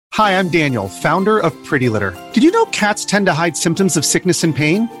Hi, I'm Daniel, founder of Pretty Litter. Did you know cats tend to hide symptoms of sickness and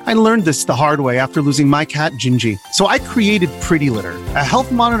pain? I learned this the hard way after losing my cat, Gingy. So I created Pretty Litter, a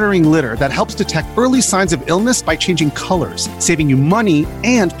health monitoring litter that helps detect early signs of illness by changing colors, saving you money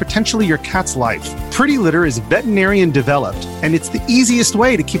and potentially your cat's life. Pretty Litter is veterinarian developed, and it's the easiest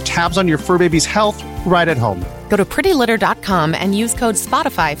way to keep tabs on your fur baby's health right at home. Go to prettylitter.com and use code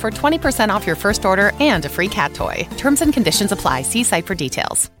SPOTIFY for 20% off your first order and a free cat toy. Terms and conditions apply. See site for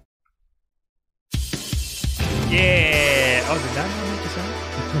details. Yeah. Oh, did that not make the sound?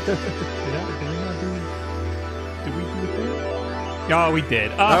 Did we do the thing? Oh, we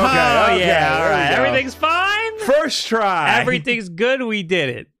did. Oh, Okay, yeah. All right. there we go. Everything's fine. First try. Everything's good. We did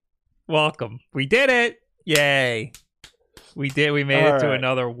it. Welcome. We did it. Yay. We did. We made All it to right.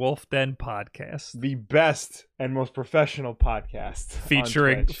 another WULFF DEN podcast The best and most professional podcast on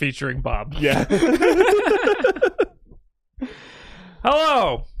Twitch. featuring Bob. Yeah.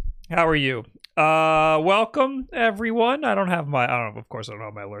 Hello. How are you? Welcome everyone. Of course I don't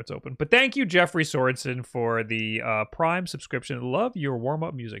have my alerts open, but thank you, Jeffrey Sorensen, for the Prime subscription. Love your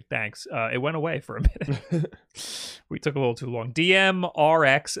warm-up music. Thanks. It went away for a minute. We took a little too long.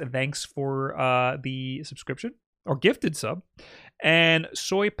 DMRX, thanks for the subscription or gifted sub. And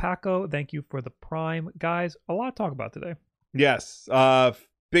Soy Paco, thank you for the Prime. Guys, a lot to talk about today. Yes.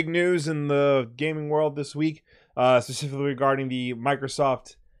 Big news in the gaming world this week, specifically regarding the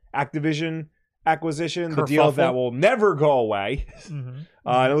Microsoft Activision acquisition, the deal that will never go away. Mm-hmm.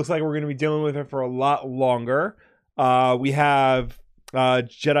 It looks like we're going to be dealing with it for a lot longer. We have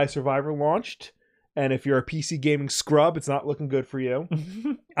Jedi Survivor launched, and if you're a PC gaming scrub, it's not looking good for you.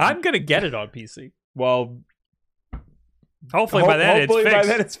 I'm going to get it on PC. Well, Hopefully by then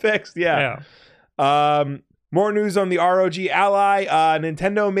it's fixed. Yeah. More news on the ROG Ally.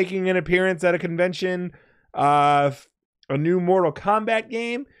 Nintendo making an appearance at a convention. A new Mortal Kombat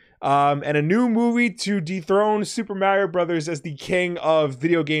game. And a new movie to dethrone Super Mario Brothers as the king of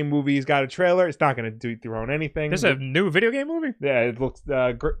video game movies got a trailer. It's not going to dethrone anything. There's a new video game movie? Yeah, it looks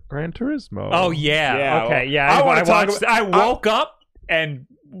Gran Turismo. Oh, yeah. Okay, yeah. I woke up and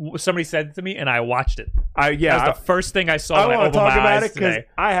somebody said it to me and I watched it. That was the first thing I saw when I opened my eyes about it because today.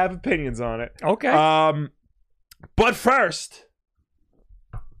 I have opinions on it. Okay. But first...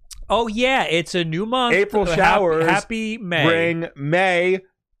 Oh, yeah. It's a new month. April showers. Happy May. Bring May...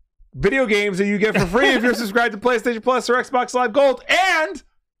 video games that you get for free if you're subscribed to PlayStation Plus or Xbox Live Gold, and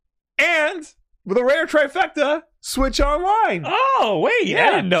with a rare trifecta, Switch Online. Oh, wait. Yeah.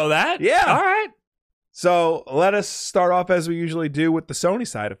 I didn't know that. Yeah. All right. So let us start off as we usually do with the Sony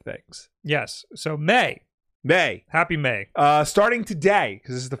side of things. Yes. So May. Happy May. Starting today,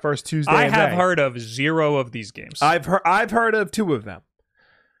 because this is the first Tuesday I of have May. heard of 0 of these games. I've heard of 2 of them.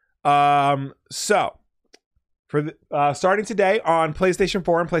 So for the, starting today on PlayStation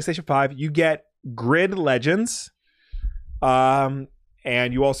 4 and PlayStation 5, you get Grid Legends, and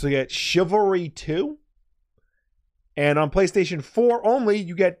you also get Chivalry 2. And on PlayStation 4 only,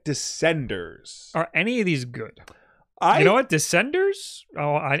 you get Descenders. Are any of these good? You know what? Descenders?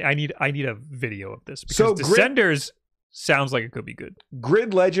 Oh, I need a video of this because Descenders sounds like it could be good.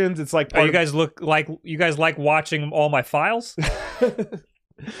 Grid Legends, it's like you guys like watching all my files?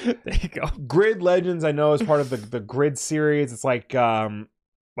 There you go. Grid Legends, I know, is part of the Grid series. It's like the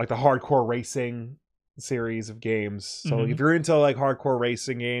hardcore racing series of games. So if you're into like hardcore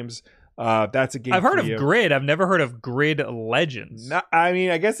racing games, that's a game. I've heard of Grid. I've never heard of Grid Legends. I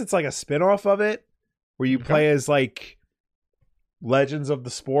mean, I guess it's like a spin-off of it where you play as like legends of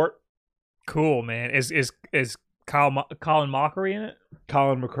the sport. Cool, man. Is Colin Mockery in it?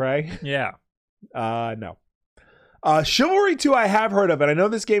 Colin McRae? Yeah. No. Chivalry 2 I have heard of, and I know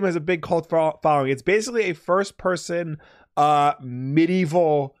this game has a big cult following. It's basically a first-person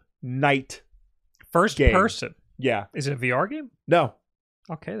medieval knight First game. person? Yeah. Is it a VR game? No.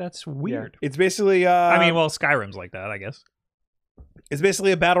 Okay, that's weird. Yeah. It's basically... I mean, well, Skyrim's like that, I guess. It's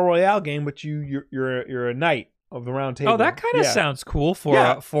basically a battle royale game, but you're a knight of the round table. Oh, that kind of sounds cool for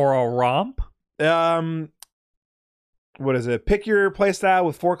a romp. What is it? Pick your playstyle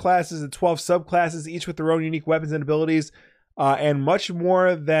with 4 classes and 12 subclasses, each with their own unique weapons and abilities, and much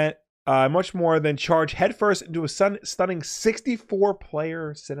more than charge headfirst into a stunning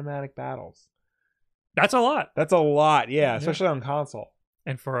 64-player cinematic battles. That's a lot. That's a lot, yeah, especially on console.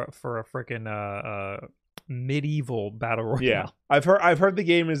 And for a freaking medieval battle royale. Yeah, I've heard the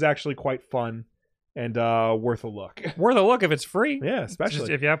game is actually quite fun and worth a look. Worth a look if it's free. Yeah, especially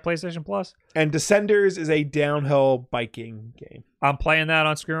just if you have PlayStation Plus. And Descenders is a downhill biking game. I'm playing that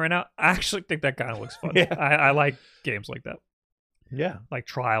on screen right now. I actually think that kind of looks fun. Yeah. I like games like that. Yeah, like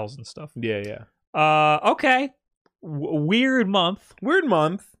Trials and stuff. Yeah. Okay. Weird month.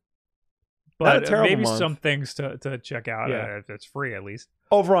 but maybe month. some things to check out. Yeah. If it's free, at least.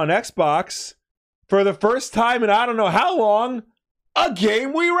 Over on Xbox, for the first time in I don't know how long, a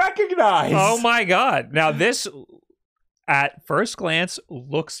game we recognize. Oh my God. Now this, at first glance,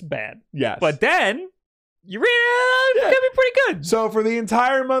 looks bad. Yes. But then, you read it, it's going to be pretty good. So for the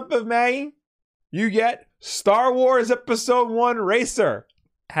entire month of May, you get Star Wars Episode 1 Racer.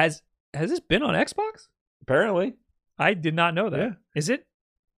 Has this been on Xbox? Apparently. I did not know that. Yeah. Is it?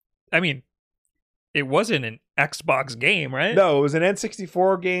 I mean, it wasn't an Xbox game, right? No, it was an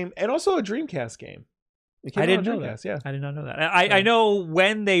N64 game and also a Dreamcast game. I didn't know that. Yeah. I did not know that. I know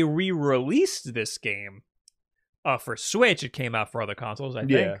when they re-released this game for Switch, it came out for other consoles, I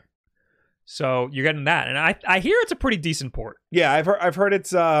think. Yeah. So you're getting that, and I hear it's a pretty decent port. Yeah, I've heard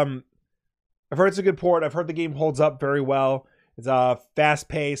it's a good port. I've heard the game holds up very well. It's a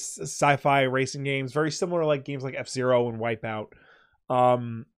fast-paced sci-fi racing games, very similar to like games like F-Zero and Wipeout.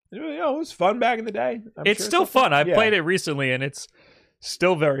 It was fun back in the day. It's still fun. I played it recently, and it's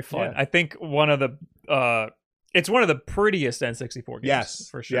still very fun. Yeah. I think it's one of the prettiest N64 games. Yes,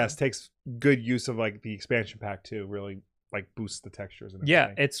 for sure. Yes, takes good use of like the expansion pack too. Really like boosts the textures. And yeah,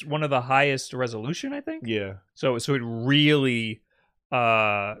 everything. it's one of the highest resolution, I think. Yeah. So it really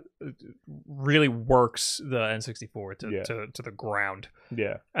really works the N64 to the ground.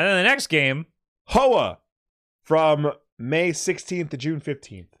 Yeah. And then the next game, Hoa, from May 16th to June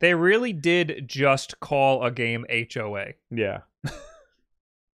 15th. they really did just call a game HOA. Yeah.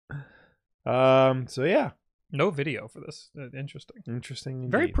 So yeah. No video for this. Interesting. Interesting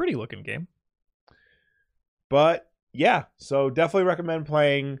indeed. Very pretty looking game. But yeah, so definitely recommend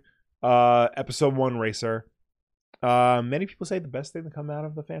playing Episode 1 Racer. Many people say the best thing to come out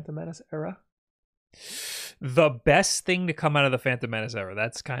of the Phantom Menace era. The best thing to come out of the Phantom Menace era.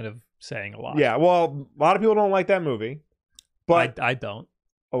 That's kind of saying a lot. Yeah, well, a lot of people don't like that movie. But I don't.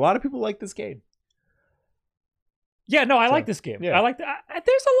 A lot of people like this game. Yeah, no, I like this game. Yeah. I like that.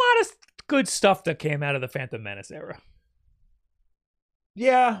 There's a lot of good stuff that came out of the Phantom Menace era.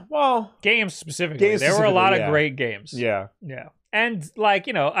 Yeah, well, Games specifically. There were a lot of great games. Yeah. Yeah. And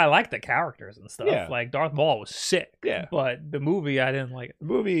like, I like the characters and stuff. Yeah. Like Darth Maul was sick. Yeah. But the movie, I didn't like it.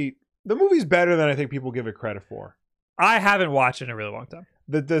 The movie's better than I think people give it credit for. I haven't watched it in a really long time.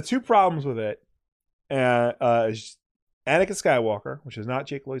 The two problems with it is Anakin Skywalker, which is not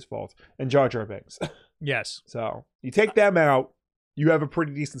Jake Lloyd's fault, and Jar Jar Binks. Yes. So you take them out, you have a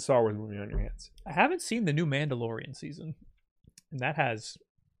pretty decent Star Wars movie on your hands. I haven't seen the new Mandalorian season. And that has...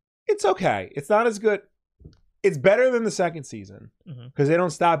 It's okay. It's not as good. It's better than the second season because they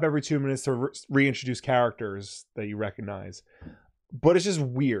don't stop every 2 minutes to reintroduce characters that you recognize. But it's just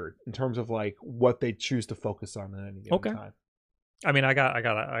weird in terms of like what they choose to focus on at any given time. I mean, I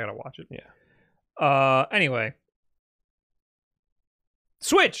gotta watch it. Yeah. Anyway,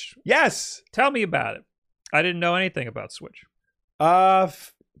 Switch. Yes. Tell me about it. I didn't know anything about Switch.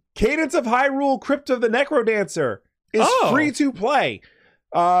 Cadence of Hyrule: Crypt of the Necrodancer is free to play.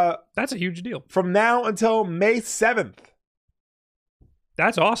 That's a huge deal. From now until May 7th.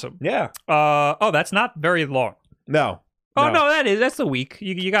 That's awesome. Yeah. That's not very long. No. Oh, no, that's the week.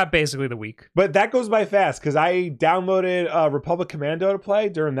 You got basically the week. But that goes by fast because I downloaded Republic Commando to play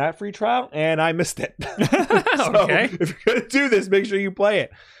during that free trial, and I missed it. So okay. If you're going to do this, make sure you play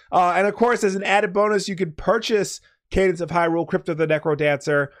it. And of course, as an added bonus, you can purchase Cadence of Hyrule: Crypt of the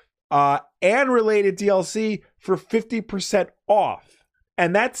Necrodancer and related DLC for 50% off.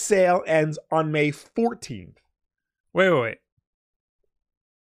 And that sale ends on May 14th. Wait.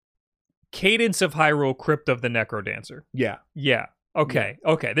 Cadence of Hyrule: Crypt of the Necrodancer. Yeah. Okay.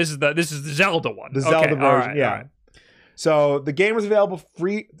 This is the Zelda one. The Zelda version. All right, yeah. all right. So the game is available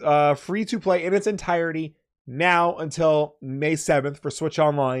free to play in its entirety now until May 7th for Switch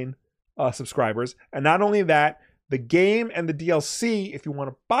Online subscribers. And not only that, the game and the DLC, if you want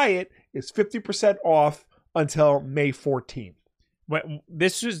to buy it, is 50% off until May 14th.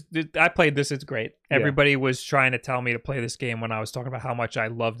 I played this. It's great. Everybody was trying to tell me to play this game when I was talking about how much I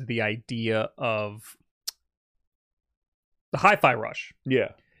loved the idea of the Hi-Fi Rush.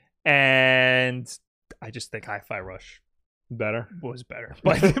 Yeah. And I just think Hi-Fi Rush was better.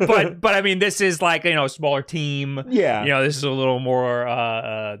 But I mean, this is like, a smaller team. Yeah. This is a little more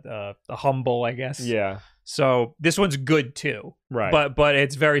humble, I guess. Yeah. So this one's good too. Right. But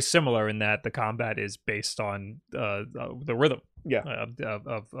it's very similar in that the combat is based on the rhythm. Yeah.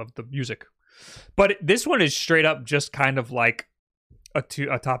 Of the music. But this one is straight up just kind of like a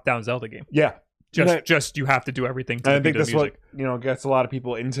top-down Zelda game. Yeah. Just you have to do everything to the beat of the music. What gets a lot of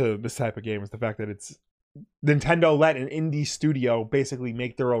people into this type of game is the fact that it's Nintendo let an indie studio basically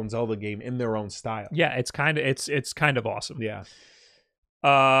make their own Zelda game in their own style. Yeah, it's kind of awesome. Yeah.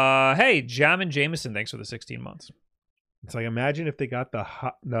 Hey, Jam and Jameson, thanks for the 16 months. It's like, imagine if they got the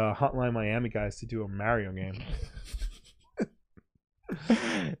Hotline Miami guys to do a Mario game.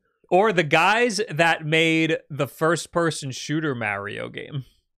 Or the guys that made the first-person shooter Mario game.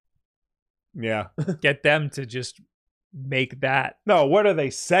 Yeah. Get them to just make that. No, what are they,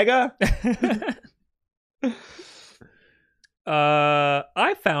 Sega?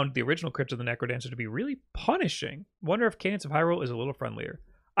 I found the original Crypt of the Necrodancer to be really punishing. Wonder if Cadence of Hyrule is a little friendlier.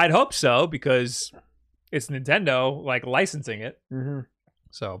 I'd hope so, because it's Nintendo, like, licensing it. Mm-hmm.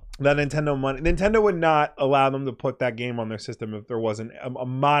 So that Nintendo would not allow them to put that game on their system if there wasn't a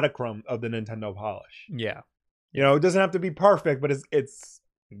modicum of the Nintendo polish. Yeah. You know, it doesn't have to be perfect, but it's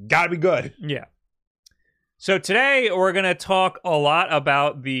got to be good. Yeah. So today we're going to talk a lot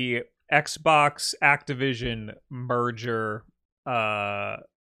about the Xbox Activision merger,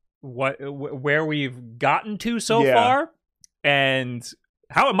 where we've gotten to so far, and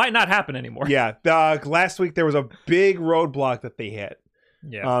how it might not happen anymore. Yeah. Last week there was a big roadblock that they hit.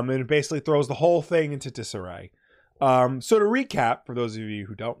 Yeah. And it basically throws the whole thing into disarray. So to recap, for those of you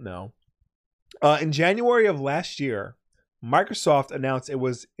who don't know, in January of last year, Microsoft announced it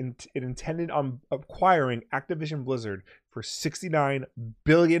intended on acquiring Activision Blizzard for $69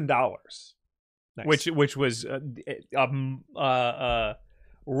 billion. Nice. Which was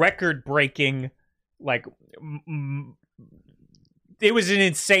record-breaking, like... It was an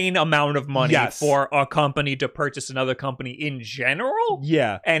insane amount of money for a company to purchase another company in general.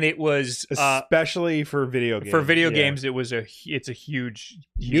 Yeah. And it was... especially for video games. For video games, it's a huge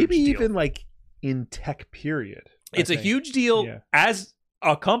maybe deal. even like in tech period. It's a huge deal. Yeah. As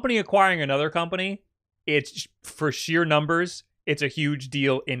a company acquiring another company, it's for sheer numbers, it's a huge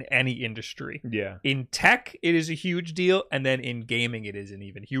deal in any industry. Yeah. In tech, it is a huge deal. And then in gaming, it is an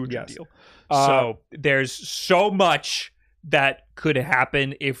even huger deal. So there's so much that could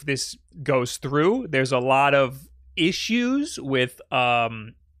happen if this goes through. There's a lot of issues with, I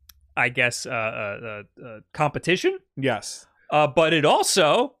guess, competition. Yes. But it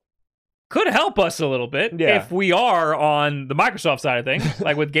also could help us a little bit if we are on the Microsoft side of things.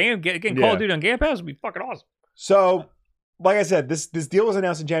 Like with getting Call of Duty on Game Pass would be fucking awesome. So, like I said, this deal was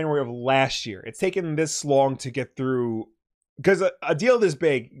announced in January of last year. It's taken this long to get through, because a deal this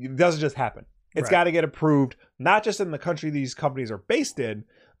big doesn't just happen. It's got to get approved, not just in the country these companies are based in,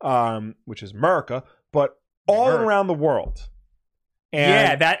 which is America, but all around the world.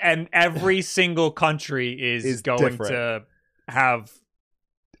 And and every single country is going different. To have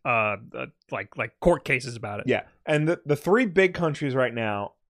like court cases about it. Yeah, and the three big countries right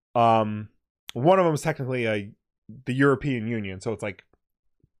now, one of them is technically the European Union, so it's like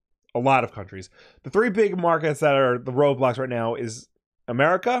a lot of countries. The three big markets that are the roadblocks right now is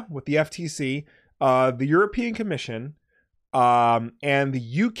America with the FTC, the European Commission, and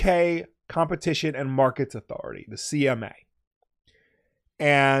the UK Competition and Markets Authority, the CMA.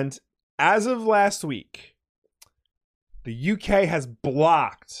 And as of last week, the UK has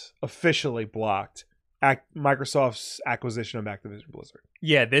officially blocked Microsoft's acquisition of Activision Blizzard.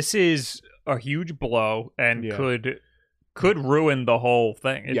 Yeah, this is a huge blow and could ruin the whole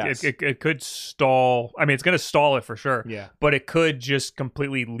thing. It could stall. I mean, it's going to stall it for sure. Yeah. But it could just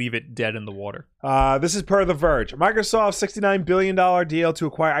completely leave it dead in the water. This is per The Verge. Microsoft's $69 billion deal to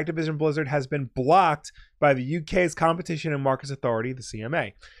acquire Activision Blizzard has been blocked by the UK's Competition and Markets Authority, the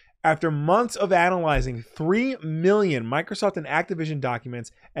CMA. After months of analyzing 3 million Microsoft and Activision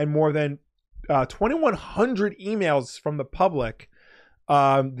documents and more than 2,100 emails from the public,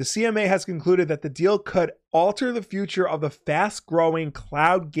 the CMA has concluded that the deal could alter the future of the fast-growing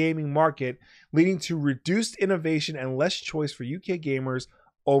cloud gaming market, leading to reduced innovation and less choice for UK gamers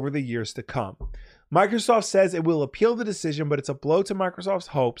over the years to come. Microsoft says it will appeal the decision, but it's a blow to Microsoft's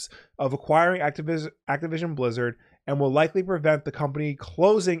hopes of acquiring Activision Blizzard and will likely prevent the company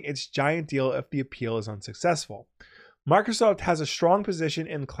closing its giant deal if the appeal is unsuccessful. Microsoft has a strong position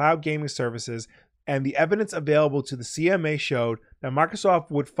in cloud gaming services, and the evidence available to the CMA showed that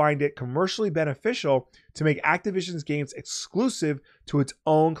Microsoft would find it commercially beneficial to make Activision's games exclusive to its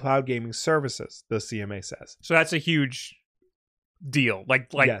own cloud gaming services, the CMA says. So that's a huge deal.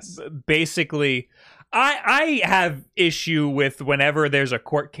 Basically, I have issue with whenever there's a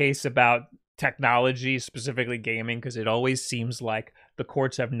court case about technology, specifically gaming, because it always seems like the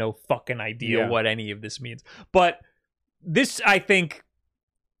courts have no fucking idea what any of this means. But this, I think,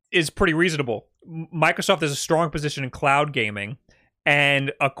 is pretty reasonable. Microsoft has a strong position in cloud gaming,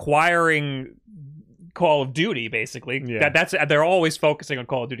 and acquiring Call of Duty, basically, they're always focusing on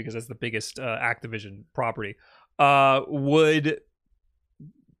Call of Duty because that's the biggest Activision property, would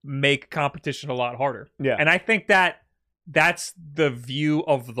make competition a lot harder. Yeah. And I think that that's the view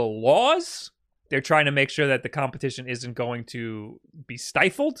of the laws. They're trying to make sure that the competition isn't going to be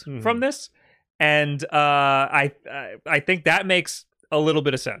stifled from this. And I think that makes a little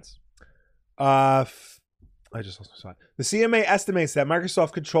bit of sense. I just also saw it. The CMA estimates that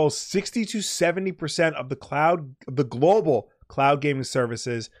Microsoft controls 60 to 70% of the global cloud gaming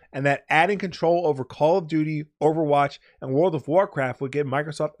services, and that adding control over Call of Duty, Overwatch, and World of Warcraft would give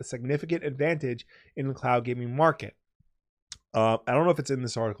Microsoft a significant advantage in the cloud gaming market. I don't know if it's in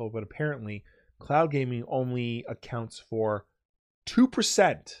this article, but apparently cloud gaming only accounts for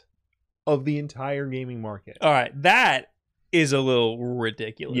 2% of the entire gaming market. All right, that is a little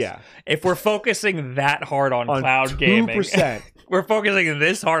ridiculous. Yeah. If we're focusing that hard on cloud 2%. gaming, we're focusing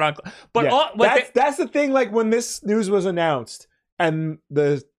this hard on. But yeah. That's the thing. Like when this news was announced, and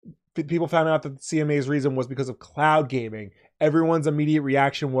the people found out that the CMA's reason was because of cloud gaming, everyone's immediate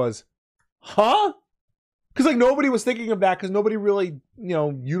reaction was, "Huh?" Because like nobody was thinking of that, because nobody really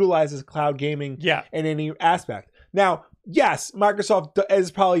utilizes cloud gaming in any aspect. Now, yes, Microsoft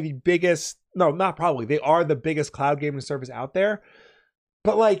is probably the biggest. No, not probably. They are the biggest cloud gaming service out there.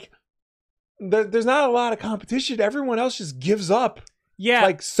 But like, there's not a lot of competition. Everyone else just gives up. Yeah.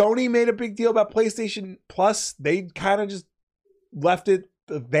 Like Sony made a big deal about PlayStation Plus. They kind of just left it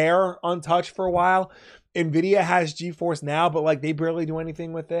there untouched for a while. Nvidia has GeForce Now, but like they barely do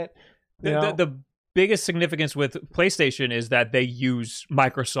anything with it. The biggest significance with PlayStation is that they use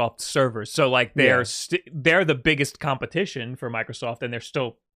Microsoft servers. So like they're the biggest competition for Microsoft, and they're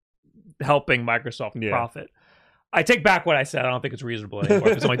still helping Microsoft profit. I take back what I said. I don't think it's reasonable anymore.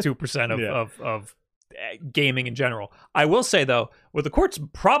 It's only 2% of gaming in general. I will say though, what the courts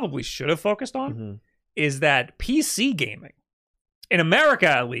probably should have focused on is that PC gaming in America,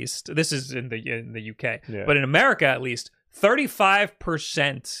 at least, this is in the UK, but in America at least,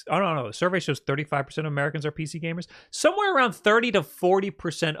 35%. I don't know. The survey shows 35% of Americans are PC gamers. Somewhere around 30 to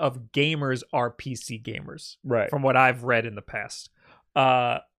 40% of gamers are PC gamers. Right. From what I've read in the past.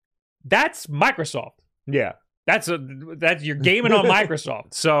 That's Microsoft. Yeah. That's you're gaming on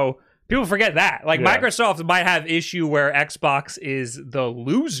Microsoft. So people forget that. Like Microsoft might have issue where Xbox is the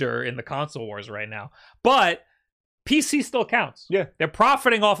loser in the console wars right now, but PC still counts. Yeah. They're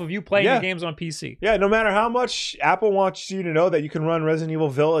profiting off of you playing the games on PC. Yeah, no matter how much Apple wants you to know that you can run Resident Evil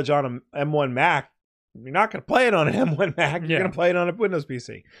Village on an M1 Mac, you're not going to play it on an M1 Mac. You're going to play it on a Windows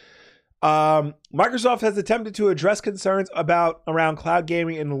PC. Microsoft has attempted to address concerns around cloud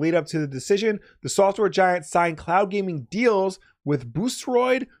gaming in the lead up to the decision. The software giant signed cloud gaming deals with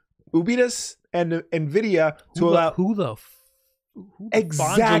Boosteroid, Ubisoft, and Nvidia to allow who the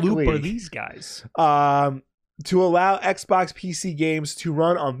exactly are these guys? To allow Xbox PC games to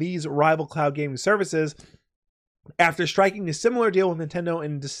run on these rival cloud gaming services after striking a similar deal with Nintendo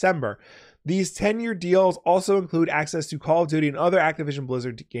in December. These 10-year deals also include access to Call of Duty and other Activision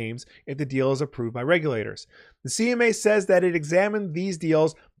Blizzard games if the deal is approved by regulators. The CMA says that it examined these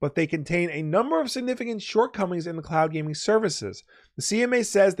deals, but they contain a number of significant shortcomings in the cloud gaming services. The CMA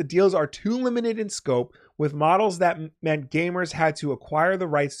says the deals are too limited in scope, with models that meant gamers had to acquire the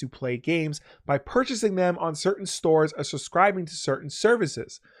rights to play games by purchasing them on certain stores or subscribing to certain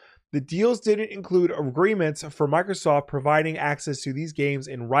services. The deals didn't include agreements for Microsoft providing access to these games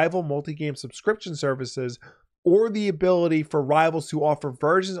in rival multi-game subscription services, or the ability for rivals to offer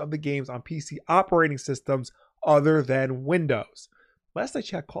versions of the games on PC operating systems other than Windows. Last I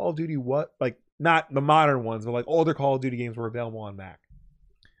checked, Call of Duty, not the modern ones, but like older Call of Duty games were available on Mac.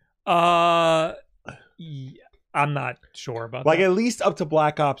 I'm not sure about that. Like at least up to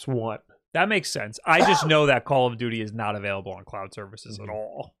Black Ops 1. That makes sense. I just know that Call of Duty is not available on cloud services at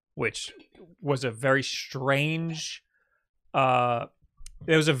all, which was a very strange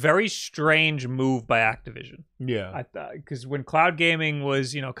it was a very strange move by Activision. Yeah. Because when cloud gaming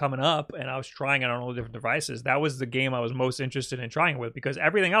was, coming up and I was trying it on all the different devices, that was the game I was most interested in trying it with, because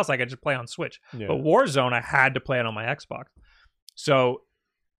everything else I could just play on Switch. Yeah. But Warzone, I had to play it on my Xbox. So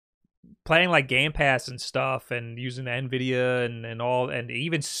playing like Game Pass and stuff and using the Nvidia and all, and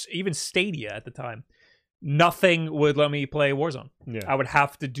even Stadia at the time, nothing would let me play Warzone. Yeah. I would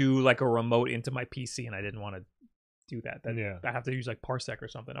have to do like a remote into my PC, and I didn't want to do that. I have to use like Parsec or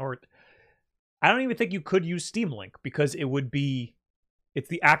something. Or I don't even think you could use Steam Link, because it's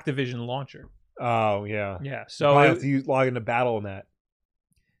the Activision launcher. Oh yeah. Yeah. So I have to log into Battle.net.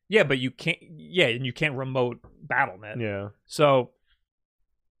 Yeah, but you can't. Yeah, and you can't remote Battle.net. Yeah. So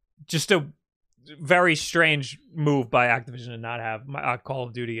just a very strange move by Activision to not have Call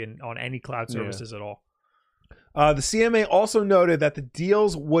of Duty on any cloud services at all. The CMA also noted that the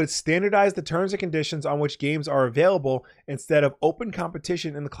deals would standardize the terms and conditions on which games are available instead of open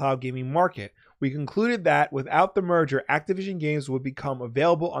competition in the cloud gaming market, We concluded that without the merger, Activision games would become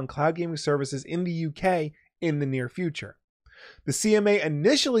available on cloud gaming services in the UK in the near future. The CMA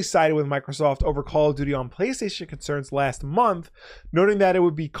initially sided with Microsoft over Call of Duty on PlayStation concerns last month, noting that it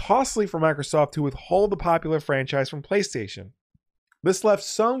would be costly for Microsoft to withhold the popular franchise from PlayStation. This left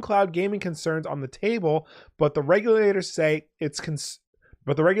some cloud gaming concerns on the table, but the regulators say it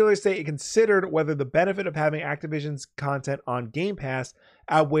considered whether the benefit of having Activision's content on Game Pass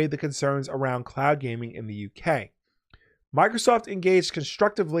outweighed the concerns around cloud gaming in the UK. Microsoft engaged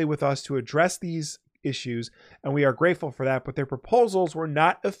constructively with us to address these issues, and we are grateful for that, but their proposals were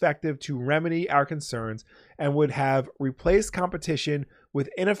not effective to remedy our concerns and would have replaced competition with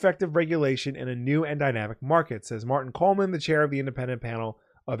ineffective regulation in a new and dynamic market, says Martin Coleman, the chair of the independent panel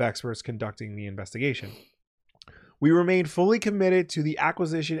of experts conducting the investigation. We remain fully committed to the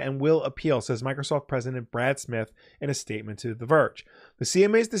acquisition and will appeal, says Microsoft President Brad Smith in a statement to The Verge. The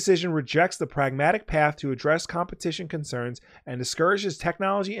CMA's decision rejects the pragmatic path to address competition concerns and discourages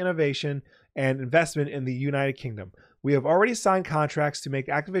technology innovation and investment in the United Kingdom. We have already signed contracts to make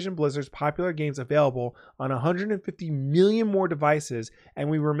Activision Blizzard's popular games available on 150 million more devices,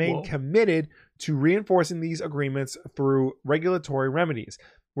 and we remain committed to reinforcing these agreements through regulatory remedies.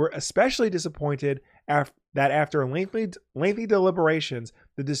 We're especially disappointed that after lengthy deliberations,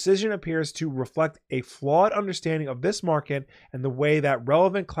 the decision appears to reflect a flawed understanding of this market and the way that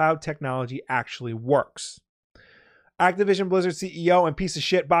relevant cloud technology actually works. Activision Blizzard CEO and piece of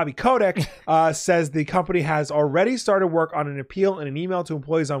shit Bobby Kotick says the company has already started work on an appeal in an email to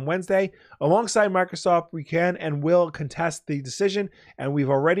employees on Wednesday. Alongside Microsoft, we can and will contest the decision, and we've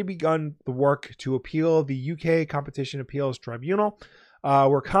already begun the work to appeal the UK Competition Appeals Tribunal.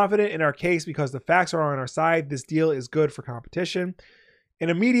 We're confident in our case because the facts are on our side. This deal is good for competition. In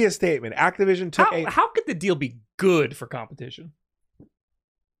a media statement, Activision took How could the deal be good for competition?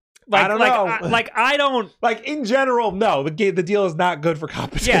 I don't know. I don't... Like, in general, no. The deal is not good for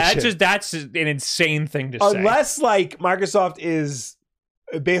competition. Yeah, that's an insane thing to say. Unless, like, Microsoft is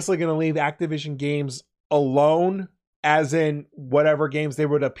basically going to leave Activision games alone, as in whatever games they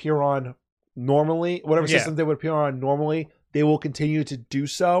would appear on normally, whatever systems they would appear on normally, they will continue to do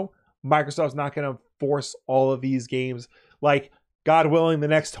so. Microsoft's not going to force all of these games. Like, God willing, the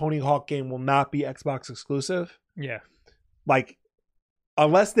next Tony Hawk game will not be Xbox exclusive. Yeah. Like,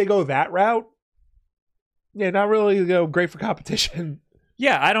 unless they go that route, not really great for competition.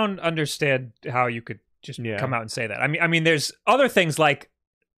 Yeah, I don't understand how you could just come out and say that. I mean, there's other things like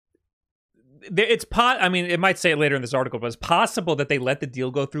it might say it later in this article, but it's possible that they let the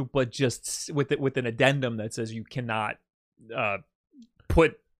deal go through, but just with an addendum that says you cannot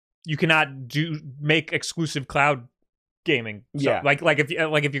make exclusive cloud gaming. So, like if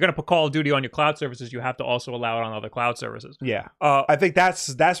you're gonna put Call of Duty on your cloud services, you have to also allow it on other cloud services. Yeah, I think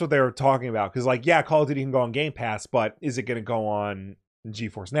that's what they were talking about. Because Call of Duty can go on Game Pass, but is it gonna go on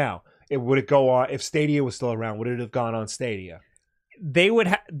GeForce Now? Would it go on if Stadia was still around? Would it have gone on Stadia? They would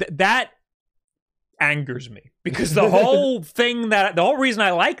that angers me because the whole reason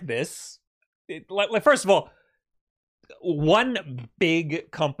I like this, first of all, one big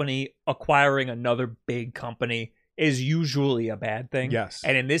company acquiring another big company is usually a bad thing. Yes.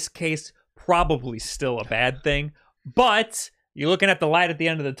 And in this case, probably still a bad thing. But you're looking at the light at the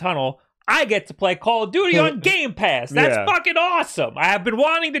end of the tunnel. I get to play Call of Duty on Game Pass. That's fucking awesome. I have been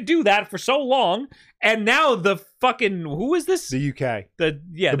wanting to do that for so long. And now the fucking, who is this? The UK. The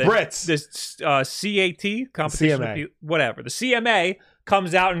Brits. This CAT, Competition CMA. Whatever. The CMA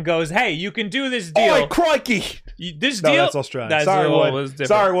comes out and goes, hey, you can do this deal. Oh, crikey. This deal. That's Australian.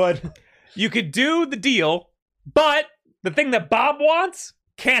 Sorry, Wood. You could do the deal, but the thing that Bob wants,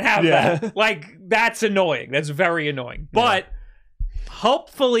 can't have that. Like, that's annoying. That's very annoying. But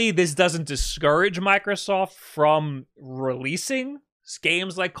hopefully this doesn't discourage Microsoft from releasing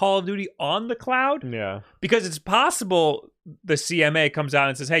games like Call of Duty on the cloud. Yeah. Because it's possible the CMA comes out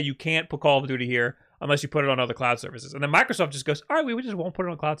and says, hey, you can't put Call of Duty here unless you put it on other cloud services. And then Microsoft just goes, all right, we just won't put it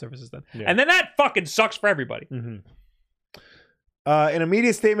on cloud services then. Yeah. And then that fucking sucks for everybody. Mm-hmm. In a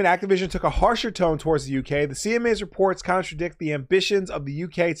media statement, Activision took a harsher tone towards the UK. The CMA's reports contradict the ambitions of the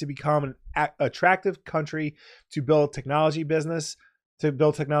UK to become an attractive country to build technology businesses, said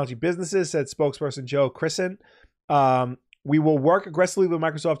spokesperson Joe Crisson. We will work aggressively with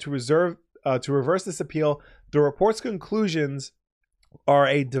Microsoft to reverse this appeal. The report's conclusions are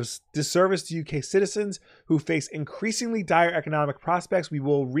a disservice to UK citizens who face increasingly dire economic prospects. We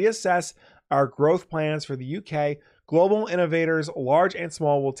will reassess our growth plans for the UK. Global innovators, large and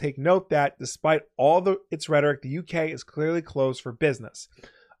small, will take note that despite all its rhetoric, the UK is clearly closed for business.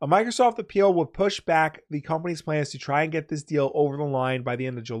 A Microsoft appeal will push back the company's plans to try and get this deal over the line by the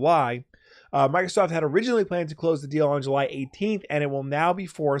end of July. Microsoft had originally planned to close the deal on July 18th, and it will now be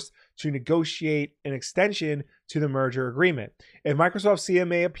forced to negotiate an extension to the merger agreement. If Microsoft's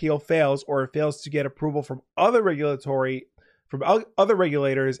CMA appeal fails, or it fails to get approval from other regulators,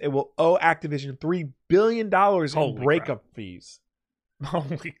 it will owe Activision $3 billion in breakup fees.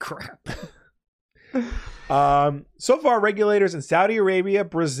 Holy crap. So far, regulators in Saudi Arabia,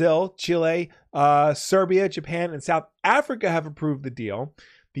 Brazil, Chile, Serbia, Japan, and South Africa have approved the deal.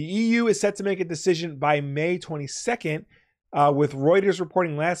 The EU is set to make a decision by May 22nd, with Reuters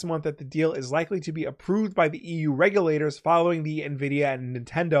reporting last month that the deal is likely to be approved by the EU regulators following the Nvidia and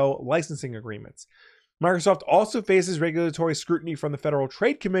Nintendo licensing agreements. Microsoft also faces regulatory scrutiny from the Federal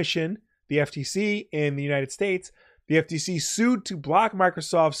Trade Commission, the FTC, in the United States. The FTC sued to block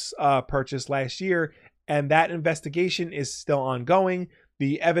Microsoft's purchase last year, and that investigation is still ongoing.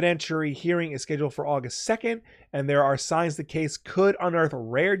 The evidentiary hearing is scheduled for August 2nd, and there are signs the case could unearth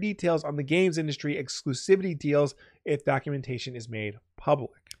rare details on the games industry exclusivity deals if documentation is made public.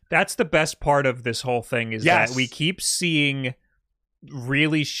 That's the best part of this whole thing is that we keep seeing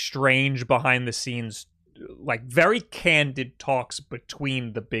really strange behind the scenes, like very candid talks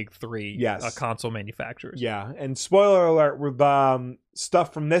between the big three console manufacturers. Yeah, and spoiler alert, with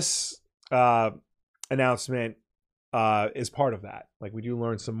stuff from this announcement is part of that. Like, we do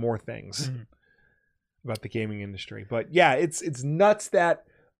learn some more things about the gaming industry. But yeah, it's nuts that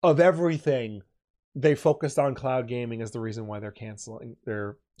of everything, they focused on cloud gaming as the reason why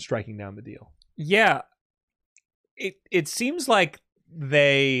they're striking down the deal. Yeah. It seems like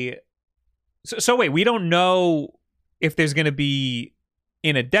they... So wait, we don't know if there's going to be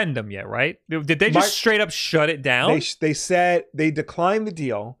an addendum yet, right? Did they just straight up shut it down? They said they declined the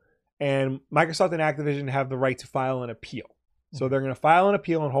deal, and Microsoft and Activision have the right to file an appeal. So they're going to file an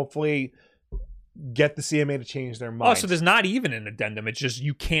appeal and hopefully get the CMA to change their mind. Oh, so there's not even an addendum. It's just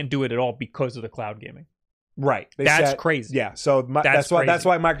you can't do it at all because of the cloud gaming. Right. That's crazy. Yeah, so that's why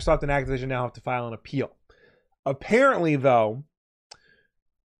Microsoft and Activision now have to file an appeal. Apparently, though,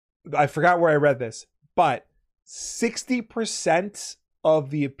 I forgot where I read this, but 60% of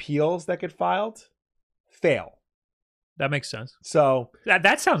the appeals that get filed fail. That makes sense. So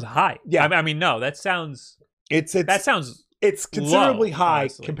that sounds high. Yeah, I mean, no, that sounds it's considerably low, high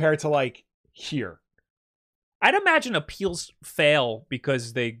honestly, compared to like here. I'd imagine appeals fail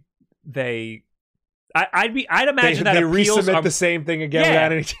because I'd imagine that they appeals resubmit the same thing again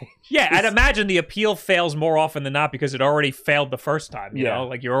without any change. Yeah, I'd imagine the appeal fails more often than not because it already failed the first time. You know,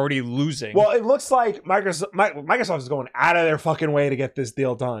 like you're already losing. Well, it looks like Microsoft is going out of their fucking way to get this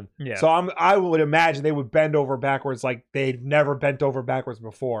deal done. Yeah. So I would imagine they would bend over backwards like they'd never bent over backwards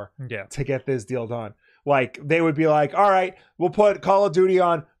before. Yeah. To get this deal done. Like they would be like, all right, we'll put Call of Duty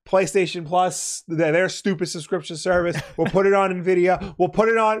on PlayStation Plus, their stupid subscription service. We'll put it on Nvidia. We'll put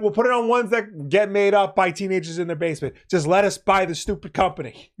it on ones that get made up by teenagers in their basement. Just let us buy the stupid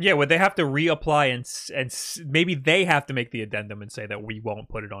company. Yeah, would they have to reapply and maybe they have to make the addendum and say that we won't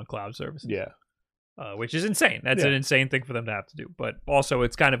put it on cloud services? Yeah. Which is insane. That's an insane thing for them to have to do. But also,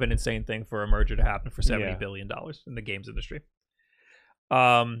 it's kind of an insane thing for a merger to happen for $70 billion in the games industry.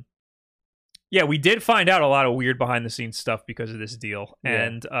 Yeah, we did find out a lot of weird behind-the-scenes stuff because of this deal. Yeah.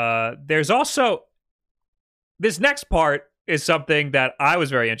 And there's also... This next part is something that I was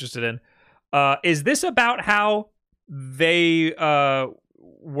very interested in. Is this about how they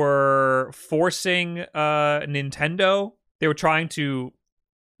were forcing Nintendo? They were trying to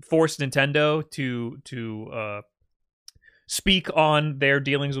force Nintendo to speak on their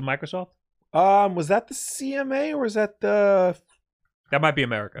dealings with Microsoft? Was that the CMA or was that the... That might be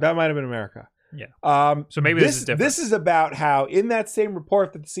America. That might have been America. Yeah. So maybe this is different. This is about how in that same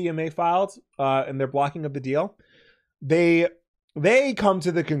report that the CMA filed and their blocking of the deal, they come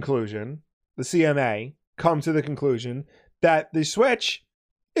to the conclusion, the CMA come to the conclusion that the Switch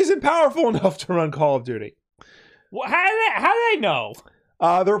isn't powerful enough to run Call of Duty. Well, how do they know?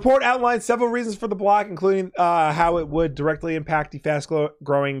 The report outlines several reasons for the block, including how it would directly impact the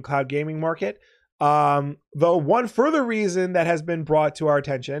fast-growing cloud gaming market. Though one further reason that has been brought to our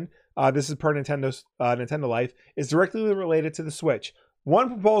attention, this is per Nintendo Life, is directly related to the Switch. One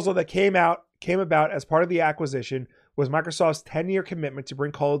proposal that came about as part of the acquisition was Microsoft's 10-year commitment to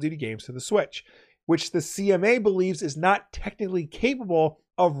bring Call of Duty games to the Switch, which the CMA believes is not technically capable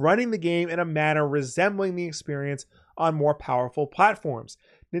of running the game in a manner resembling the experience on more powerful platforms.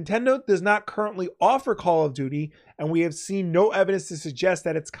 Nintendo does not currently offer Call of Duty, and we have seen no evidence to suggest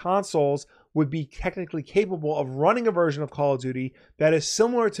that its consoles would be technically capable of running a version of Call of Duty that is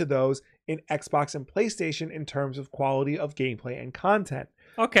similar to those in Xbox and PlayStation in terms of quality of gameplay and content.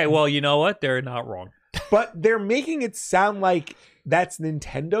 Okay, well, you know what? They're not wrong. But they're making it sound like that's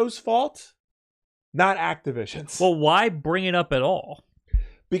Nintendo's fault. not Activision's. Well, why bring it up at all?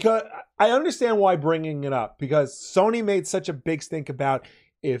 Because I understand why bringing it up, because Sony made such a big stink about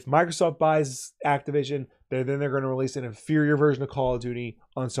if Microsoft buys Activision, then they're going to release an inferior version of Call of Duty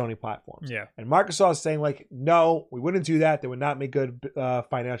on Sony platforms. Yeah. And Microsoft's saying like, no, we wouldn't do that. That would not make good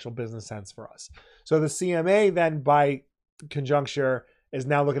financial business sense for us. So the CMA then by conjuncture is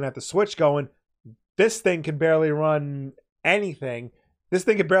now looking at the Switch going, this thing can barely run anything. This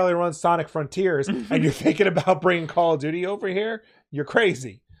thing can barely run Sonic Frontiers. And you're thinking about bringing Call of Duty over here? You're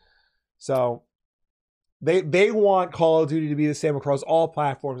crazy. So they want Call of Duty to be the same across all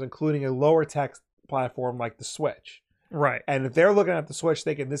platforms, including a lower tech platform like the Switch. Right. And if they're looking at the Switch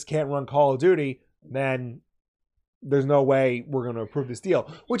thinking this can't run Call of Duty, then there's no way we're going to approve this deal.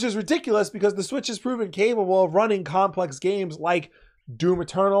 Which is ridiculous because the Switch has proven capable of running complex games like Doom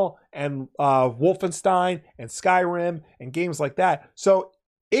Eternal and Wolfenstein and Skyrim and games like that. So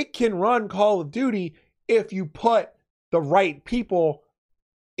it can run Call of Duty if you put the right people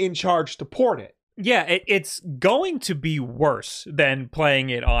in charge to port it. Yeah, it's going to be worse than playing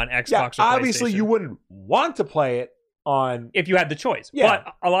it on Xbox or PlayStation. Obviously, you wouldn't want to play it on... if you had the choice. Yeah.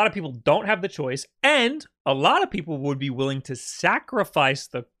 But a lot of people don't have the choice, and a lot of people would be willing to sacrifice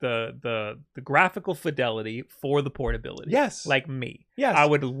the graphical fidelity for the portability. Yes. Like me. Yes. I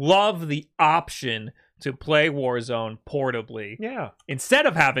would love the option to play Warzone portably. Yeah. Instead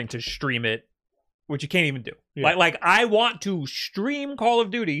of having to stream it, which you can't even do. Yeah. Like I want to stream Call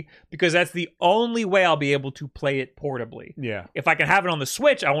of Duty because that's the only way I'll be able to play it portably. Yeah. If I can have it on the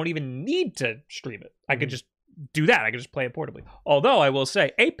Switch, I won't even need to stream it. I could just do that. I could just play it portably. Although I will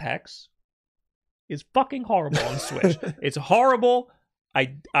say Apex is fucking horrible on Switch. It's horrible.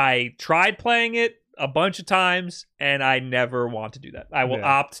 I tried playing it a bunch of times and I never want to do that. I will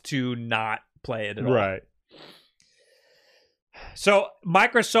opt to not play it at all. Right. So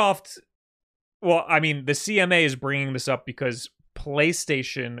Microsoft... well, I mean, the CMA is bringing this up because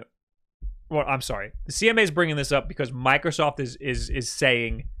PlayStation... well, I'm sorry. The CMA is bringing this up because Microsoft is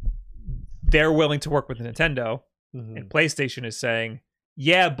saying they're willing to work with Nintendo, and PlayStation is saying,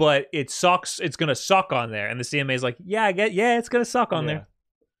 yeah, but it sucks. It's going to suck on there. And the CMA is like, yeah, it's going to suck on there.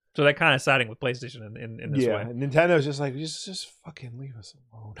 So they're kind of siding with PlayStation in this way. Nintendo's just like, just fucking leave us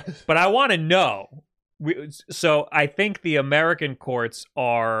alone. But I want to know... so I think the American courts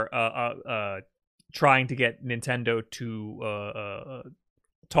are trying to get Nintendo to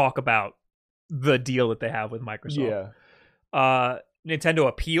talk about the deal that they have with Microsoft. Yeah. Nintendo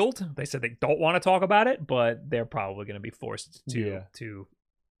appealed. They said they don't want to talk about it, but they're probably going to be forced to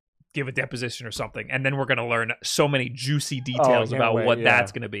give a deposition or something. And then we're going to learn so many juicy details about what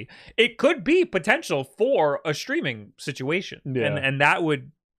that's going to be. It could be potential for a streaming situation. Yeah. And that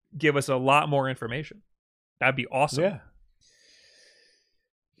would give us a lot more information. That'd be awesome.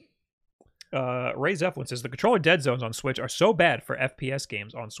 Yeah. Ray Zeppelin says the controller dead zones on Switch are so bad for FPS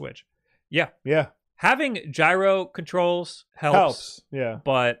games on Switch. Yeah. Yeah. Having gyro controls helps. Yeah.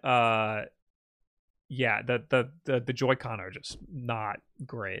 But yeah, the Joy-Con are just not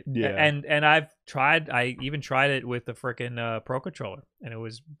great. Yeah. And I even tried it with the frickin' Pro controller and it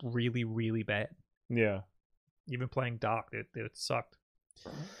was really, really bad. Yeah. Even playing docked, it sucked.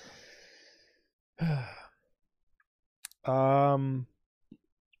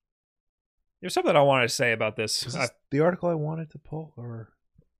 There's something I wanted to say about this. Was this the article I wanted to pull, or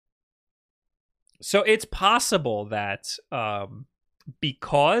so it's possible that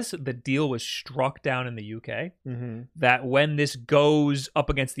because the deal was struck down in the UK, that when this goes up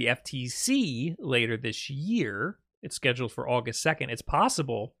against the FTC later this year, it's scheduled for August 2nd. It's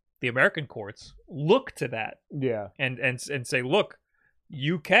possible the American courts look to that, and say, look,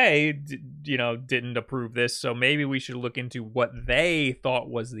 UK, didn't approve this, so maybe we should look into what they thought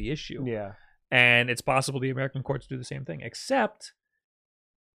was the issue. Yeah. And it's possible the American courts do the same thing, except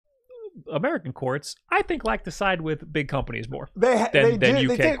American courts, I think, like to side with big companies more than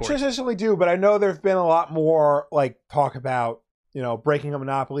UK courts. Traditionally do, but I know there've been a lot more like talk about, breaking of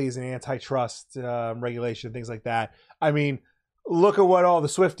monopolies and antitrust regulation and things like that. I mean, look at what all the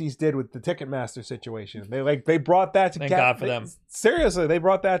Swifties did with the Ticketmaster situation. They brought that to thank God for them. Seriously, they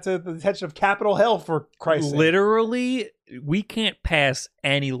brought that to the attention of Capitol Hill, for Christ's sake. Literally, we can't pass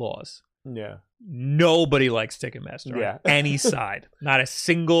any laws. Yeah. Nobody likes Ticketmaster on any side. Not a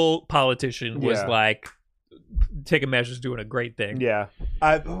single politician was like, Ticketmaster's doing a great thing. Yeah.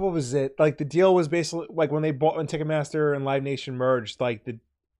 What was it? Like, the deal was basically like when Ticketmaster and Live Nation merged, like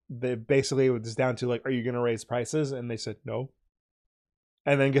basically it was down to like, are you going to raise prices? And they said no.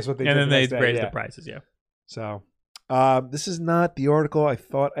 And then guess what they did? And then they raised the prices. Yeah. So, this is not the article I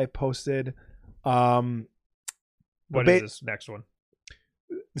thought I posted. What is this next one?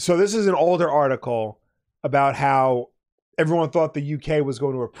 So this is an older article about how everyone thought the UK was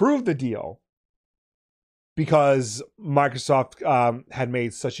going to approve the deal because Microsoft had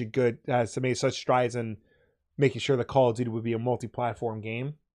made such strides in making sure that Call of Duty would be a multi-platform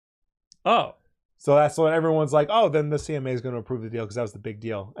game. Oh. So that's when everyone's like, oh, then the CMA is going to approve the deal because that was the big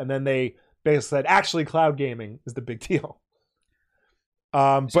deal. And then they basically said, actually, cloud gaming is the big deal.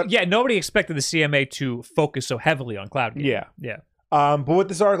 But yeah, nobody expected the CMA to focus so heavily on cloud gaming. Yeah. But what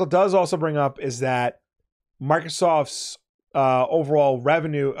this article does also bring up is that Microsoft's overall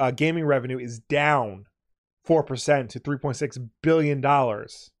revenue, gaming revenue, is down 4% to $3.6 billion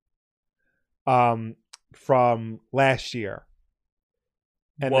from last year.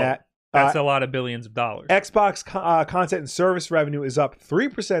 And Whoa. That's a lot of billions of dollars. Xbox content and service revenue is up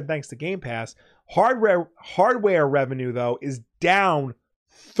 3% thanks to Game Pass. Hardware revenue, though, is down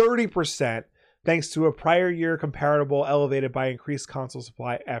 30% thanks to a prior year comparable elevated by increased console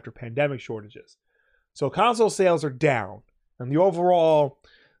supply after pandemic shortages. So console sales are down, and the overall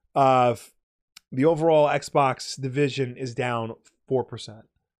Xbox division is down 4%.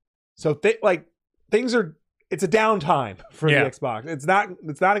 So things are. It's a downtime for the Xbox. It's not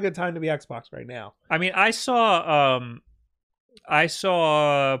a good time to be Xbox right now. I mean, I saw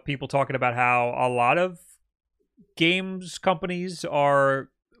people talking about how a lot of games companies are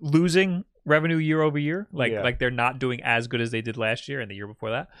losing revenue year over year. Like they're not doing as good as they did last year and the year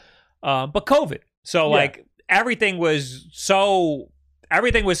before that. But COVID. So like everything was selling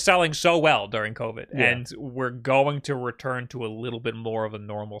so well during COVID, and we're going to return to a little bit more of a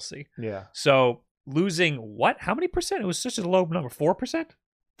normalcy. Yeah. So losing what? How many percent? It was such a low number. 4%?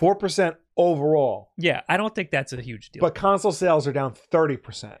 4% overall. Yeah, I don't think that's a huge deal. But console sales are down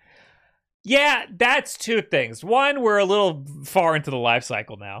 30%. Yeah, that's two things. One, we're a little far into the life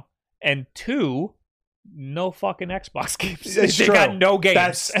cycle now. And two, no fucking Xbox games. They got no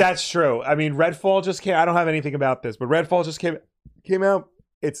games. That's true. I mean, Redfall just came. I don't have anything about this, but Redfall just came out.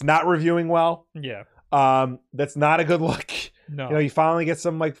 It's not reviewing well. Yeah. That's not a good look. No. You finally get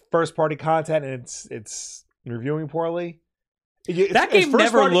some like first party content and it's reviewing poorly. That game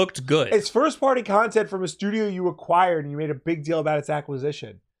never looked good. It's first party content from a studio you acquired and you made a big deal about its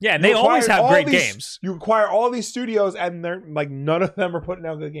acquisition. Yeah, and they always have great games. You acquire all these studios and they're like none of them are putting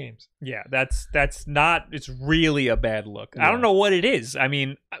out good games. Yeah, that's not. It's really a bad look. Yeah. I don't know what it is. I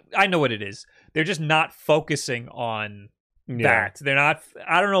mean, I know what it is. They're just not focusing on that. They're not.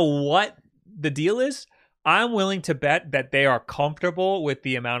 I don't know what the deal is. I'm willing to bet that they are comfortable with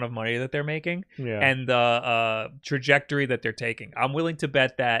the amount of money that they're making and the trajectory that they're taking. I'm willing to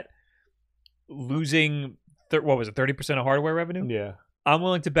bet that losing 30% of hardware revenue. Yeah. I'm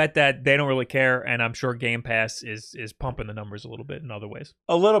willing to bet that they don't really care, and I'm sure Game Pass is pumping the numbers a little bit in other ways.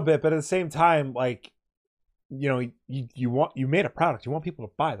 A little bit, but at the same time, like, you made a product. You want people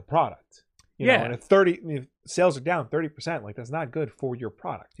to buy the product. You know, and if sales are down 30%, like that's not good for your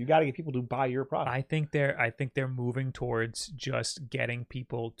product. You got to get people to buy your product. I think they're moving towards just getting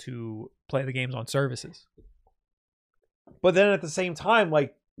people to play the games on services. But then at the same time,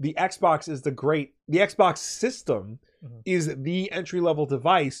 like the Xbox system is the entry-level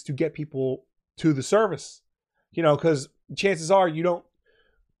device to get people to the service. Because chances are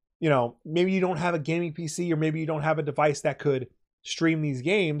maybe you don't have a gaming PC or maybe you don't have a device that could stream these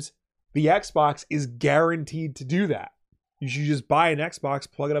games. The Xbox is guaranteed to do that. You should just buy an Xbox,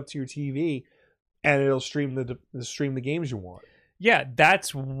 plug it up to your TV, and it'll stream the games you want. Yeah,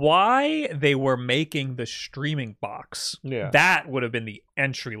 that's why they were making the streaming box. Yeah. That would have been the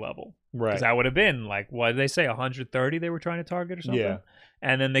entry level. Right. Because that would have been like, what did they say, 130 they were trying to target or something? Yeah.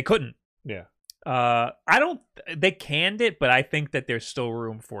 And then they couldn't. Yeah. They canned it, but I think that there's still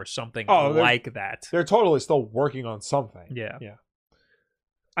room for something like that. They're totally still working on something. Yeah. Yeah.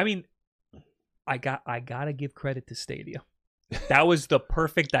 I mean, I gotta give credit to Stadia. That was the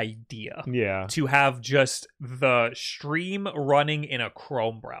perfect idea. Yeah. To have just the stream running in a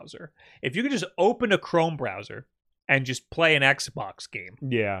Chrome browser. If you could just open a Chrome browser and just play an Xbox game.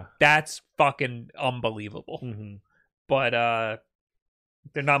 Yeah. That's fucking unbelievable. Mm-hmm. But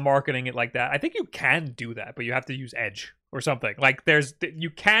they're not marketing it like that. I think you can do that, but you have to use Edge or something. Like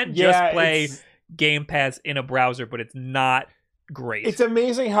you can just play Game Pass in a browser, but it's not great. It's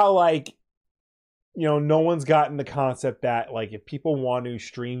amazing how no one's gotten the concept that like if people want to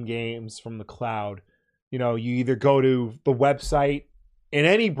stream games from the cloud, you either go to the website in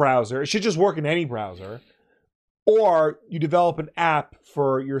any browser. It should just work in any browser, or you develop an app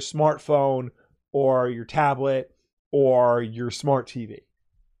for your smartphone or your tablet or your smart TV.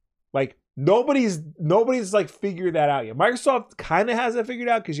 Like nobody's like figured that out yet. Microsoft kind of has it figured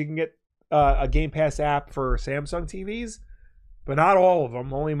out because you can get a Game Pass app for Samsung TVs. but not all of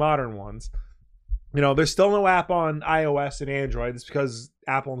them, only modern ones. You know, there's still no app on iOS and Android. It's because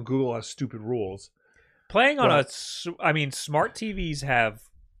Apple and Google have stupid rules. Playing on smart TVs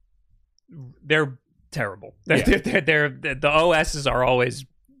they're terrible. They're the OSs are always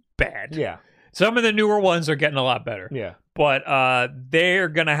bad. Yeah. Some of the newer ones are getting a lot better. Yeah. But they're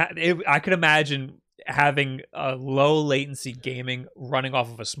going to I could imagine having a low latency gaming running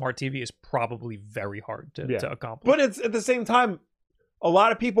off of a smart TV is probably very hard to accomplish. But it's at the same time, a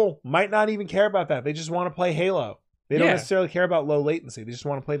lot of people might not even care about that. They just want to play Halo. They don't necessarily care about low latency. They just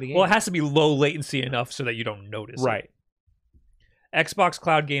want to play the game. Well, it has to be low latency enough so that you don't notice right. it. Xbox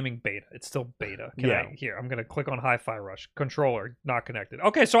Cloud Gaming beta. It's still beta. Here, I'm going to click on Hi-Fi Rush. Controller not connected.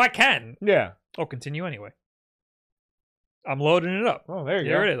 Okay, so I can. Yeah. Oh, continue anyway. I'm loading it up. Oh, there you go.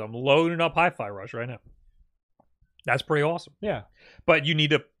 There it is. I'm loading up Hi-Fi Rush right now. That's pretty awesome. Yeah. But you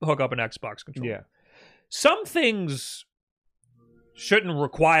need to hook up an Xbox controller. Yeah. Some things shouldn't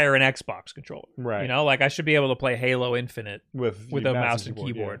require an Xbox controller. Right. You know, like I should be able to play Halo Infinite with a mouse and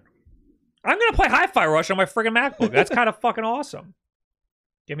keyboard. Yeah. I'm going to play Hi-Fi Rush on my friggin' MacBook. That's kind of fucking awesome.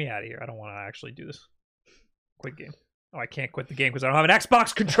 Get me out of here. I don't want to actually do this. Quit game. Oh, I can't quit the game because I don't have an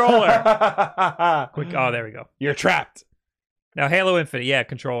Xbox controller. Oh, there we go. You're trapped. Now, Halo Infinite,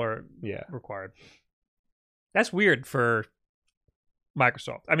 controller required. That's weird for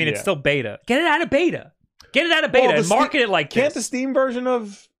Microsoft. I mean, it's still beta. Get it out of beta. Get it out of beta and market it like this. Can't the Steam version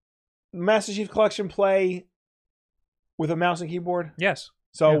of Master Chief Collection play with a mouse and keyboard? Yes.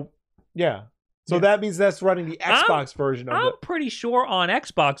 So, So that means that's running the Xbox version of it. I'm pretty sure on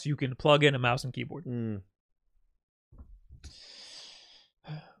Xbox you can plug in a mouse and keyboard.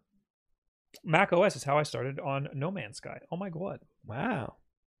 Mac OS is how I started on No Man's Sky. Oh my god! Wow.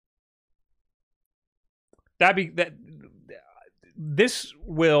 This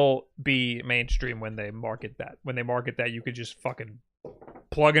will be mainstream when they market that. When they market that, you could just fucking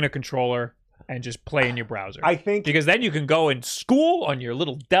plug in a controller and just play in your browser. I think because then you can go in school on your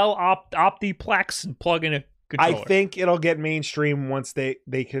little Dell Optiplex and plug in a controller. I think it'll get mainstream once they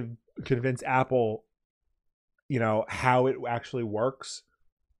could convince Apple, you know, how it actually works.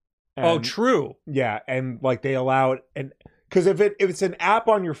 And, true. Yeah, and like they allow it, and because if it's an app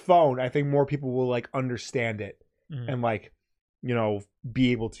on your phone, I think more people will like understand it and like, you know,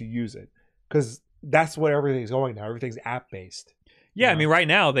 be able to use it, because that's what everything's going now. Everything's app based. Yeah, I mean, right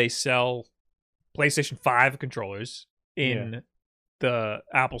now they sell PlayStation 5 controllers in the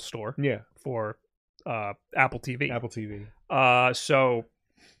Apple Store. Yeah, for Apple TV. Apple TV. So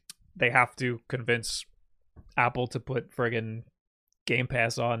they have to convince Apple to put friggin' Game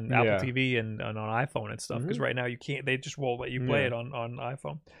Pass on Apple TV and on iPhone and stuff, because right now you can't. They just won't let you play it on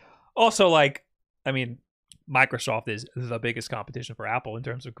iPhone. Also, like, I mean, Microsoft is the biggest competition for Apple in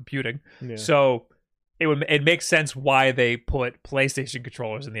terms of computing, so it makes sense why they put PlayStation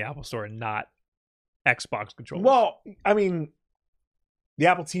controllers in the Apple Store and not Xbox controllers. Well, I mean, the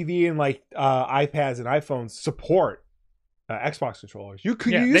Apple TV and like iPads and iPhones support Xbox controllers.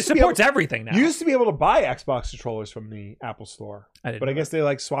 It supports everything now. You used to be able to buy Xbox controllers from the Apple Store, but I guess they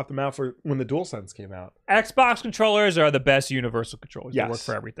like swapped them out for when the DualSense came out. Xbox controllers are the best universal controllers. They work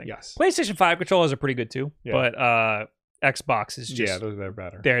for everything. Yes. PlayStation 5 controllers are pretty good too, but Xbox is just they're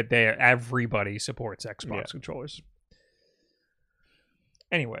better. They're everybody supports Xbox controllers.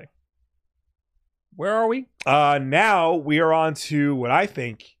 Anyway, where are we? Now we are on to what I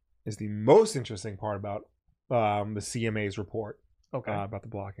think is the most interesting part about the CMA's report about the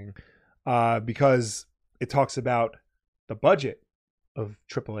blocking, because it talks about the budget of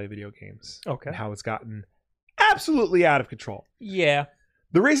AAA video games and how it's gotten absolutely out of control. Yeah.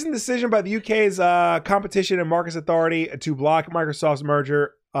 The recent decision by the UK's Competition and Markets Authority to block Microsoft's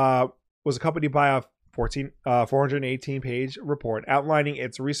merger was accompanied by a 418-page report outlining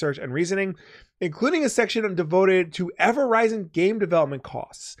its research and reasoning, including a section devoted to ever-rising game development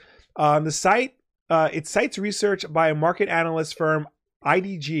costs. The site it cites research by a market analyst firm,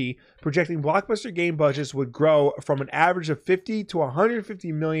 IDG, projecting blockbuster game budgets would grow from an average of $50 to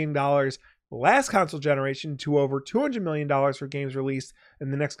 $150 million last console generation to over $200 million for games released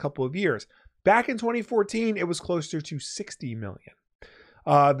in the next couple of years. Back in 2014, it was closer to $60 million.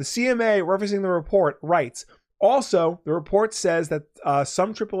 The CMA, referencing the report, writes, also, the report says that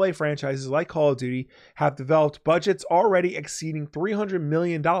some AAA franchises like Call of Duty have developed budgets already exceeding $300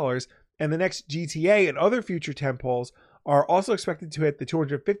 million, and the next GTA and other future tentpoles are also expected to hit the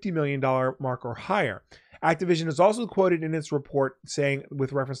 $250 million mark or higher. Activision is also quoted in its report saying,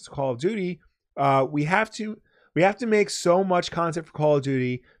 with reference to Call of Duty, we have to make so much content for Call of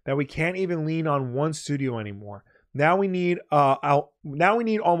Duty that we can't even lean on one studio anymore. Now we need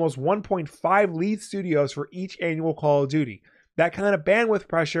almost 1.5 lead studios for each annual Call of Duty. That kind of bandwidth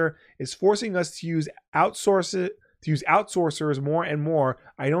pressure is forcing us to use outsourcers more and more.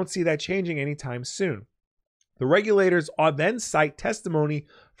 I don't see that changing anytime soon. The regulators then cite testimony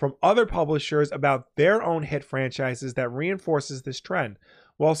from other publishers about their own hit franchises that reinforces this trend.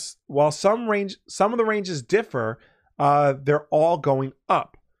 While some of the ranges differ, they're all going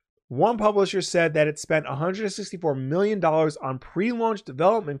up. One publisher said that it spent $164 million on pre-launch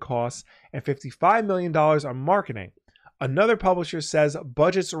development costs and $55 million on marketing. Another publisher says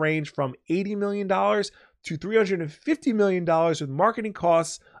budgets range from $80 million to $350 million with marketing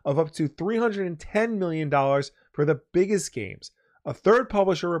costs of up to $310 million for the biggest games. A third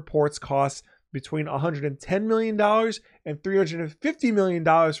publisher reports costs between $110 million and $350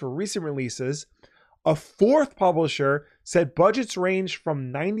 million for recent releases. A fourth publisher said budgets range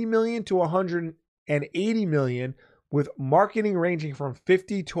from $90 million to $180 million, with marketing ranging from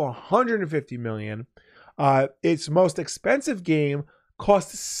 $50 to $150 million. Its most expensive game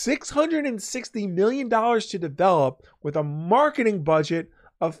cost $660 million to develop, with a marketing budget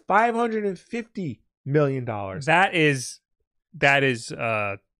of $550 million. That's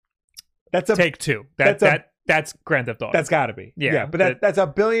a Take-Two. That's Grand Theft Auto. That's got to be. Yeah, but that's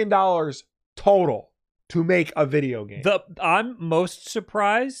 $1 billion total to make a video game. I'm most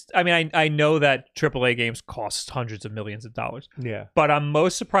surprised. I mean, I know that AAA games cost hundreds of millions of dollars. Yeah, but I'm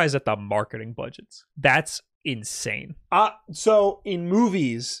most surprised at the marketing budgets. That's insane. So in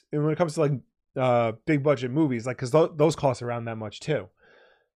movies, and when it comes to like big budget movies, like because those cost around that much too,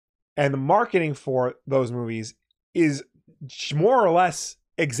 and the marketing for those movies is more or less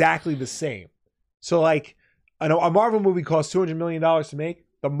exactly the same. So like, I know a Marvel movie costs $200 million to make.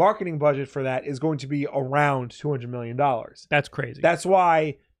 The marketing budget for that is going to be around $200 million. That's crazy. That's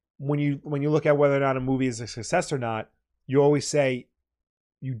why when you look at whether or not a movie is a success or not, you always say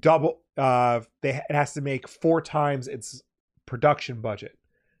you double. It has to make 4 times its production budget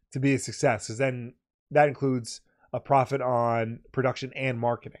to be a success, because then that includes a profit on production and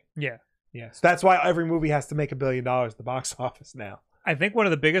marketing. Yeah. So that's why every movie has to make $1 billion at the box office now. I think one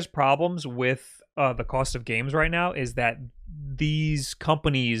of the biggest problems with the cost of games right now is that these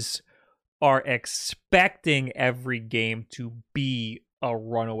companies are expecting every game to be a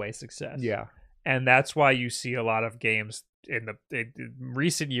runaway success. Yeah. And that's why you see a lot of games in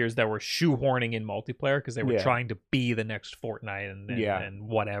recent years that were shoehorning in multiplayer because they were trying to be the next Fortnite and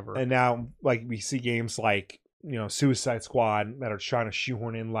whatever. And now, like, we see games like, Suicide Squad that are trying to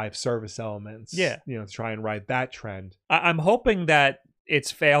shoehorn in live service elements. Yeah. To try and ride that trend. I'm hoping that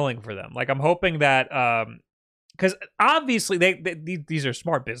it's failing for them. Like, I'm hoping that, because obviously these are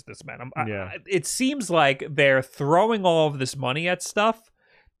smart businessmen. It seems like they're throwing all of this money at stuff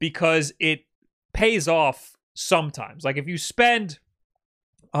because it pays off sometimes. Like, if you spend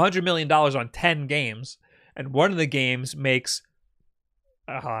 $100 million on 10 games and one of the games makes,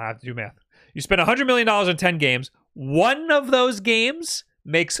 I have to do math. You spend $100 million on 10 games. One of those games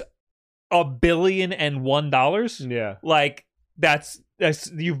makes $1.01 billion. Yeah. Like, that's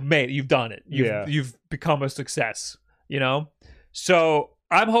you've done it. You've become a success, So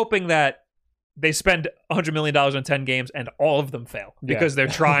I'm hoping that they spend $100 million on 10 games and all of them fail because they're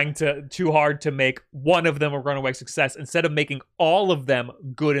trying too hard to make one of them a runaway success instead of making all of them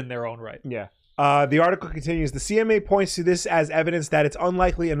good in their own right. Yeah. The article continues. The CMA points to this as evidence that it's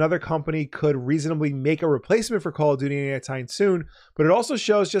unlikely another company could reasonably make a replacement for Call of Duty anytime soon, but it also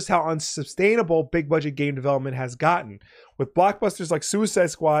shows just how unsustainable big budget game development has gotten. With blockbusters like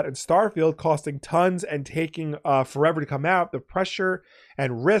Suicide Squad and Starfield costing tons and taking forever to come out, the pressure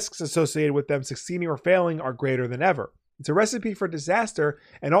and risks associated with them succeeding or failing are greater than ever. It's a recipe for disaster,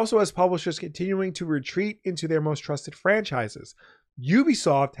 and also has publishers continuing to retreat into their most trusted franchises.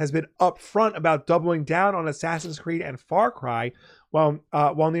 Ubisoft has been upfront about doubling down on Assassin's Creed and Far Cry, while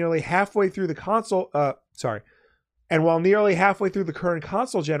nearly halfway through the current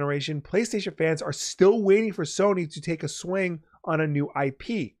console generation, PlayStation fans are still waiting for Sony to take a swing on a new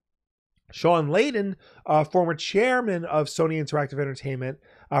IP. Sean Layden, former chairman of Sony Interactive Entertainment,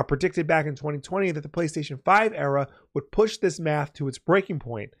 predicted back in 2020 that the PlayStation 5 era would push this math to its breaking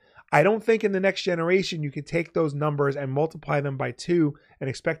point. I don't think in the next generation you can take those numbers and multiply them by 2 and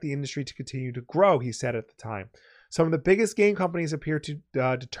expect the industry to continue to grow, he said at the time. Some of the biggest game companies appear to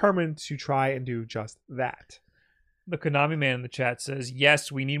determined to try and do just that. The Konami man in the chat says,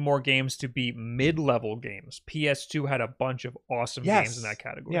 yes, we need more games to be mid-level games. PS2 had a bunch of awesome games in that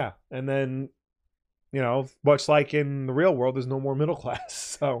category. Yeah, and then, much like in the real world, there's no more middle class,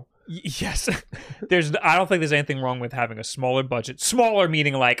 so... Yes. I don't think there's anything wrong with having a smaller budget. Smaller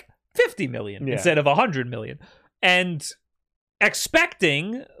meaning like 50 million instead of 100 million. And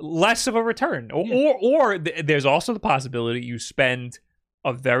expecting less of a return. Or there's also the possibility you spend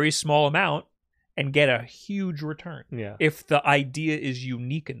a very small amount and get a huge return. Yeah. If the idea is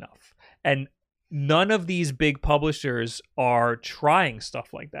unique enough. And none of these big publishers are trying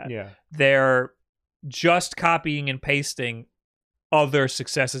stuff like that. Yeah. They're just copying and pasting other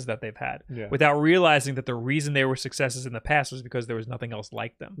successes that they've had without realizing that the reason they were successes in the past was because there was nothing else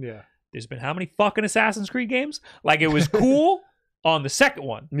like them. Yeah. There's been how many fucking Assassin's Creed games? Like, it was cool on the second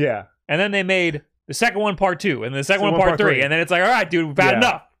one. Yeah. And then they made the second one part 2 and the second one part 3. And then it's like, all right, dude, we've had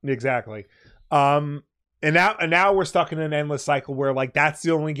enough. Exactly. And now we're stuck in an endless cycle where, like, that's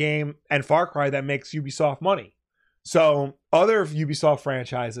the only game and Far Cry that makes Ubisoft money. So other Ubisoft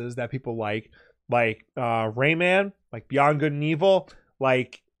franchises that people like Rayman, like Beyond Good and Evil,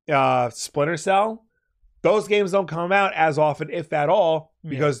 like Splinter Cell, those games don't come out as often, if at all,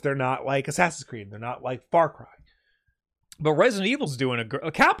 because they're not like Assassin's Creed. They're not like Far Cry. But Resident Evil's doing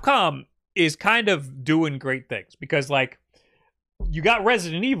Capcom is kind of doing great things because, like, you got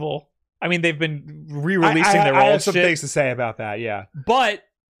Resident Evil. I mean, they've been re-releasing their old shit. I have some things to say about that, yeah. But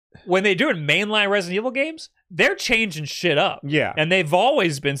when they do it mainline Resident Evil games, they're changing shit up. Yeah. And they've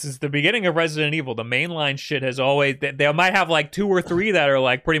always been, since the beginning of Resident Evil, the mainline shit has always, they might have like 2 or 3 that are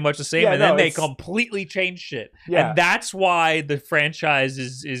like pretty much the same, then they completely change shit. Yeah. And that's why the franchise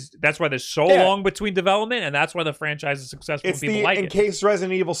is that's why there's so long between development, and that's why the franchise is successful. It's people like in it. case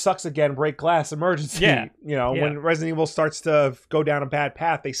Resident Evil sucks again, break glass emergency. Yeah. When Resident Evil starts to go down a bad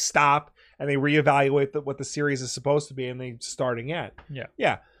path, they stop and they reevaluate what the series is supposed to be, and they start again. Yeah.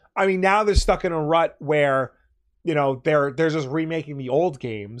 Yeah. I mean, now they're stuck in a rut where, they're just remaking the old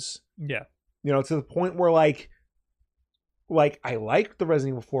games. Yeah. To the point where like I like the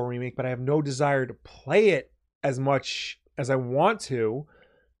Resident Evil 4 remake, but I have no desire to play it as much as I want to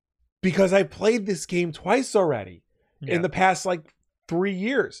because I played this game twice already in the past like 3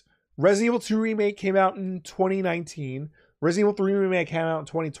 years. Resident Evil 2 remake came out in 2019. Resident Evil 3 remake came out in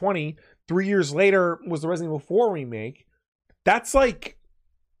 2020. 3 years later was the Resident Evil 4 remake. That's like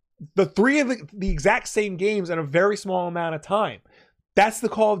the 3 of the exact same games in a very small amount of time. That's the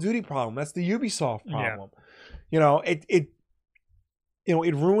Call of Duty problem. That's the Ubisoft problem. It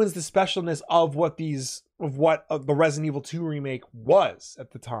ruins the specialness of what the Resident Evil 2 remake was at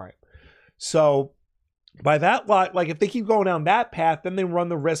the time. So by that lot, like if they keep going down that path, then they run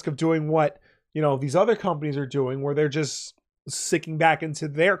the risk of doing what these other companies are doing, where they're just sinking back into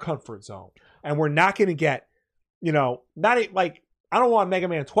their comfort zone, and we're not going to get not like. I don't want Mega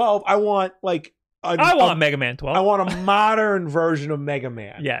Man 12. I want I want Mega Man 12. I want a modern version of Mega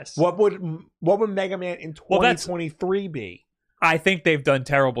Man. Yes. What would Mega Man in 2023 be? I think they've done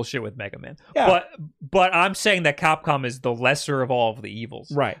terrible shit with Mega Man. Yeah. But I'm saying that Capcom is the lesser of all of the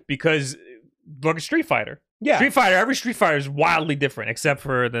evils. Right. Because look at Street Fighter. Yeah. Every Street Fighter is wildly different, except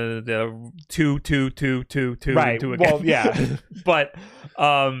for the 2 right. again. Well, yeah. But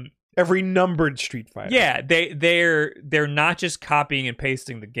every numbered Street Fighter. Yeah, they're not just copying and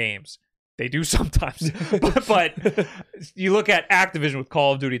pasting the games. They do sometimes. but you look at Activision with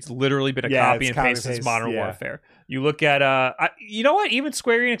Call of Duty, it's literally been a copy and paste since Modern Warfare. You look at you know what? Even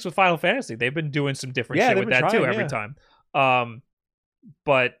Square Enix with Final Fantasy, they've been doing some different shit with that too every time.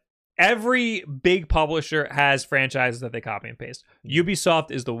 But every big publisher has franchises that they copy and paste.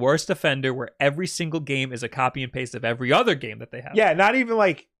 Ubisoft is the worst offender, where every single game is a copy and paste of every other game that they have. Yeah, not even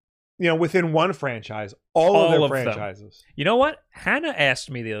like within one franchise, all of their franchises. Them. You know what? Hannah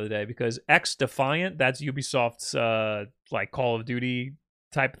asked me the other day, because X Defiant, that's Ubisoft's like Call of Duty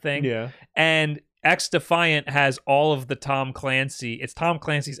type thing. Yeah. And X Defiant has all of the Tom Clancy. It's Tom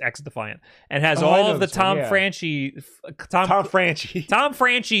Clancy's X Defiant, and has all of the Tom Franchi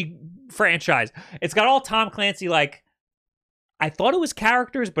franchise. It's got all Tom Clancy, like, I thought it was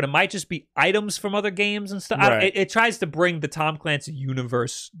characters, but it might just be items from other games and stuff. Right. It tries to bring the Tom Clancy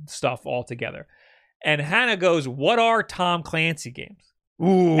universe stuff all together. And Hannah goes, "What are Tom Clancy games?"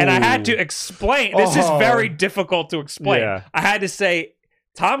 Ooh. And I had to explain. This is very difficult to explain. Yeah. I had to say,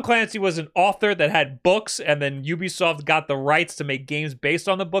 Tom Clancy was an author that had books, and then Ubisoft got the rights to make games based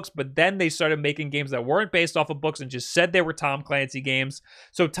on the books, but then they started making games that weren't based off of books and just said they were Tom Clancy games.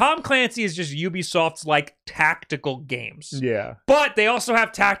 So Tom Clancy is just Ubisoft's like tactical games. Yeah. But they also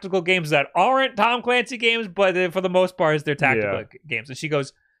have tactical games that aren't Tom Clancy games, but for the most part, they're tactical games. And she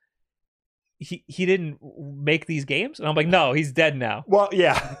goes, he didn't make these games? And I'm like, no, he's dead now. Well,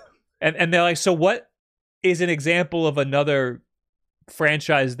 yeah. And they're like, so what is an example of another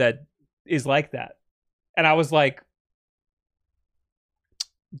franchise that is like that? And I was like,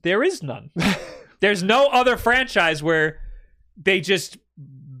 there is none. There's no other franchise where they just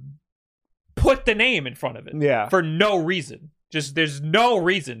put the name in front of it for no reason. Just there's no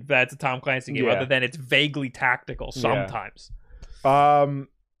reason that's a Tom Clancy game Yeah. other than it's vaguely tactical sometimes. Tom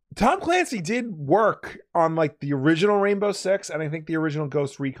Clancy did work on like the original Rainbow Six and I think the original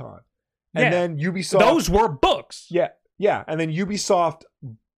Ghost Recon. And then Ubisoft. Those were books. Yeah. Yeah. And then Ubisoft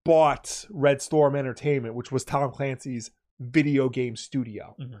bought Red Storm Entertainment, which was Tom Clancy's video game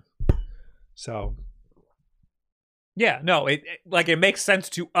studio. Mm-hmm. So. Yeah, no, it makes sense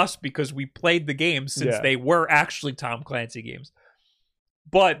to us because we played the games since they were actually Tom Clancy games.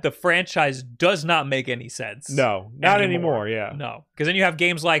 But the franchise does not make any sense. No, not anymore. Yeah. No, because then you have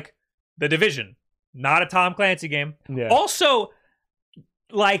games like The Division, not a Tom Clancy game. Yeah. Also,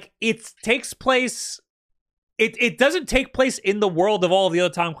 like it takes place. It doesn't take place in the world of all the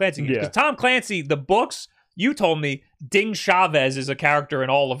other Tom Clancy games. Because Tom Clancy, the books, you told me Ding Chavez is a character in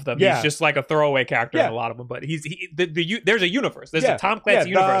all of them. Yeah. He's just like a throwaway character in a lot of them. But there's a universe. There's a Tom Clancy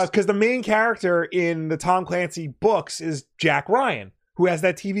universe. Because the main character in the Tom Clancy books is Jack Ryan, who has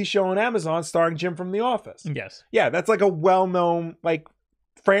that TV show on Amazon starring Jim from The Office. Yes. Yeah, that's like a well-known like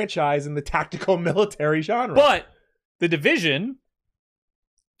franchise in the tactical military genre. But The Division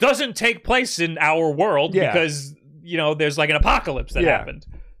doesn't take place in our world because, there's like an apocalypse that happened.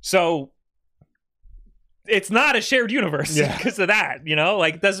 So it's not a shared universe because of that,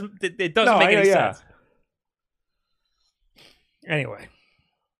 like it doesn't make any sense. Anyway.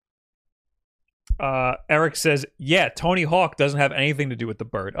 Eric says, Tony Hawk doesn't have anything to do with the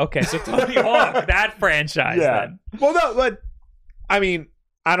bird. Okay, so Tony Hawk, that franchise then. Well, no, but I mean,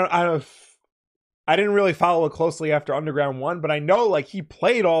 I didn't really follow it closely after Underground 1, but I know like he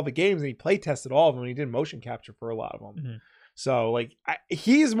played all the games and he play tested all of them and he did motion capture for a lot of them. Mm-hmm. So like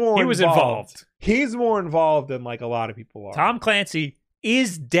he was involved. He's more involved than like a lot of people are. Tom Clancy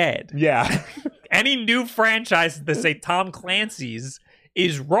is dead. Yeah. Any new franchise that say Tom Clancy's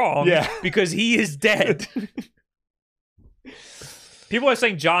is wrong because he is dead. People are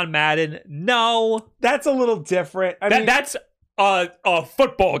saying John Madden. No. That's a little different. That's a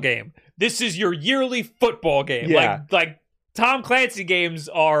football game. This is your yearly football game. Yeah. Like Tom Clancy games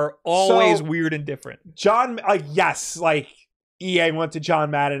are always weird and different. EA went to John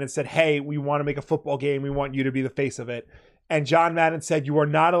Madden and said, hey, we want to make a football game. We want you to be the face of it. And John Madden said, you are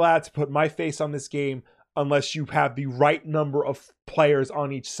not allowed to put my face on this game unless you have the right number of players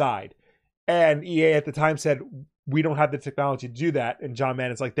on each side. And EA at the time said, we don't have the technology to do that. And John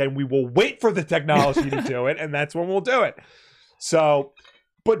Madden's like, then we will wait for the technology to do it. And that's when we'll do it. So,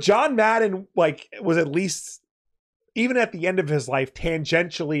 but John Madden, was at least, even at the end of his life,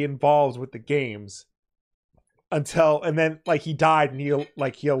 tangentially involved with the games. And then he died and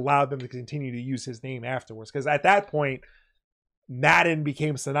he allowed them to continue to use his name afterwards. Because at that point, Madden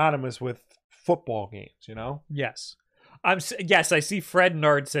became synonymous with football games, Yes. Yes, I see Fred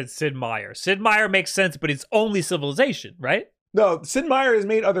Nerd said Sid Meier. Sid Meier makes sense, but it's only Civilization, right? No, Sid Meier has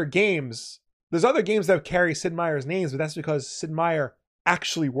made other games. There's other games that carry Sid Meier's names, but that's because Sid Meier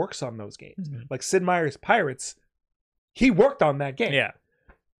actually works on those games. Mm-hmm. Like Sid Meier's Pirates, he worked on that game. Yeah.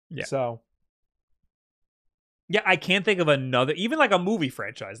 So... yeah, I can't think of another, even like a movie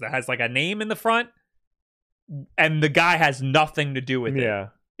franchise that has like a name in the front and the guy has nothing to do with it. Yeah.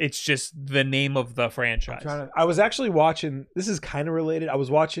 It's just the name of the franchise. I was actually watching, this is kind of related. I was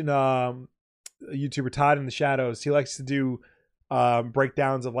watching a YouTuber, Todd in the Shadows. He likes to do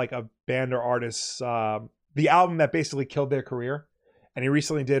breakdowns of like a band or artist's, the album that basically killed their career. And he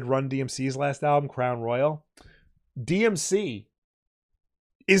recently did Run DMC's last album, Crown Royal. DMC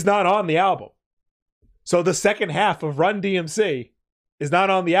is not on the album. So the second half of Run DMC is not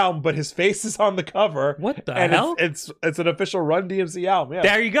on the album, but his face is on the cover. What the hell? It's an official Run DMC album. Yeah.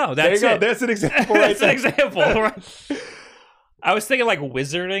 There you go. That's it. That's an example. Right. That's an example. Right? I was thinking like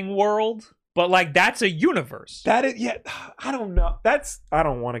Wizarding World, but like that's a universe. That is, yeah. I don't know. I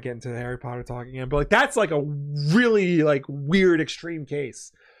don't want to get into the Harry Potter talk again, but like that's like a really like weird extreme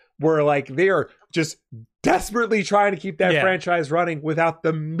case where like they are just desperately trying to keep that franchise running without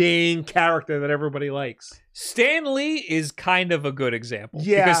the main character that everybody likes. Stan Lee is kind of a good example.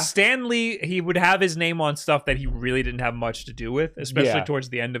 Yeah. Because Stan Lee, he would have his name on stuff that he really didn't have much to do with, especially towards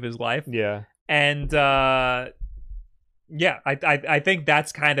the end of his life. Yeah. And I think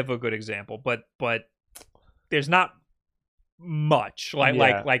that's kind of a good example. But there's not much.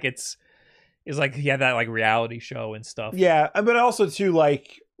 Like it's like he had that like reality show and stuff. Yeah. But also too,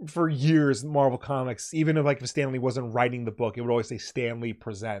 like for years, Marvel Comics, even if Stan Lee wasn't writing the book, it would always say Stan Lee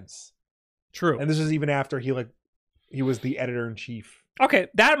Presents. True. And this is even after he was the editor-in-chief. Okay,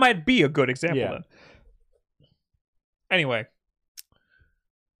 that might be a good example then. Anyway.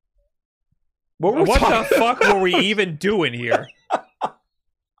 What the fuck were we even doing here?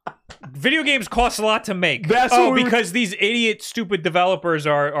 Video games cost a lot to make. Because these idiot, stupid developers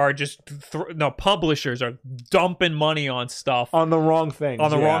are just publishers are dumping money on stuff on the wrong things,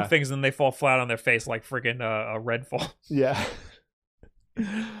 wrong things, and they fall flat on their face like freaking Redfall. Yeah.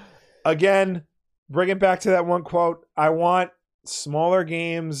 Again, bringing back to that one quote, I want smaller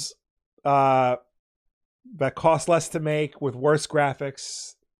games that cost less to make with worse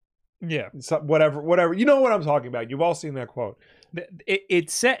graphics. Yeah. Whatever. You know what I'm talking about. You've all seen that quote.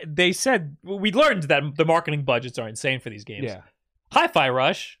 They said we learned that the marketing budgets are insane for these games. Yeah. Hi-Fi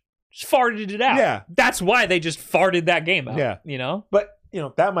Rush just farted it out. Yeah. That's why they just farted that game out. Yeah. You know? But,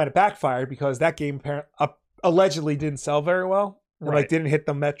 that might have backfired because that game allegedly didn't sell very well. And, didn't hit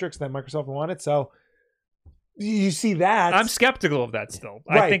the metrics that Microsoft wanted. So you see that. I'm skeptical of that still.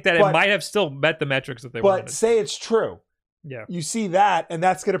 I think that it might have still met the metrics that they wanted. But say it's true. Yeah. You see that, and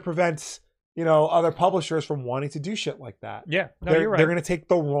that's going to prevent, other publishers from wanting to do shit like that. Yeah. No, you're right. They're going to take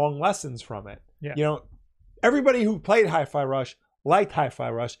the wrong lessons from it. Yeah. Everybody who played Hi-Fi Rush liked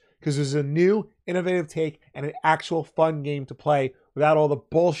Hi-Fi Rush because it was a new, innovative take and an actual fun game to play without all the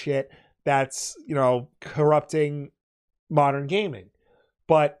bullshit that's, corrupting modern gaming.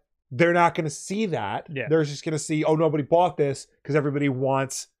 But they're not going to see that. Yeah. They're just going to see, oh, nobody bought this because everybody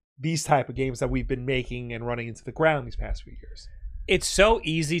wants these type of games that we've been making and running into the ground these past few years. It's so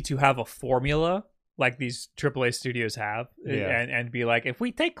easy to have a formula like these AAA studios have and be like, if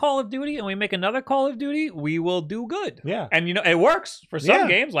we take Call of Duty and we make another Call of Duty, we will do good. Yeah. And, it works for some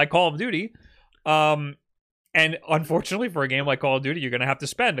games like Call of Duty. And unfortunately for a game like Call of Duty, you're going to have to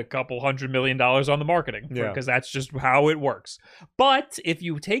spend a couple $100 million on the marketing because that's just how it works. But if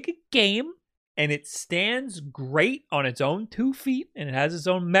you take a game and it stands great on its own 2 feet and it has its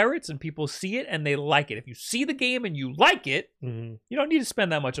own merits and people see it and they like it. If you see the game and you like it, you don't need to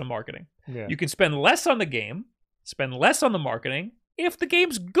spend that much on marketing. Yeah. You can spend less on the game, spend less on the marketing if the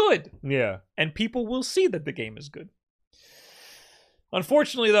game's good. Yeah. And people will see that the game is good.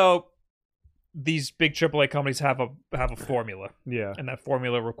 Unfortunately, though, these big AAA companies have a formula. Yeah. And that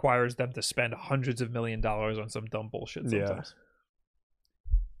formula requires them to spend hundreds of $1 million on some dumb bullshit sometimes.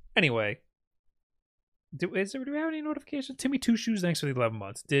 Anyway, do we have any notifications? Timmy Two Shoes, thanks for the 11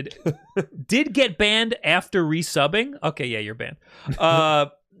 months. Did get banned after resubbing? Okay, yeah, you're banned.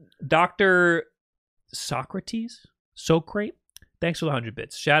 Dr. Socrates, thanks for the 100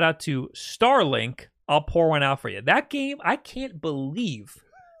 bits. Shout out to Starlink. I'll pour one out for you. That game, I can't believe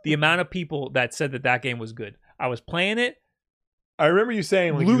the amount of people that said that game was good. I was playing it. I remember you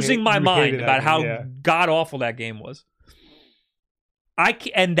saying losing my mind about how god awful that game was.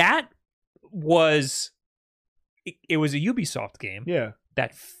 It was a Ubisoft game. Yeah.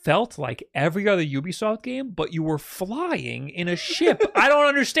 That felt like every other Ubisoft game, but you were flying in a ship. I don't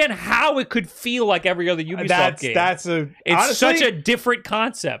understand how it could feel like every other Ubisoft game. It's such a different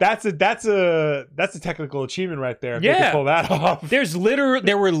concept. That's a technical achievement right there. If they could pull that off.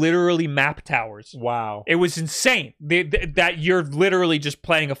 There were literally map towers. Wow. It was insane. That you're literally just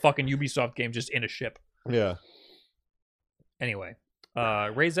playing a fucking Ubisoft game just in a ship. Yeah. Anyway,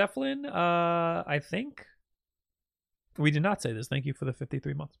 Ray Zeflin, I think. We did not say this. Thank you for the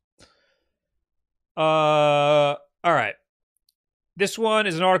 53 months. All right. This one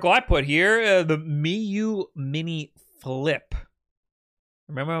is an article I put here. The Miu Mini Flip.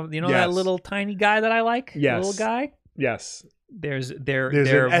 Remember, that little tiny guy that I like? Yes. The little guy? Yes. They're an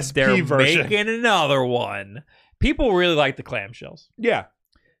SP version. Making another one. People really like the clamshells. Yeah.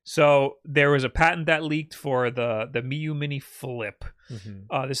 So there was a patent that leaked for the Miu Mini Flip.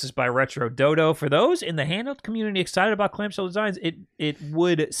 Mm-hmm. This is by Retro Dodo. For those in the handheld community excited about clamshell designs, it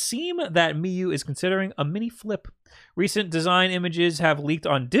would seem that Miu is considering a mini flip. Recent design images have leaked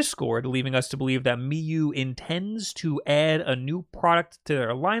on Discord, leaving us to believe that Miu intends to add a new product to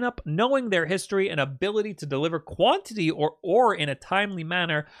their lineup. Knowing their history and ability to deliver quantity or in a timely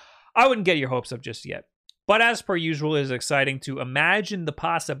manner, I wouldn't get your hopes up just yet. But as per usual, it is exciting to imagine the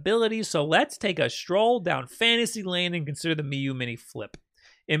possibilities, so let's take a stroll down fantasy lane and consider the Miu Mini Flip.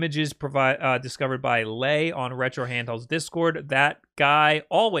 Images discovered by Lay on Retro Handheld's Discord. That guy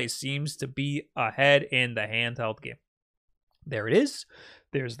always seems to be ahead in the handheld game. There it is.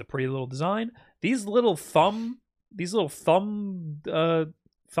 There's the pretty little design. These little thumb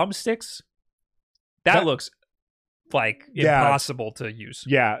thumbsticks. That looks like impossible to use.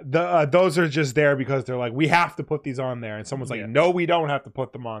 Yeah, those are just there because they're like, we have to put these on there, and someone's like, no, we don't have to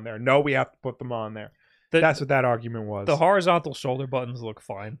put them on there. No, we have to put them on there. That's what that argument was. The horizontal shoulder buttons look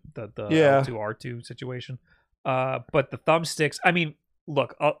fine. The L2 R2 situation, but the thumbsticks. I mean,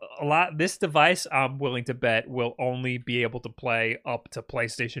 look, a lot. This device, I'm willing to bet, will only be able to play up to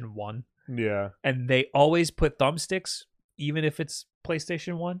PlayStation 1. Yeah, and they always put thumbsticks, even if it's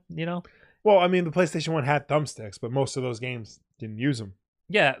PlayStation 1, you know? Well, I mean, the PlayStation 1 had thumbsticks, but most of those games didn't use them.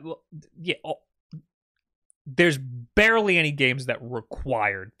 Yeah. There's barely any games that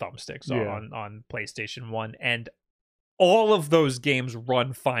required thumbsticks on PlayStation 1, and all of those games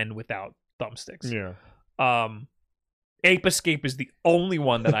run fine without thumbsticks. Yeah. Ape Escape is the only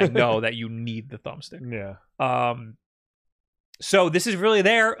one that I know that you need the thumbstick. Yeah. So this is really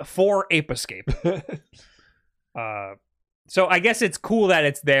there for Ape Escape. So I guess it's cool that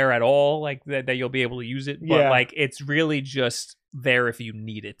it's there at all, like that you'll be able to use it. But like it's really just there if you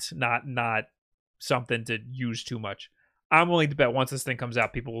need it, not something to use too much. I'm willing to bet once this thing comes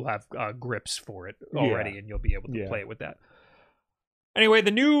out, people will have grips for it already, and you'll be able to play it with that. Anyway,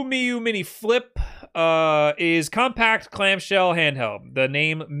 the new Miu Mini Flip is compact clamshell handheld. The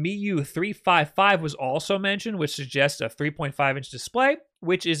name Miu 355 was also mentioned, which suggests a 3.5-inch display,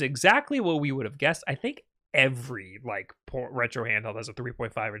 which is exactly what we would have guessed. I think every retro handheld has a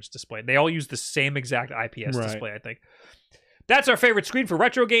 3.5-inch display. They all use the same exact IPS display, I think. That's our favorite screen for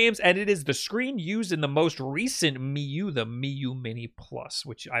retro games, and it is the screen used in the most recent Miu, the Miu Mini Plus,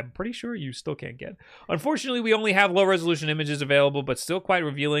 which I'm pretty sure you still can't get. Unfortunately, we only have low-resolution images available, but still quite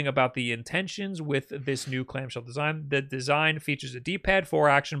revealing about the intentions with this new clamshell design. The design features a D-pad, 4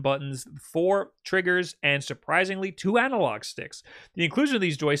 action buttons, 4 triggers, and surprisingly, 2 analog sticks. The inclusion of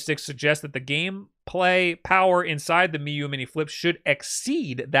these joysticks suggests that the gameplay power inside the Miu Mini Flip should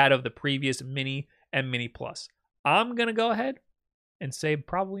exceed that of the previous Mini and Mini Plus. I'm going to go ahead and say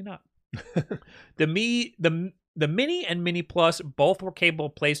probably not. The Mini and Mini Plus both were capable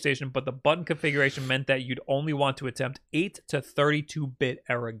of PlayStation, but the button configuration meant that you'd only want to attempt 8 to 32-bit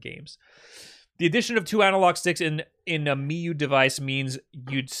era games. The addition of 2 analog sticks in a Miu device means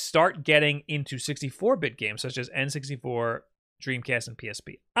you'd start getting into 64-bit games, such as N64, Dreamcast, and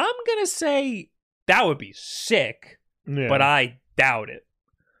PSP. I'm going to say that would be sick, but I doubt it.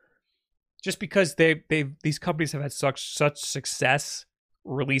 Just because these companies have had such success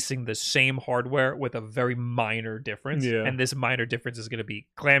releasing the same hardware with a very minor difference, and this minor difference is going to be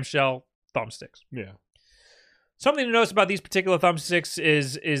clamshell thumbsticks. Yeah. Something to notice about these particular thumbsticks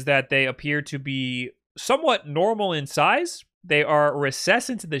is that they appear to be somewhat normal in size. They are recessed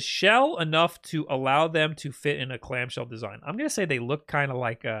into the shell enough to allow them to fit in a clamshell design. I'm going to say they look kind of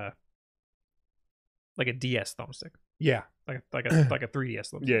like a DS thumbstick. Yeah. Like a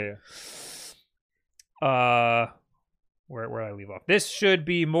 3DS thumbstick. Where did I leave off? This should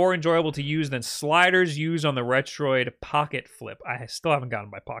be more enjoyable to use than sliders used on the Retroid Pocket Flip. I still haven't gotten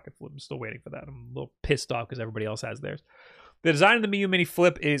my Pocket Flip. I'm still waiting for that. I'm a little pissed off because everybody else has theirs. The design of the Miu Mini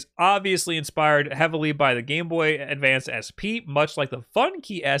Flip is obviously inspired heavily by the Game Boy Advance SP, much like the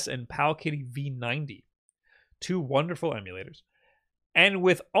Funkey S and Powkiddy V90. 2 wonderful emulators. And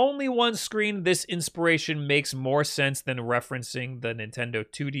with only one screen, this inspiration makes more sense than referencing the Nintendo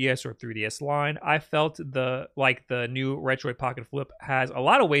 2DS or 3DS line. I felt the new Retroid Pocket Flip has a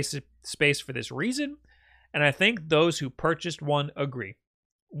lot of wasted space for this reason, and I think those who purchased one agree.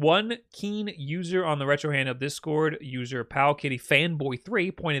 One keen user on the Retro Handheld Discord, user Powkiddy Fanboy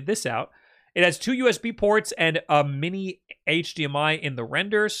 3, pointed this out. It has 2 USB ports and a mini HDMI in the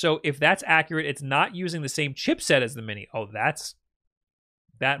render, so if that's accurate, it's not using the same chipset as the Mini. Oh,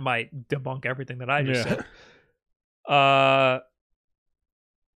 that might debunk everything that I just said.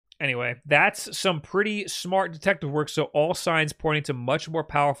 Anyway, that's some pretty smart detective work, so all signs pointing to much more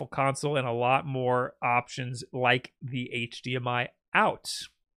powerful console and a lot more options like the HDMI out.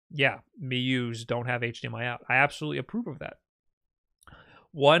 Yeah, Mii's don't have HDMI out. I absolutely approve of that.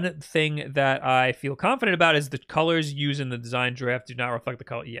 One thing that I feel confident about is the colors used in the design draft do not reflect the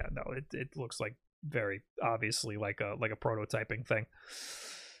color. Yeah, no, it looks like very obviously like a prototyping thing.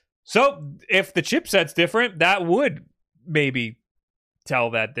 So if the chipset's different, that would maybe tell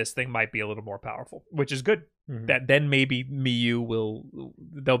that this thing might be a little more powerful, which is good. Mm-hmm. That then maybe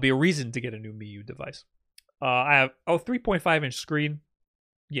there'll be a reason to get a new Miu device. I have 3.5-inch screen.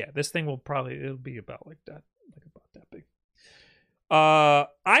 Yeah, this thing it'll be about like that, about that big.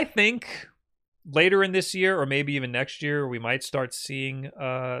 I think later in this year or maybe even next year, we might start seeing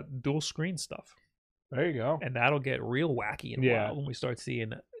dual screen stuff. There you go. And that'll get real wacky and wild when we start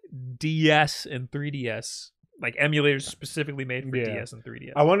seeing DS and 3DS, like emulators specifically made for DS and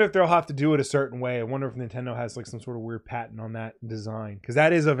 3DS. I wonder if they'll have to do it a certain way. I wonder if Nintendo has like some sort of weird patent on that design, because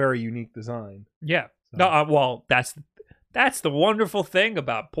that is a very unique design. Yeah. So. No, well, that's the wonderful thing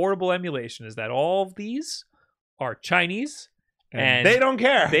about portable emulation is that all of these are Chinese and they don't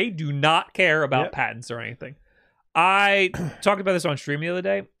care. They do not care about patents or anything. I talked about this on stream the other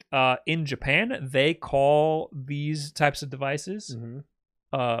day. In Japan, they call these types of devices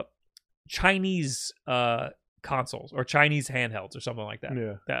Chinese consoles or Chinese handhelds or something like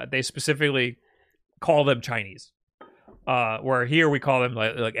that. Yeah. They specifically call them Chinese. Where here we call them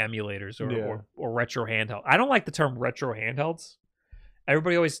like emulators or retro handheld. I don't like the term retro handhelds.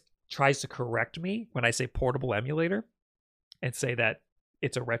 Everybody always tries to correct me when I say portable emulator and say that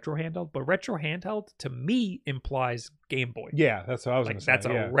it's a retro handheld, but retro handheld to me implies Game Boy. Yeah, that's what I was like going to say. That's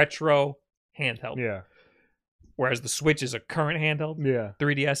a retro handheld. Yeah. Whereas the Switch is a current handheld. Yeah.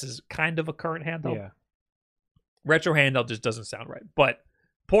 3DS is kind of a current handheld. Yeah. Retro handheld just doesn't sound right. But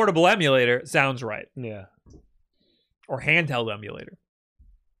portable emulator sounds right. Yeah. Or handheld emulator.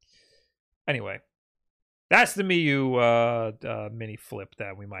 Anyway, that's the Miu mini flip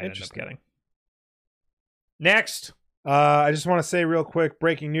that we might end up getting. Next. I just want to say real quick,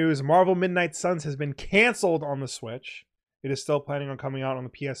 breaking news, Marvel Midnight Suns has been canceled on the Switch. It is still planning on coming out on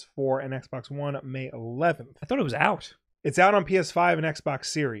the PS4 and Xbox One May 11th. I thought it was out. It's out on PS5 and Xbox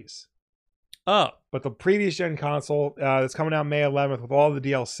Series. Oh. But the previous gen console is coming out May 11th with all the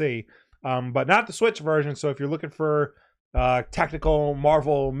DLC, but not the Switch version. So if you're looking for tactical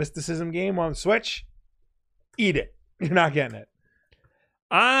Marvel mysticism game on Switch, eat it. You're not getting it.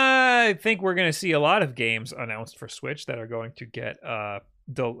 I think we're going to see a lot of games announced for Switch that are going to get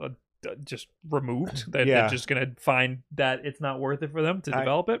just removed. They're just going to find that it's not worth it for them to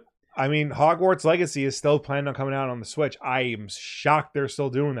develop it. I mean, Hogwarts Legacy is still planning on coming out on the Switch. I am shocked they're still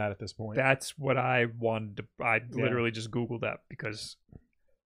doing that at this point. That's what I wanted to... I literally just Googled that because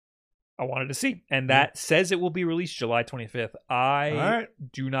I wanted to see. And that says it will be released July 25th. I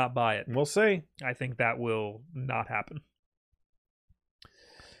do not buy it. We'll see. I think that will not happen.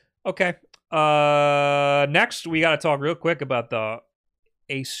 Okay. Next, we got to talk real quick about the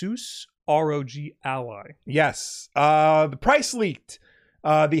Asus ROG Ally. Yes. The price leaked.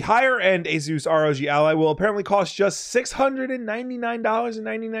 The higher-end Asus ROG Ally will apparently cost just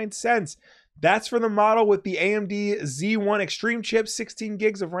 $699.99. That's for the model with the AMD Z1 Extreme chip, 16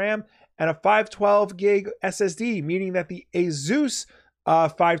 gigs of RAM, and a 512 gig SSD, meaning that the Asus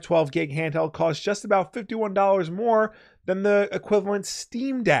 512 gig handheld costs just about $51 more than the equivalent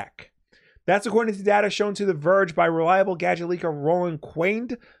Steam Deck. That's according to data shown to The Verge by reliable gadget leaker Roland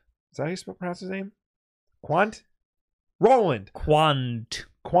Quaint. Is that how you pronounce his name? Quant? Roland. Quant.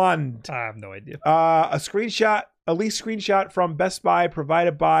 I have no idea. A leaked screenshot from Best Buy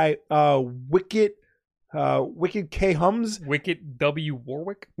provided by Wicked K Hums. Wicked W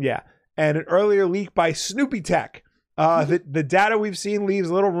Warwick? Yeah. And an earlier leak by Snoopy Tech. The data we've seen leaves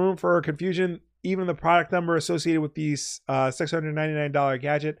little room for confusion. Even the product number associated with the $699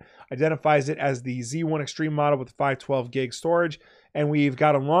 gadget identifies it as the Z1 Extreme model with 512 gig storage. And we've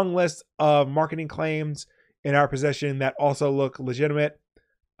got a long list of marketing claims in our possession that also look legitimate.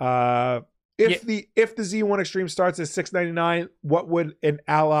 If the Z1 Extreme starts at $699, what would an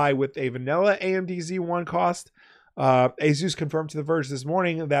Ally with a vanilla AMD Z1 cost? Asus confirmed to The Verge this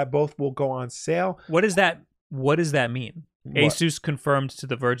morning that both will go on sale. What does that mean? What? Asus confirmed to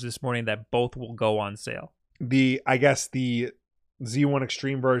The Verge this morning that both will go on sale. I guess the Z1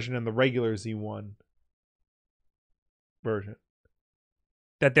 Extreme version and the regular Z1 version.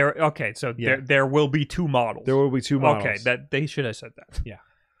 That there will be two models. There will be two models. Okay, that they should have said that. Yeah.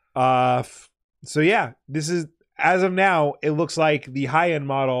 So yeah, this is, as of now, it looks like the high-end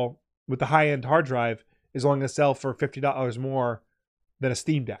model with the high-end hard drive is only going to sell for $50 more than a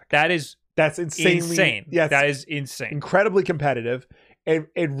Steam Deck. That's insane. Yeah, that is insane. Incredibly competitive. It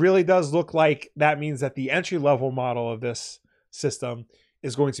really does look like that means that the entry-level model of this system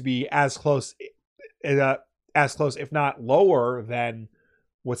is going to be as close, if not lower, than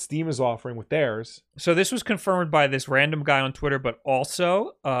what Steam is offering with theirs. So this was confirmed by this random guy on Twitter, but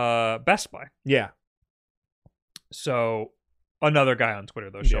also Best Buy. Yeah. So another guy on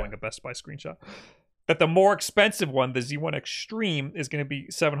Twitter, though, showing a Best Buy screenshot. That the more expensive one, the Z1 Extreme, is going to be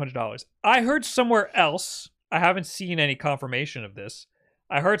 $700. I heard somewhere else, I haven't seen any confirmation of this,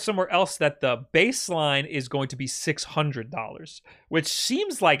 I heard somewhere else that the baseline is going to be $600, which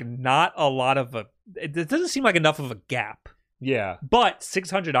seems like not a lot of it doesn't seem like enough of a gap. Yeah. But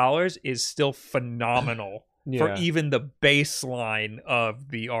 $600 is still phenomenal for even the baseline of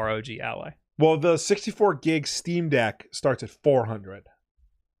the ROG Ally. Well, the 64 gig Steam Deck starts at $400.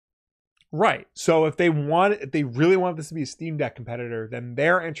 Right. So if they really want this to be a Steam Deck competitor, then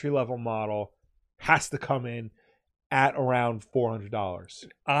their entry-level model has to come in at around $400.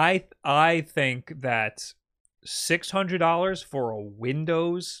 I think that $600 for a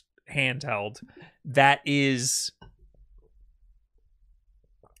Windows handheld that is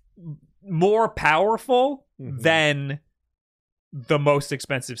more powerful than the most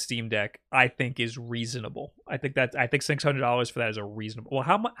expensive Steam Deck, I think is reasonable. I think $600 for that is a reasonable. Well,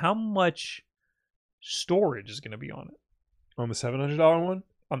 how much storage is going to be on it. On the $700 one?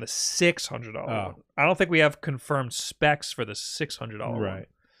 On the $600 one. I don't think we have confirmed specs for the $600 one.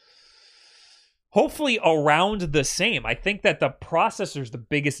 Hopefully around the same. I think that the processor's the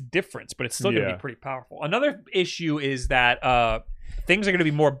biggest difference, but it's still going to be pretty powerful. Another issue is that things are going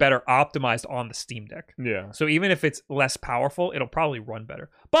to be better optimized on the Steam Deck. Yeah. So even if it's less powerful, it'll probably run better.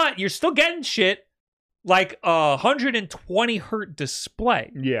 But you're still getting shit like a 120 hertz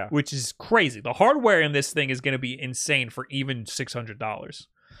display. Yeah. Which is crazy. The hardware in this thing is going to be insane for even $600.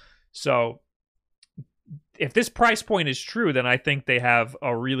 So if this price point is true, then I think they have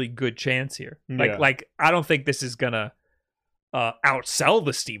a really good chance here. Like I don't think this is gonna outsell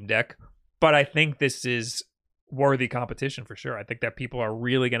the Steam Deck, but I think this is worthy competition for sure. I think that people are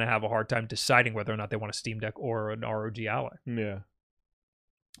really gonna have a hard time deciding whether or not they want a Steam Deck or an ROG Ally. Yeah.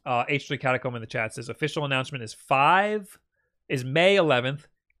 H3 Catacomb in the chat says official announcement is May 11th.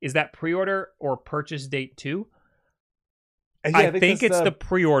 Is that pre-order or purchase date too? I think it's the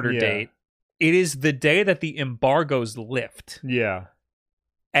pre-order date. It is the day that the embargoes lift. Yeah.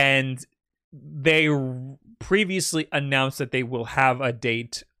 And they previously announced that they will have a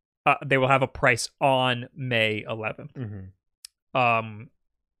date. They will have a price on May 11th. Mm-hmm.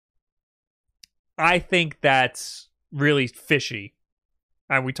 I think that's really fishy.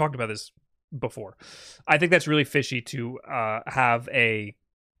 And we talked about this before. I think that's really fishy to have a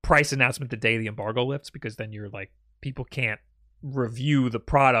price announcement the day the embargo lifts, because then you're like, people can't review the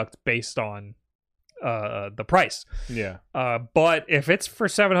product based on the price. Yeah. But if it's for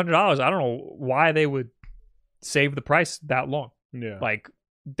 $700, I don't know why they would save the price that long. Yeah. Like,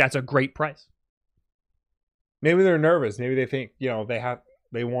 that's a great price. Maybe they're nervous. Maybe they think,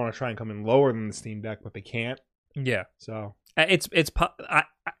 they want to try and come in lower than the Steam Deck, but they can't. Yeah. So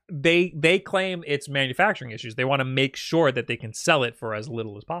they claim it's manufacturing issues. They want to make sure that they can sell it for as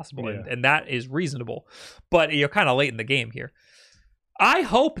little as possible, and that is reasonable. But you're kind of late in the game here. I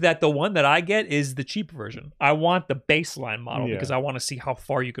hope that the one that I get is the cheap version. I want the baseline model because I want to see how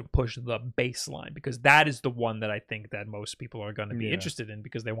far you can push the baseline, because that is the one that I think that most people are going to be interested in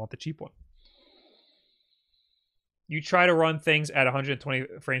because they want the cheap one. You try to run things at 120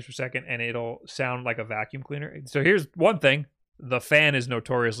 frames per second and it'll sound like a vacuum cleaner. So here's one thing. The fan is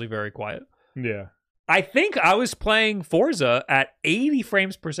notoriously very quiet. Yeah. I think I was playing Forza at 80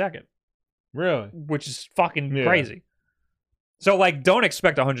 frames per second. Really? Which is fucking crazy. So, like, don't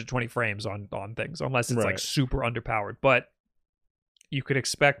expect 120 frames on things unless it's, like, super underpowered. But you could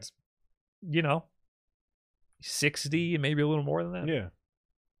expect, 60 and maybe a little more than that. Yeah.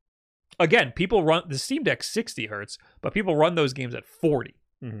 Again, people run the Steam Deck 60 hertz, but people run those games at 40.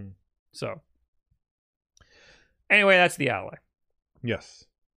 Mm-hmm. So, anyway, that's the Ally. Yes.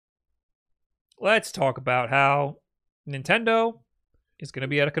 Let's talk about how Nintendo is going to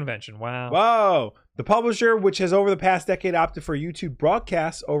be at a convention. Wow. Whoa. The publisher, which has over the past decade opted for YouTube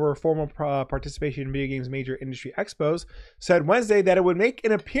broadcasts over formal participation in video games major industry expos, said Wednesday that it would make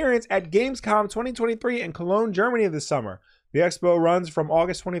an appearance at Gamescom 2023 in Cologne, Germany this summer. The expo runs from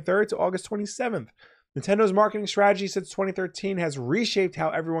August 23rd to August 27th. Nintendo's marketing strategy since 2013 has reshaped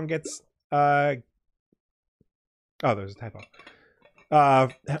how everyone gets... there's a typo.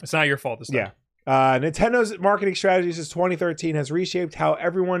 It's not your fault this time. Yeah. Nintendo's marketing strategy since 2013 has reshaped how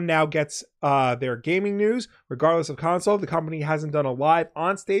everyone now gets their gaming news, regardless of console. The company hasn't done a live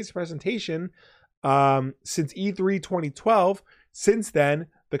on-stage presentation since E3 2012. Since then,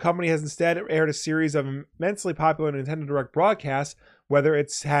 the company has instead aired a series of immensely popular Nintendo Direct broadcasts, whenever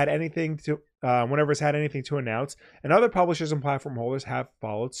it's had anything to announce, and other publishers and platform holders have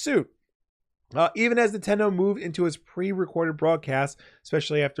followed suit. Even as Nintendo moved into its pre-recorded broadcast,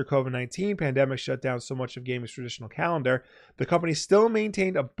 especially after COVID-19 pandemic shut down so much of gaming's traditional calendar, the company still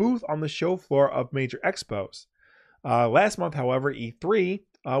maintained a booth on the show floor of major expos. Last month, however, E3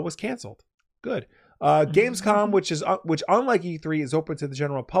 was canceled. Good. Gamescom, which unlike E3 is open to the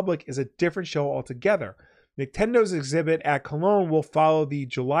general public, is a different show altogether. Nintendo's exhibit at Cologne will follow the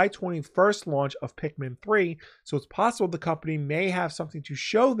July 21st launch of Pikmin 3, so it's possible the company may have something to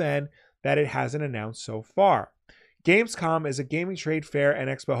show then that it hasn't announced so far. Gamescom is a gaming trade fair and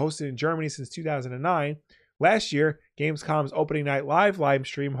expo hosted in Germany since 2009. Last year, Gamescom's opening night live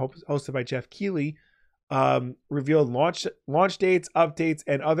stream, hosted by Jeff Keighley, revealed launch dates, updates,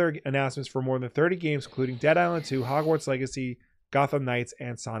 and other announcements for more than 30 games, including Dead Island 2, Hogwarts Legacy, Gotham Knights,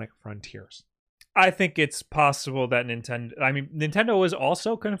 and Sonic Frontiers. I think it's possible that Nintendo was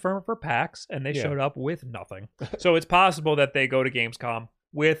also confirmed for PAX, and they showed up with nothing. So it's possible that they go to Gamescom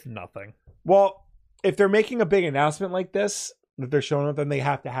with nothing. Well, if they're making a big announcement like this, that they're showing up, then they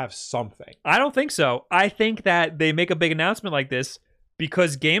have to have something. I don't think so. I think that they make a big announcement like this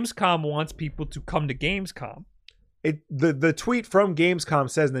because Gamescom wants people to come to Gamescom. The tweet from Gamescom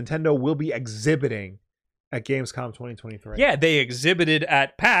says Nintendo will be exhibiting at Gamescom 2023. Yeah, they exhibited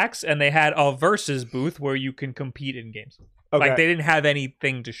at PAX and they had a Versus booth where you can compete in games. Okay. Like they didn't have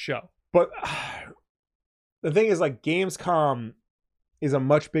anything to show. But the thing is, like, Gamescom is a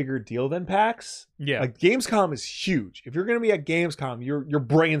much bigger deal than PAX. Yeah. Like, Gamescom is huge. If you're going to be at Gamescom, you're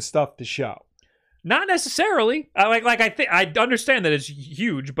bringing stuff to show. Not necessarily. I understand that it's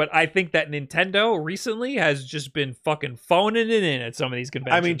huge, but I think that Nintendo recently has just been fucking phoning it in at some of these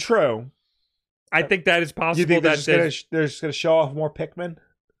conventions. I mean, true. I think that it's possible. You think that they're just going to show off more Pikmin?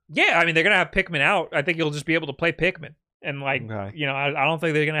 Yeah, I mean, they're going to have Pikmin out. I think you'll just be able to play Pikmin. And, like, you know, I don't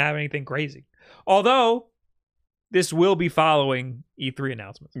think they're going to have anything crazy. Although, this will be following E3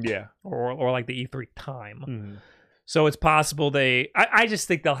 announcements. Yeah. Or like, the E3 time. Mm-hmm. So it's possible I just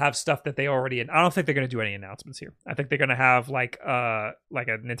think they'll have stuff that they already... I don't think they're going to do any announcements here. I think they're going to have, like a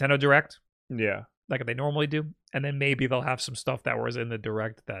Nintendo Direct. Yeah. Like they normally do. And then maybe they'll have some stuff that was in the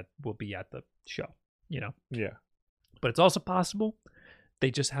Direct that will be at the show, you know? Yeah. But it's also possible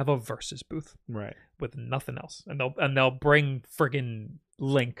they just have a Versus booth. Right. With nothing else. And they'll bring friggin'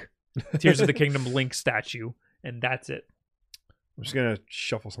 Link. Tears of the Kingdom Link statue. And that's it. I'm just going to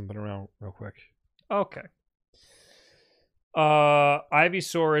shuffle something around real quick. Okay.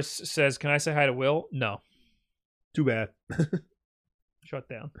 Ivysaurus says, can I say hi to Will? No. Too bad. Shut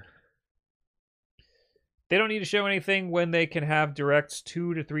down. They don't need to show anything when they can have directs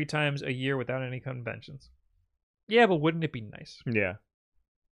 2 to 3 times a year without any conventions. Yeah, but wouldn't it be nice? Yeah.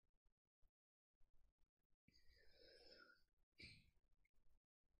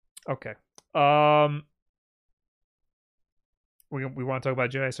 Okay. We want to talk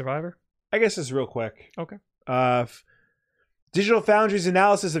about Jedi Survivor? I guess it's real quick. Okay. Digital Foundry's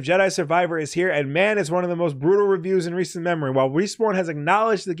analysis of Jedi Survivor is here, and man, it's one of the most brutal reviews in recent memory. While Respawn has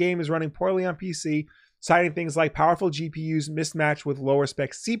acknowledged the game is running poorly on PC, citing things like powerful GPUs mismatched with lower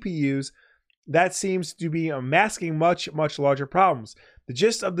spec CPUs, that seems to be masking much, much larger problems. The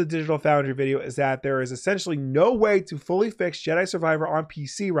gist of the Digital Foundry video is that there is essentially no way to fully fix Jedi Survivor on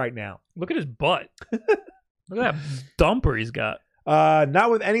PC right now. Look at his butt. Look at that dumper he's got.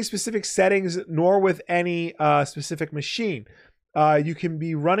 Not with any specific settings, nor with any specific machine. You can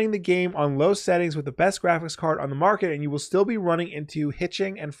be running the game on low settings with the best graphics card on the market, and you will still be running into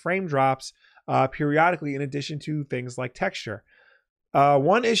hitching and frame drops periodically, in addition to things like texture.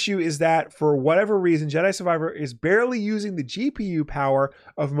 One issue is that, for whatever reason, Jedi Survivor is barely using the GPU power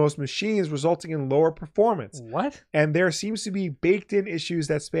of most machines, resulting in lower performance. What? And there seems to be baked-in issues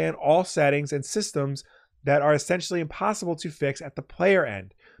that span all settings and systems that are essentially impossible to fix at the player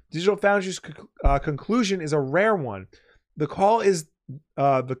end. Digital Foundry's conclusion is a rare one. They call this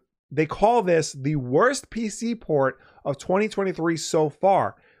the worst PC port of 2023 so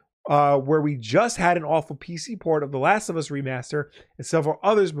far, where we just had an awful PC port of The Last of Us Remaster and several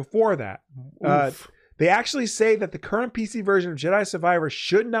others before that. They actually say that the current PC version of Jedi Survivor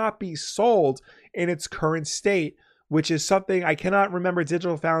should not be sold in its current state, which is something I cannot remember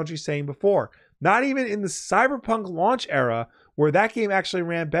Digital Foundry saying before. Not even in the Cyberpunk launch era, where that game actually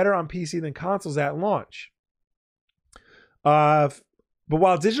ran better on PC than consoles at launch. But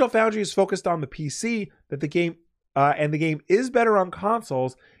while Digital Foundry is focused on the PC, that the game is better on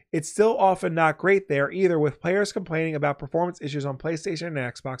consoles, it's still often not great there either, with players complaining about performance issues on PlayStation and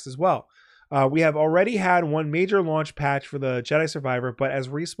Xbox as well. We have already had one major launch patch for the Jedi Survivor, but as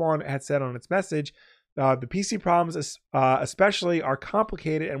Respawn had said on its message, the PC problems especially are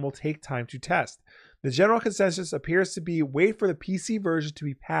complicated and will take time to test. The general consensus appears to be wait for the PC version to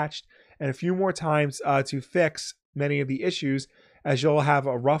be patched and a few more times to fix many of the issues, as you'll have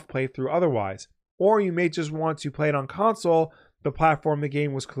a rough playthrough otherwise. Or you may just want to play it on console, the platform the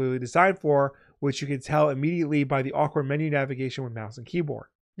game was clearly designed for, which you can tell immediately by the awkward menu navigation with mouse and keyboard.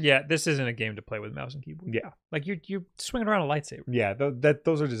 Yeah, this isn't a game to play with mouse and keyboard. Yeah. Like you're swinging around a lightsaber. Yeah,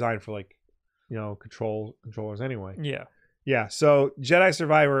 those are designed for, like, you know, controllers anyway. Yeah. Yeah, so Jedi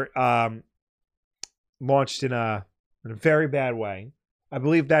Survivor launched in a very bad way. I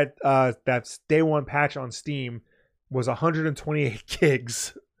believe that that day one patch on Steam was 128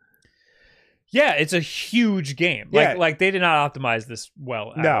 gigs. Yeah, it's a huge game. Yeah. Like they did not optimize this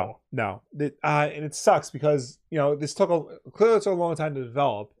well at all. No. And it sucks because, you know, this clearly took a long time to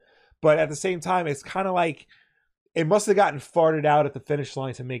develop, but at the same time, it's kind of like it must have gotten farted out at the finish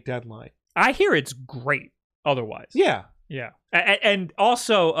line to make deadline. I hear it's great otherwise. Yeah. Yeah. And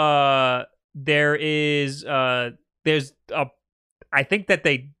also there's I think that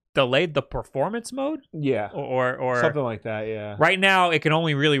they delayed the performance mode. Yeah. Or something like that, yeah. Right now it can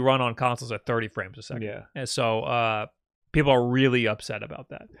only really run on consoles at 30 frames a second. Yeah. And so People are really upset about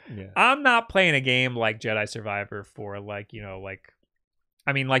that. Yeah. I'm not playing a game like Jedi Survivor for like, you know, like,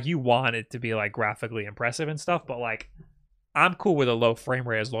 I mean, like you want it to be like graphically impressive and stuff, but like I'm cool with a low frame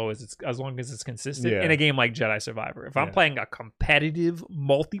rate as long as it's consistent in a game like Jedi Survivor. If I'm playing a competitive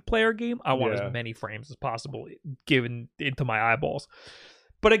multiplayer game, I want as many frames as possible given into my eyeballs.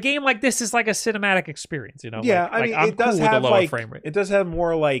 But a game like this is like a cinematic experience, you know? Yeah, like, I mean, I'm it does cool with have a lower like frame rate. it does have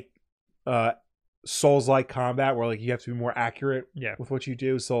more like Souls-like combat where like you have to be more accurate with what you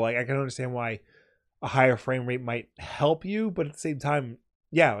do. So like I can understand why a higher frame rate might help you, but at the same time,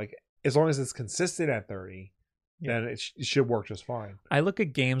 like as long as it's consistent at 30, then it should work just fine. I look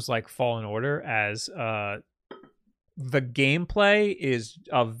at games like Fallen Order as the gameplay is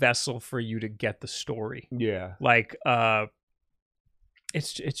a vessel for you to get the story. Yeah, like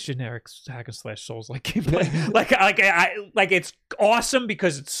it's generic hack and slash Souls like gameplay. like it's awesome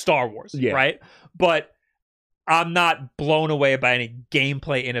because it's Star Wars, right? But I'm not blown away by any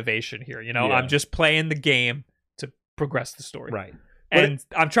gameplay innovation here. You know, I'm just playing the game to progress the story, right? And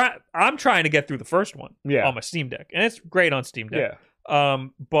I'm trying to get through the first one on my Steam Deck, and it's great on Steam Deck.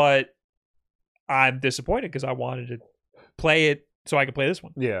 But I'm disappointed because I wanted to play it so I could play this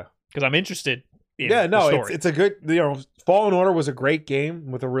one. Yeah, because I'm interested. It's a good. You know, Fallen Order was a great game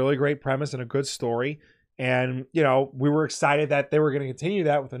with a really great premise and a good story, and you know we were excited that they were going to continue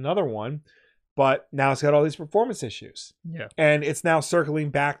that with another one, but now it's got all these performance issues. Yeah, and it's now circling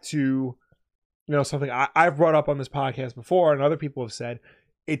back to, you know, something I've brought up on this podcast before, and other people have said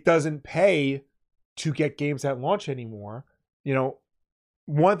it doesn't pay to get games at launch anymore. You know,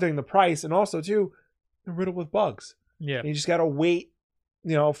 one thing, the price, and also two, they're riddled with bugs. Yeah, and you just got to wait,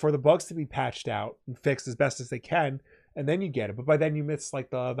 you know, for the bugs to be patched out and fixed as best as they can, and then you get it. But by then you miss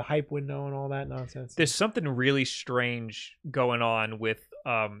like the hype window and all that nonsense. There's something really strange going on with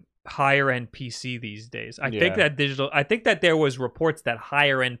higher end PC these days. I think that there was reports that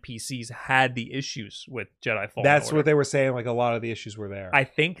higher end PCs had the issues with Jedi Fallen That's Order. What they were saying. Like a lot of the issues were there. I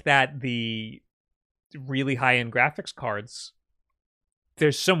think that the really high end graphics cards,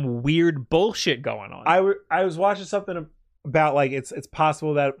 there's some weird bullshit going on. I was watching something about like it's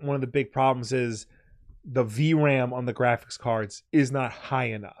possible that one of the big problems is the VRAM on the graphics cards is not high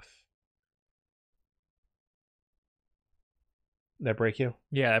enough. That break you?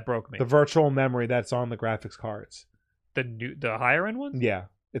 Yeah, that broke me. The virtual memory that's on the graphics cards. The higher end ones? Yeah,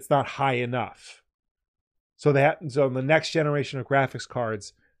 it's not high enough. So the next generation of graphics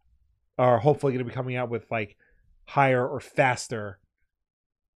cards are hopefully going to be coming out with like higher or faster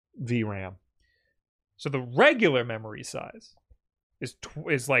VRAM. So the regular memory size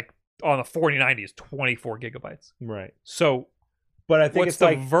is like on the 4090 is 24 gigabytes. Right. So, but I think what's it's the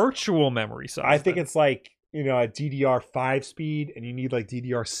like virtual memory size? I think it's like, you know, a DDR5 speed, and you need like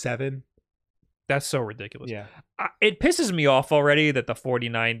DDR7. That's so ridiculous. Yeah, it pisses me off already that the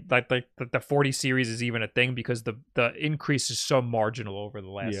 49, like the 40 series is even a thing, because the increase is so marginal over the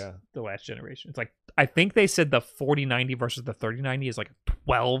last generation. It's like, I think they said the 4090 versus the 3090 is like a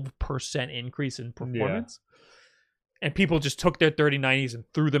 12% increase in performance. And people just took their 3090s and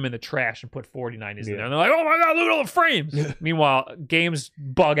threw them in the trash and put 4090s in there. And they're like, oh my God, look at all the frames. Meanwhile, games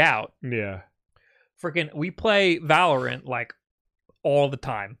bug out. Yeah. Freaking, we play Valorant like all the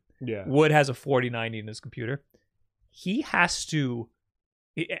time. Yeah. Wood has a 4090 in his computer. He has to,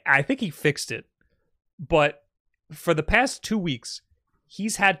 I think he fixed it, but for the past 2 weeks,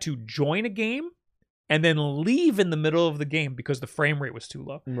 he's had to join a game and then leave in the middle of the game because the frame rate was too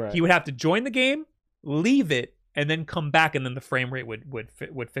low. Right. He would have to join the game, leave it, and then come back, and then the frame rate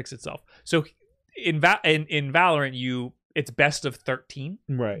would fix itself. So in Valorant, it's best of 13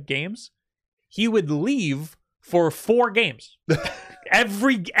 games. He would leave for 4 games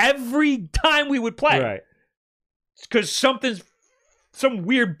every time we would play, right? Because some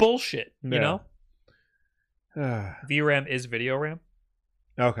weird bullshit, you know. VRAM is video RAM.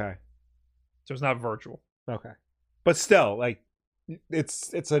 Okay, so it's not virtual. Okay, but still, like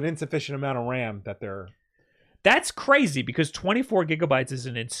it's an insufficient amount of RAM that they're. That's crazy because 24 gigabytes is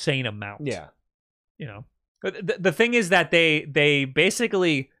an insane amount. Yeah, you know. The thing is that they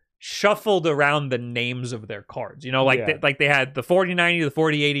basically shuffled around the names of their cards, you know, like they had the 4090, the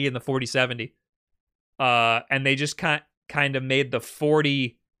 4080, and the 4070, and they just kind of made the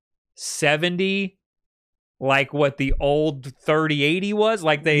 4070 like what the old 3080 was.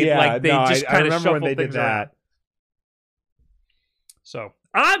 Like they just kind of shuffled when they things did that. around. So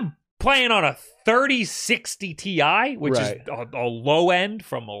I'm playing on a 3060 Ti, which is a low end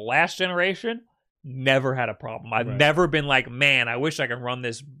from the last generation. Never had a problem. I've never been like, man, I wish I could run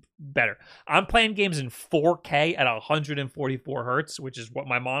this better. I'm playing games in 4K at 144 hertz, which is what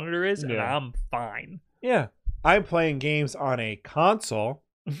my monitor is, and I'm fine. Yeah. I'm playing games on a console.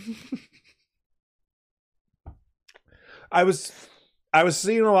 I was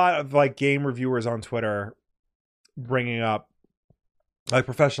seeing a lot of like game reviewers on Twitter bringing up like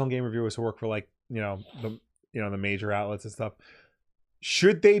professional game reviewers who work for like, the major outlets and stuff.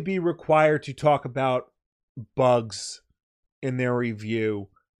 Should they be required to talk about bugs in their review,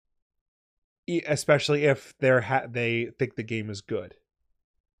 especially if they think the game is good?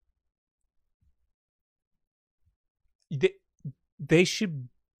 They should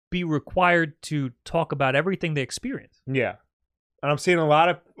be required to talk about everything they experience. Yeah. And I'm seeing a lot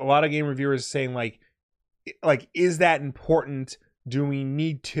of game reviewers saying like is that important? Do we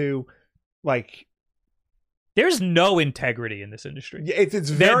need to like? There's no integrity in this industry. It's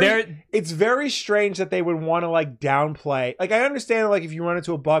very strange that they would want to like downplay. Like I understand like if you run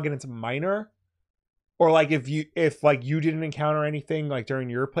into a bug and it's minor, or like if you didn't encounter anything like during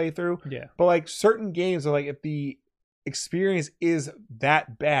your playthrough. Yeah. But like certain games are like if the experience is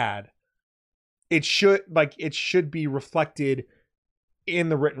that bad, it should be reflected in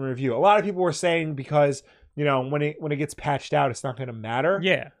the written review. A lot of people were saying because when it gets patched out, it's not going to matter.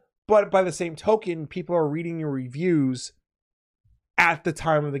 Yeah. But by the same token, people are reading your reviews at the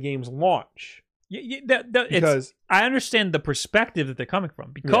time of the game's launch. Because I understand the perspective that they're coming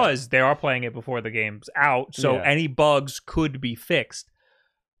from, because they are playing it before the game's out, so any bugs could be fixed.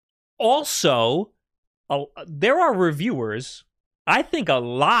 Also, there are reviewers, I think a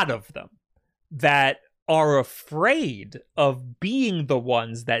lot of them, that are afraid of being the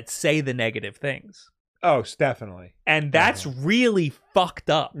ones that say the negative things. Oh, definitely. And that's really fucked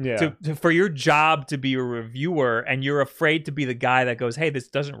up. Yeah. For your job to be a reviewer, and you're afraid to be the guy that goes, hey, this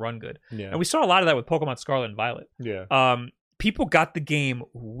doesn't run good. Yeah. And we saw a lot of that with Pokemon Scarlet and Violet. Yeah. People got the game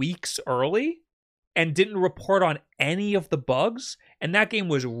weeks early and didn't report on any of the bugs, and that game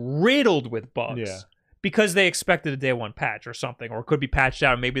was riddled with bugs. Yeah. Because they expected a day one patch or something, or it could be patched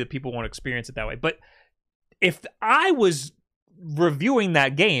out, and maybe the people won't experience it that way. But if I was reviewing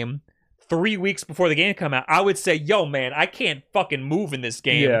that game 3 weeks before the game come out, I would say, yo, man, I can't fucking move in this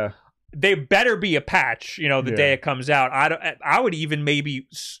game. Yeah. There better be a patch, the day it comes out. I would even maybe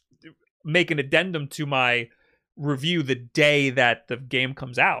make an addendum to my review the day that the game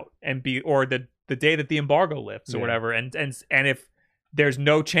comes out, or the day that the embargo lifts or whatever. And if there's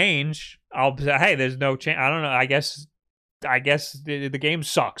no change, I'll say, hey, there's no change. I don't know. I guess the game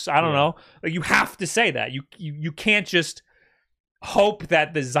sucks. I don't know. Like, you have to say that. You can't just hope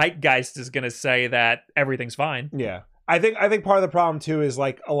that the zeitgeist is going to say that everything's fine. Yeah. I think part of the problem too is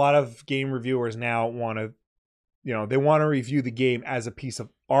like a lot of game reviewers now want to, they want to review the game as a piece of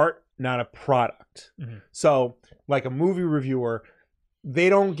art, not a product. Mm-hmm. So like a movie reviewer, they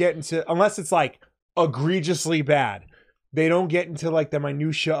don't get into, unless it's like egregiously bad, they don't get into like the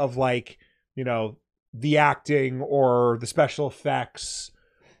minutia of like, the acting or the special effects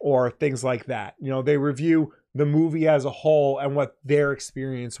or things like that. They review the movie as a whole and what their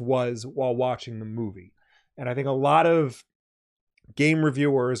experience was while watching the movie. And I think a lot of game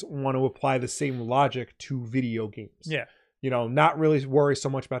reviewers want to apply the same logic to video games. Yeah. Not really worry so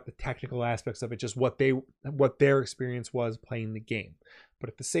much about the technical aspects of it, just what their experience was playing the game. But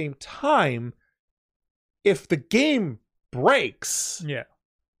at the same time, if the game breaks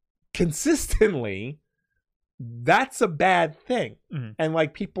consistently, that's a bad thing. Mm-hmm. And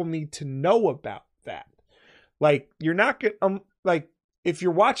like people need to know about that. Like, you're not going like, if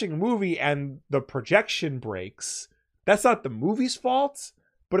you're watching a movie and the projection breaks, that's not the movie's fault.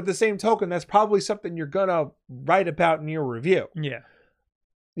 But at the same token, that's probably something you're going to write about in your review. Yeah.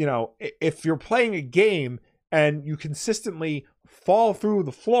 If you're playing a game and you consistently fall through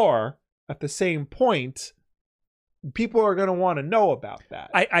the floor at the same point, people are going to want to know about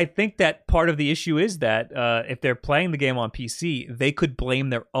that. I think that part of the issue is that if they're playing the game on PC, they could blame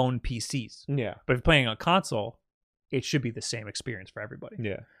their own PCs. Yeah. But if you're playing on console, it should be the same experience for everybody.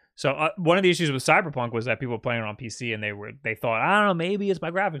 Yeah. So one of the issues with Cyberpunk was that people were playing it on PC and they thought, I don't know, maybe it's my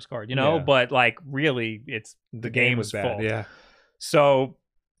graphics card, but like really it's the game's bad. fault. Yeah. So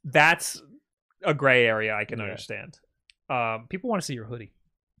that's a gray area I can understand. People want to see your hoodie.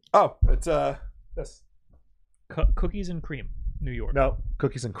 Oh, it's this. Cookies and Cream, New York. No,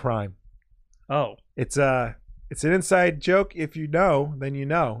 Cookies and Crime. Oh. It's an inside joke. If you know, then you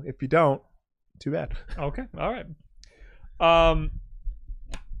know. If you don't, too bad. Okay. All right.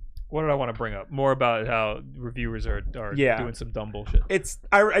 What did I want to bring up? More about how reviewers are doing some dumb bullshit.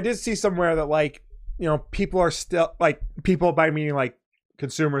 I did see somewhere that like, people are still like, people by meaning like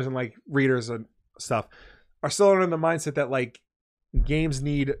consumers and like readers and stuff are still under the mindset that like games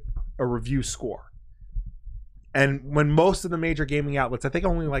need a review score. And when most of the major gaming outlets, I think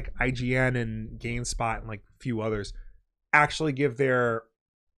only like IGN and GameSpot and like a few others, actually give their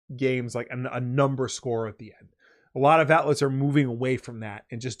games like a number score at the end. A lot of outlets are moving away from that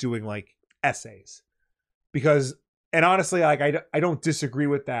and just doing like essays. Because, and honestly, like I don't disagree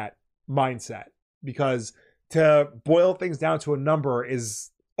with that mindset, because to boil things down to a number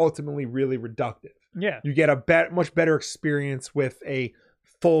is ultimately really reductive. Yeah. You get a much better experience with a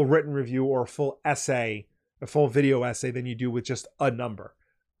full written review or a full essay, a full video essay, than you do with just a number.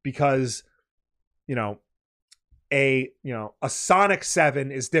 Because, a Sonic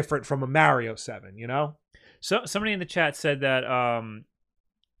 7 is different from a Mario 7, So somebody in the chat said that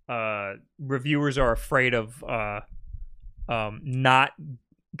reviewers are afraid of not,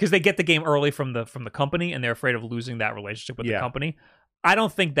 because they get the game early from the company and they're afraid of losing that relationship with the company. I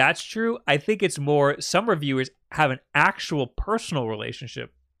don't think that's true. I think it's more some reviewers have an actual personal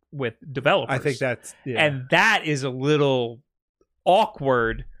relationship with developers. I think that's and that is a little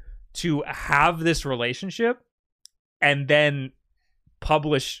awkward to have this relationship and then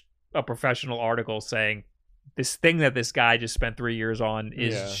publish a professional article saying this thing that this guy just spent 3 years on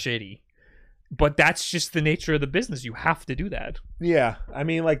is shitty. But that's just the nature of the business. You have to do that. Yeah. I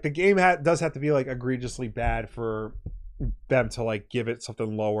mean, like, the game does have to be like egregiously bad for them to like give it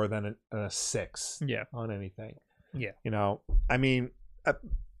something lower than a 6 on anything. Yeah. I mean,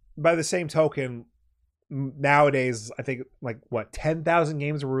 by the same token, nowadays, I think like 10,000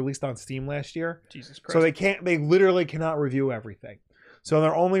 games were released on Steam last year. Jesus Christ. So they literally cannot review everything. So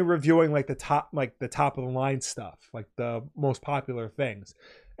they're only reviewing like the top of the line stuff, like the most popular things.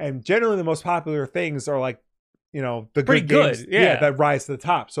 And generally the most popular things are like, the good games that rise to the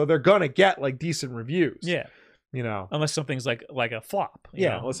top. So they're going to get like decent reviews. Yeah. Unless something's like a flop. You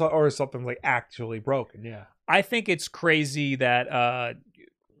know? Or something's like actually broken. Yeah. I think it's crazy that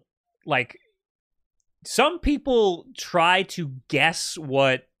like some people try to guess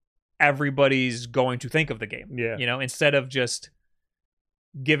what everybody's going to think of the game. Yeah. Instead of just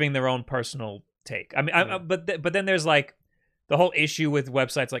giving their own personal take. I mean, but then there's like the whole issue with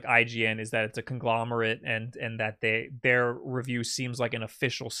websites like IGN is that it's a conglomerate and that their review seems like an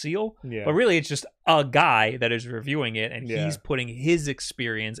official seal. Yeah. But really, it's just a guy that is reviewing it, and he's putting his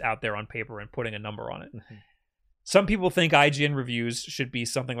experience out there on paper and putting a number on it. Mm-hmm. Some people think IGN reviews should be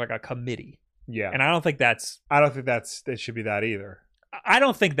something like a committee. Yeah, and I don't think it should be that either. I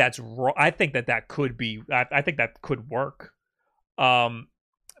don't think that's wrong. I think that could be. I think that could work.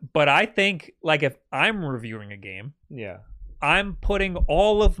 But I think like if I'm reviewing a game, I'm putting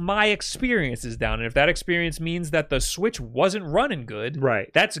all of my experiences down. And if that experience means that the Switch wasn't running good,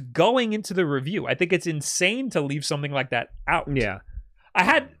 that's going into the review. I think it's insane to leave something like that out. Yeah. I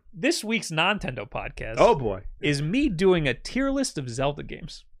had this week's Nintendo podcast. Oh, boy. Is me doing a tier list of Zelda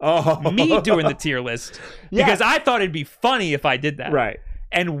games. Oh. Me doing the tier list. Because I thought it'd be funny if I did that. Right.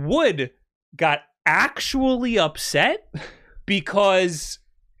 And Wood got actually upset because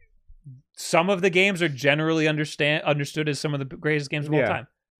some of the games are generally understood as some of the greatest games of all time.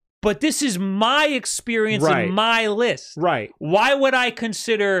 But this is my experience and my list. Right. Why would I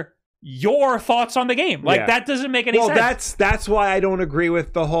consider your thoughts on the game? Like, that doesn't make any sense. Well, that's why I don't agree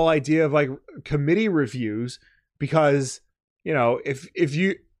with the whole idea of, like, committee reviews. Because, if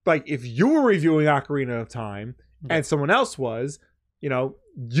you were reviewing Ocarina of Time and someone else was,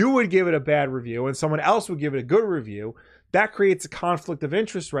 you would give it a bad review and someone else would give it a good review. That creates a conflict of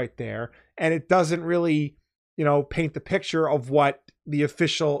interest right there. And it doesn't really, paint the picture of what the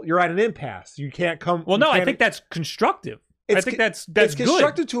official, you're at an impasse. You can't come. Well, no, I think that's constructive. I think that's good.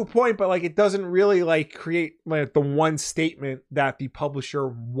 Constructive to a point, but like it doesn't really like create like the one statement that the publisher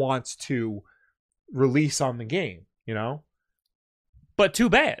wants to release on the game, But too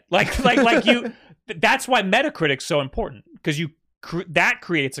bad. Like you, that's why Metacritic's so important, because that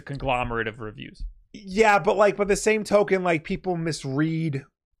creates a conglomerate of reviews. Yeah, but by the same token, like people misread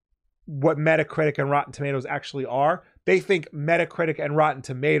what Metacritic and Rotten Tomatoes actually are. They think Metacritic and Rotten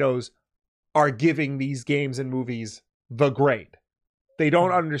Tomatoes are giving these games and movies the grade. They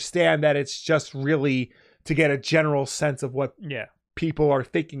don't understand that it's just really to get a general sense of what people are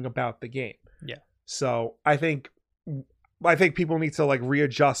thinking about the game. Yeah. So I think people need to like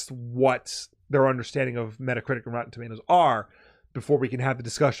readjust what their understanding of Metacritic and Rotten Tomatoes are before we can have the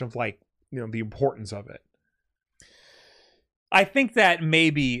discussion of like, the importance of it. I think that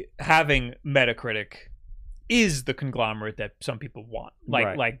maybe having Metacritic is the conglomerate that some people want.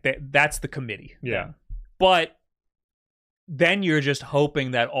 That's the committee. Yeah. But then you're just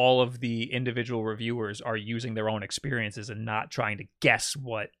hoping that all of the individual reviewers are using their own experiences and not trying to guess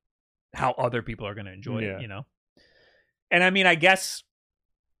how other people are going to enjoy it, And I mean, I guess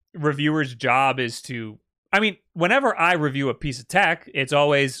reviewers' job is to, whenever I review a piece of tech, it's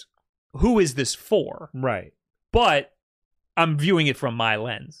always, who is this for? Right. But I'm viewing it from my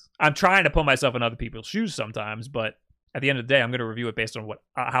lens. I'm trying to put myself in other people's shoes sometimes, but at the end of the day, I'm going to review it based on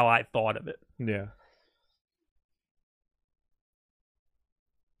how I thought of it. Yeah.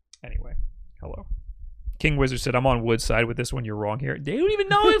 Anyway, hello. King Wizard said, I'm on Wood's side with this one. You're wrong here. They don't even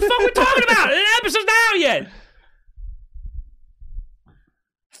know what the fuck we're talking about. The episode's not out yet.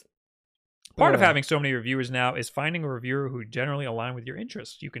 Part of having so many reviewers now is finding a reviewer who generally align with your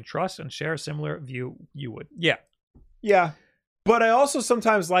interests. You can trust and share a similar view you would. Yeah. Yeah. But I also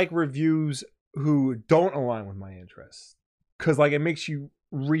sometimes like reviews who don't align with my interests. Because like it makes you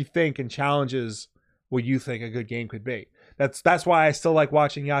rethink and challenges what you think a good game could be. That's why I still like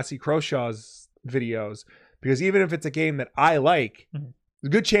watching Yahtzee Crowshaw's videos. Because even if it's a game that I like, there's a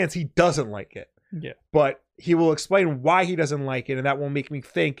good chance he doesn't like it. Yeah. But he will explain why he doesn't like it, and that will make me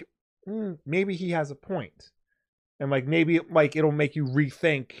think, maybe he has a point. And like maybe like it'll make you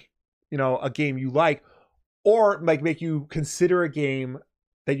rethink, a game you like, or like make you consider a game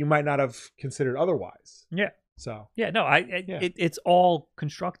that you might not have considered otherwise. Yeah. So yeah, no, it's all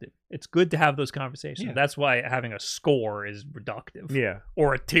constructive. It's good to have those conversations. Yeah. That's why having a score is reductive. Yeah.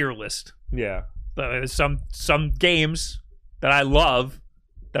 Or a tier list. Yeah. There's some games that I love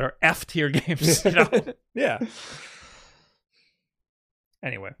that are F tier games. Yeah.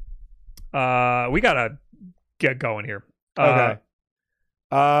 Anyway, we gotta get going here. Okay.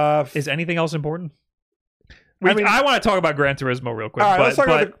 Is anything else important? I want to talk about Gran Turismo real quick. All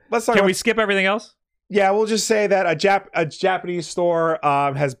right, let's talk. Can we skip everything else? Yeah, we'll just say that a Japanese store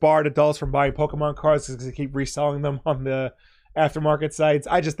has barred adults from buying Pokemon cards because they keep reselling them on the aftermarket sites.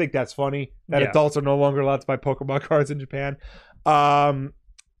 I just think that's funny that adults are no longer allowed to buy Pokemon cards in Japan. Mortal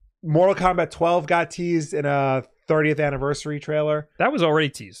Kombat 12 got teased in a 30th anniversary trailer. That was already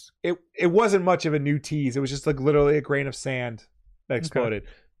teased. It wasn't much of a new tease. It was just like literally a grain of sand that exploded.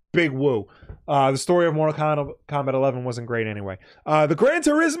 Okay. Big woo. The story of Mortal Kombat 11 wasn't great anyway. The Gran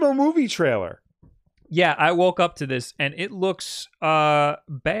Turismo movie trailer. Yeah, I woke up to this and it looks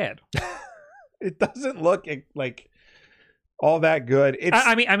bad. It doesn't look like all that good.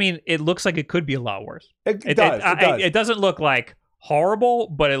 I mean, it looks like it could be a lot worse. It does. It doesn't look like horrible,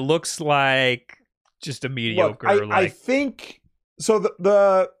 but it looks like just a mediocre. Look, I think so.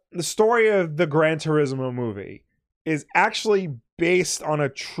 The story of the Gran Turismo movie is actually based on a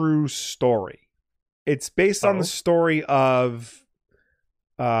true story. It's based on the story of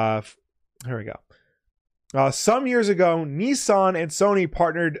here we go. Some years ago, Nissan and Sony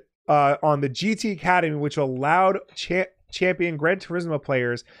partnered on the GT Academy, which allowed champion Gran Turismo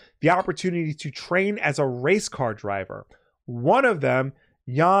players the opportunity to train as a race car driver. One of them,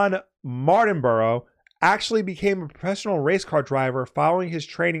 Jan Martinborough, actually became a professional race car driver following his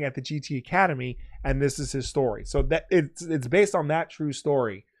training at the GT Academy, and this is his story. So that it's based on that true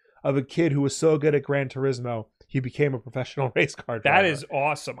story of a kid who was so good at Gran Turismo, he became a professional race car driver. That is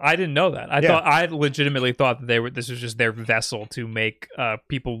awesome. I didn't know that. I legitimately thought that this was just their vessel to make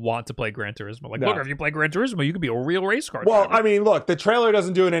people want to play Gran Turismo. Like, look, if you play Gran Turismo, you could be a real race car driver. Well, I mean, look, the trailer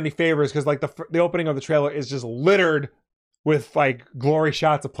doesn't do it any favors because like the opening of the trailer is just littered with like glory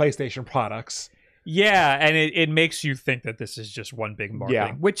shots of PlayStation products. Yeah, and it makes you think that this is just one big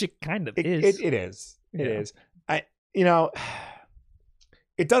marketing, which it kind of is. It is. It is.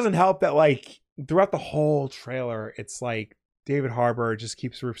 It doesn't help that like throughout the whole trailer, it's like David Harbour just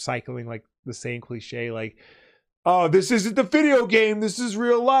keeps recycling like the same cliche, like, oh, this isn't the video game, this is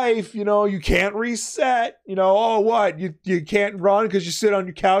real life, you can't reset, oh, what, you can't run because you sit on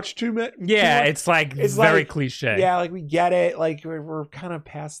your couch too much. Yeah, it's very cliche. Yeah, like we get it, like we're kind of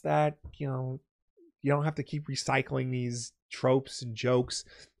past that. You don't have to keep recycling these tropes and jokes,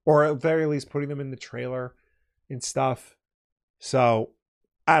 or at the very least putting them in the trailer and stuff. So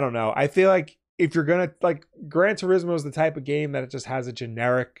I don't know, I feel like if you're gonna like, Gran Turismo is the type of game that it just has a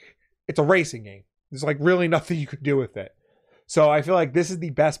generic, it's a racing game. There's like really nothing you could do with it. So I feel like this is the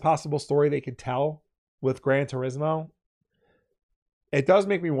best possible story they could tell with Gran Turismo. It does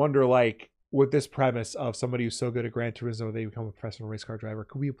make me wonder, like, with this premise of somebody who's so good at Gran Turismo they become a professional race car driver,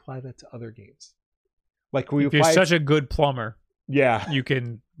 could we apply that to other games? Like, could we if you're such a good plumber, you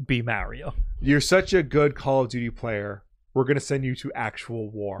can be Mario. You're such a good Call of Duty player, we're gonna send you to actual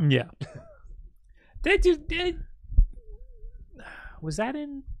war. Yeah. Was that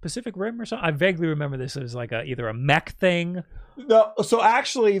in Pacific Rim or something? I vaguely remember this as like either a mech thing. No, so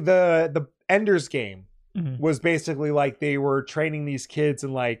actually the Ender's Game was basically like they were training these kids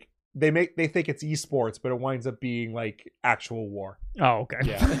and like they think it's esports, but it winds up being like actual war. Oh, okay.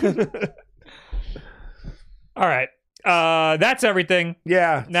 Yeah. All right. That's everything.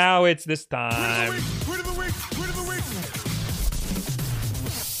 Yeah. Now it's this time. Tweet of the week.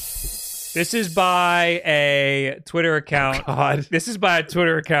 This is by a Twitter account. Oh, God. This is by a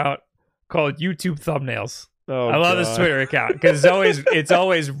Twitter account called YouTube Thumbnails. Oh, I love this Twitter account because it's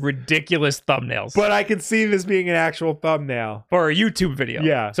always ridiculous thumbnails. But I can see this being an actual thumbnail for a YouTube video.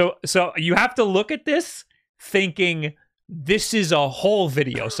 Yeah. So you have to look at this thinking this is a whole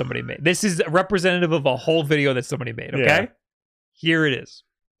video somebody made. This is representative of a whole video that somebody made. Okay. Yeah. Here it is.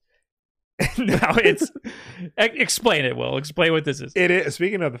 Now it's explain it. Will explain what this is. It is,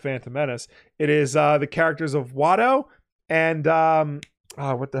 speaking of the Phantom Menace, it is the characters of Watto and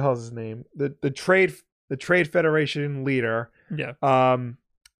what the hell is his name? The Trade Federation leader. Yeah. And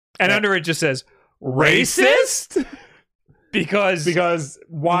under it just says racist because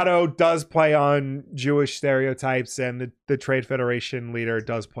Watto does play on Jewish stereotypes, and the Trade Federation leader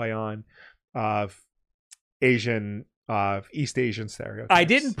does play on East Asian stereotypes. I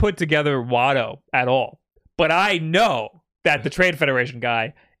didn't put together Watto at all, but I know that the Trade Federation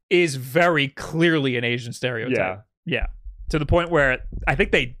guy is very clearly an Asian stereotype. Yeah. To the point where I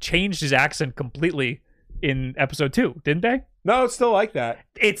think they changed his accent completely in episode 2, didn't they? No, it's still like that.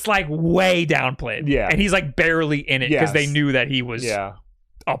 It's like way downplayed. Yeah. And he's like barely in it because they knew that he was a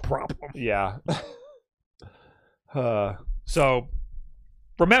problem. Yeah. So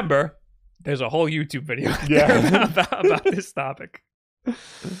remember, there's a whole YouTube video about this topic.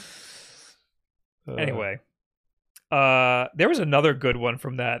 Anyway, there was another good one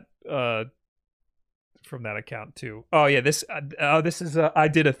from that account too. Oh yeah, this is I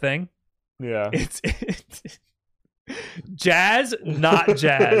did a thing. Yeah, it's jazz, not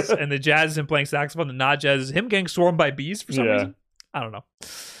jazz, and the jazz is him playing saxophone. The not jazz is him getting swarmed by bees for some reason. I don't know.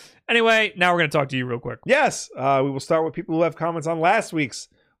 Anyway, now we're going to talk to you real quick. Yes, we will start with people who have comments on last week's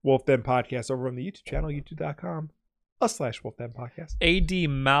WULFF DEN Podcast over on the YouTube channel, youtube.com/WULFF DEN Podcast. AD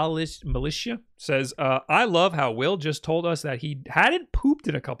Militia says, I love how Will just told us that he hadn't pooped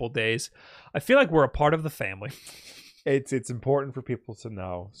in a couple days. I feel like we're a part of the family. It's important for people to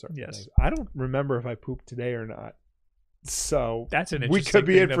know certain things. I don't remember if I pooped today or not. So that's an we could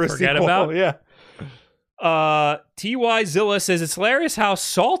be in for a sequel. About. Yeah. TY Zilla says it's hilarious how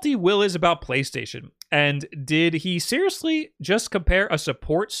salty Will is about PlayStation. And did he seriously just compare a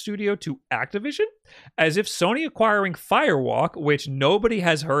support studio to Activision? As if Sony acquiring Firewalk, which nobody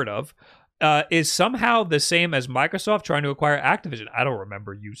has heard of, is somehow the same as Microsoft trying to acquire Activision. I don't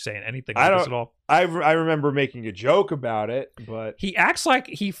remember you saying anything like this at all. I remember making a joke about it, but he acts like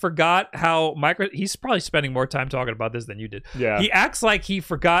he forgot how he's probably spending more time talking about this than you did. Yeah. He acts like he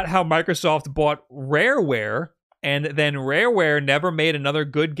forgot how Microsoft bought Rareware, and then Rareware never made another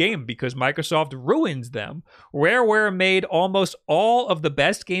good game because Microsoft ruins them. Rareware made almost all of the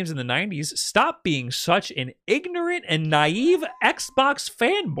best games in the 90s. Stop being such an ignorant and naive Xbox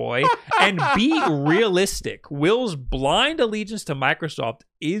fanboy and be realistic. Will's blind allegiance to Microsoft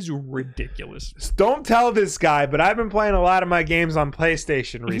is ridiculous. Don't tell this guy, but I've been playing a lot of my games on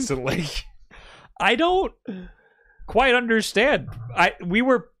PlayStation recently. I don't quite understand.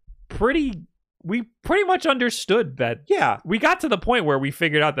 We pretty much understood that. Yeah. We got to the point where we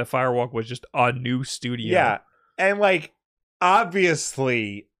figured out that Firewalk was just a new studio. Yeah. And like,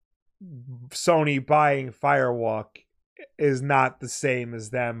 obviously, Sony buying Firewalk is not the same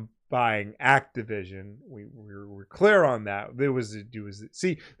as them buying Activision. We're clear on that.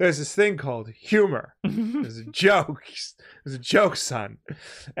 See, there's this thing called humor. There's a joke. There's a joke, son.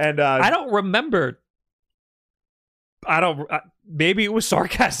 And I don't remember. Maybe it was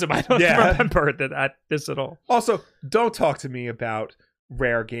sarcasm. I don't remember this at all. Also, don't talk to me about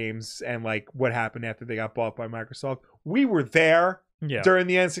Rare games and like what happened after they got bought by Microsoft. We were there during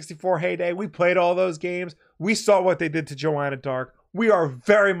the N64 heyday. We played all those games. We saw what they did to Joanna Dark. We are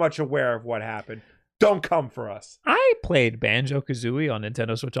very much aware of what happened. Don't come for us. I played Banjo-Kazooie on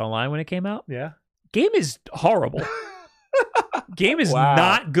Nintendo Switch Online when it came out. Yeah. Game is horrible. Game is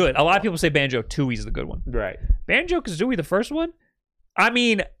not good. A lot of people say Banjo-Tooie is the good one. Right. Banjo-Kazooie, the first one, I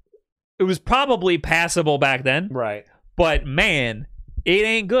mean, it was probably passable back then. Right. But man, it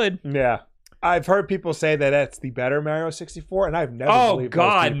ain't good. Yeah. I've heard people say that that's the better Mario 64, and I've never believed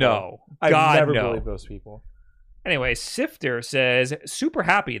those people. No. I've never believed those people. Anyway, Sifter says, super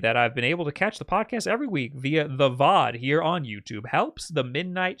happy that I've been able to catch the podcast every week via the VOD here on YouTube. Helps the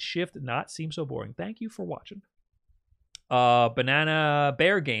midnight shift not seem so boring. Thank you for watching. Banana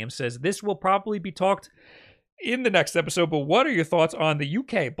Bear Game says, this will probably be talked in the next episode, but what are your thoughts on the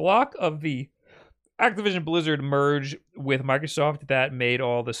UK block of the Activision Blizzard merge with Microsoft that made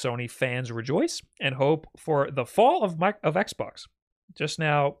all the Sony fans rejoice and hope for the fall of Xbox? Just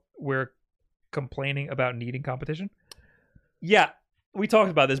now, we're complaining about needing competition. Yeah, we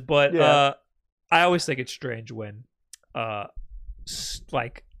talked about this, but I always think it's strange when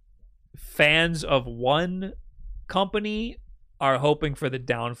like fans of one company are hoping for the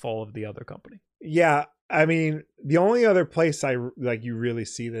downfall of the other company. Yeah, I mean, the only other place you really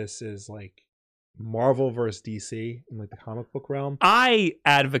see this is like Marvel versus DC in like the comic book realm. I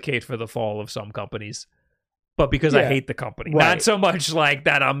advocate for the fall of some companies, but because I hate the company. Right. Not so much like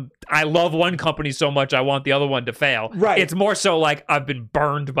that I love one company so much I want the other one to fail. Right. It's more so like I've been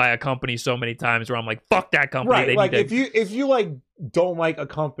burned by a company so many times where I'm like, fuck that company. Right. Like if you like don't like a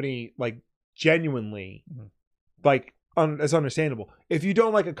company like genuinely, like it's understandable. If you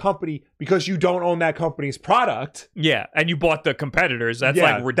don't like a company because you don't own that company's product, and you bought the competitors, that's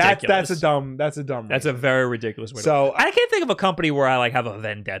like ridiculous. That's a dumb That's a very ridiculous way. So I can't think of a company where I like have a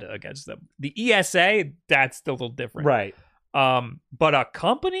vendetta against them. The ESA, that's a little different, right? But a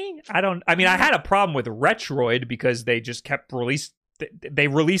company, I had a problem with Retroid because they just they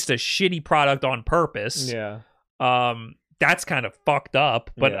released a shitty product on purpose. Yeah. That's kind of fucked up,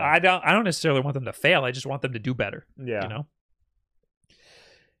 but I don't necessarily want them to fail. I just want them to do better. Yeah. You know?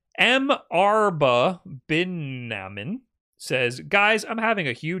 M. Arba Binnamin says, guys, I'm having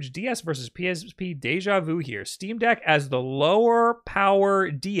a huge DS versus PSP deja vu here. Steam Deck as the lower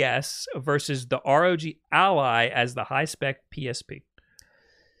power DS versus the ROG Ally as the high spec PSP.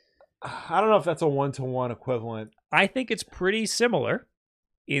 I don't know if that's a 1-to-1 equivalent. I think it's pretty similar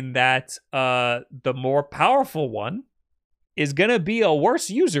in that the more powerful one is going to be a worse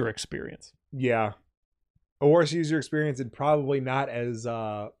user experience. Yeah. A worse user experience and probably not as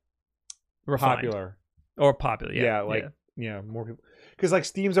popular. Or popular, yeah. Yeah, more people. Because like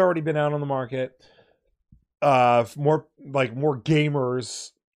Steam's already been out on the market. More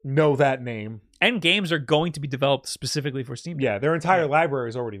gamers know that name. And games are going to be developed specifically for Steam. Yeah, their entire library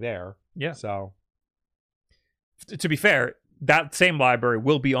is already there. Yeah. So to be fair, that same library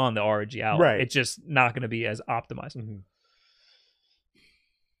will be on the ROG Ally. Right. It's just not going to be as optimized. Mm-hmm.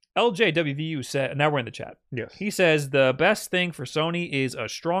 LJWVU said, now we're in the chat. Yes. He says, the best thing for Sony is a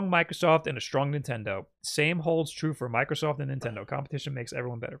strong Microsoft and a strong Nintendo. Same holds true for Microsoft and Nintendo. Competition makes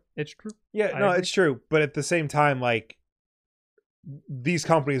everyone better. It's true. Yeah, no, it's true. But at the same time, like, these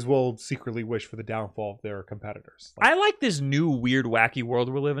companies will secretly wish for the downfall of their competitors. I like this new weird, wacky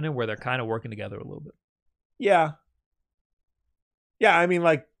world we're living in where they're kind of working together a little bit. Yeah. Yeah, I mean,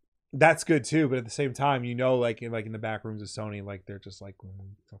 like, that's good too, but at the same time, you know, like in the back rooms of Sony, like they're just like,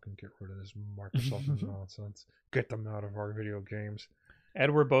 fucking get rid of this Microsoft nonsense. Get them out of our video games.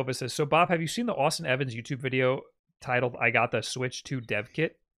 Edward Bova says, so Bob, have you seen the Austin Evans YouTube video titled I Got the Switch 2 Dev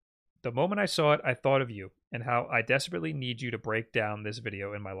Kit? The moment I saw it, I thought of you and how I desperately need you to break down this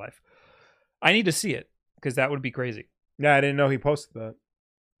video in my life. I need to see it because that would be crazy. Yeah, I didn't know he posted that.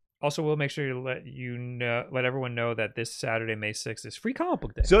 Also, we'll make sure to let everyone know that this Saturday, May 6th, is Free Comic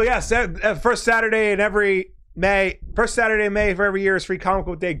Book Day. So yeah, first Saturday in May for every year is Free Comic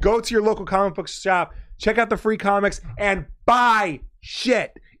Book Day. Go to your local comic book shop, check out the free comics, and buy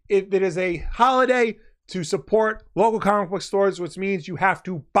shit. It is a holiday to support local comic book stores, which means you have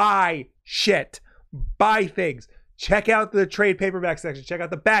to buy shit, buy things. Check out the trade paperback section. Check out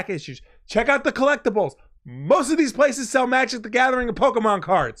the back issues. Check out the collectibles. Most of these places sell Magic the Gathering and Pokemon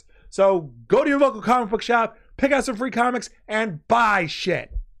cards. So go to your local comic book shop, pick out some free comics, and buy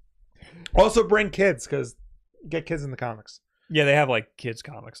shit. Also bring kids, because get kids in the comics. Yeah, they have like kids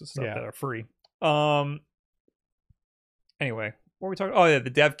comics and stuff that are free. Anyway, what were we talking? Oh yeah, the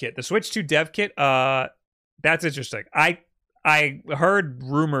dev kit, the Switch 2 dev kit. That's interesting. I heard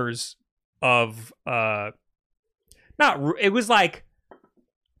rumors of it was like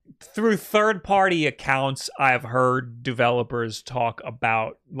through third-party accounts, I've heard developers talk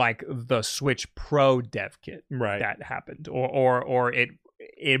about like the Switch Pro dev kit that happened, or it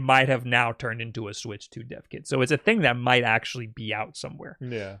might have now turned into a Switch 2 dev kit. So it's a thing that might actually be out somewhere.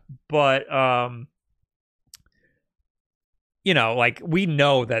 Yeah, but you know, like we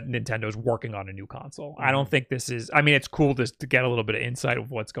know that Nintendo's working on a new console. I don't think this is. I mean, it's cool to get a little bit of insight of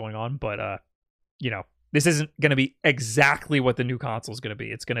what's going on, but you know. This isn't going to be exactly what the new console is going to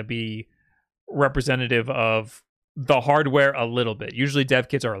be. It's going to be representative of the hardware a little bit. Usually dev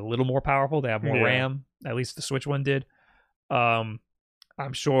kits are a little more powerful. They have more RAM. At least the Switch one did. I'm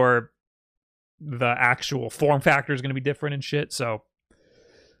sure the actual form factor is going to be different and shit. So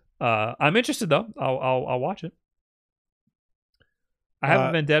I'm interested though. I'll watch it. I have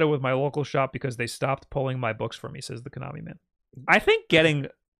a vendetta with my local shop because they stopped pulling my books for me, says the Konami man. I think getting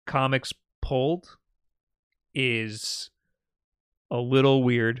comics pulled is a little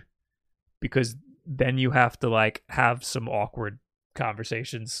weird because then you have to like have some awkward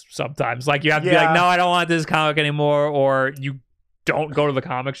conversations sometimes. Like you have to be like, no, I don't want this comic anymore, or you don't go to the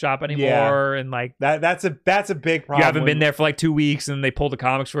comic shop anymore, and like that's a big problem. You haven't been there for like 2 weeks, and they pull the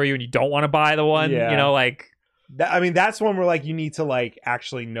comics for you, and you don't want to buy the one. You know, like that's one where like you need to like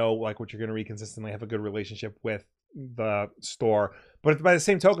actually know like what you're going to read consistently, have a good relationship with the store. But by the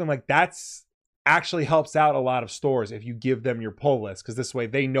same token, like that's actually helps out a lot of stores if you give them your pull list, because this way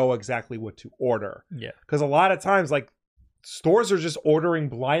they know exactly what to order. Yeah, because a lot of times like stores are just ordering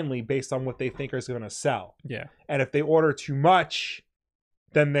blindly based on what they think is going to sell. Yeah. And if they order too much,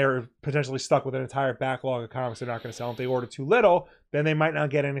 then they're potentially stuck with an entire backlog of comics they're not going to sell. If they order too little, then they might not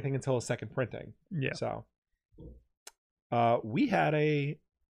get anything until a second printing. Yeah. So we had a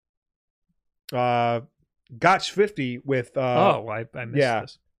Gotch 50 with I missed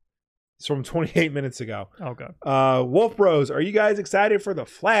this. It's from 28 minutes ago. Oh god. Wolf Bros, are you guys excited for the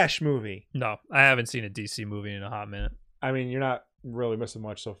Flash movie? No, I haven't seen a DC movie in a hot minute. I mean, you're not really missing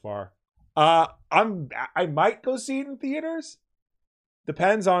much so far. I might go see it in theaters.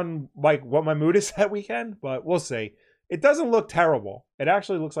 Depends on like what my mood is that weekend, but we'll see. It doesn't look terrible. It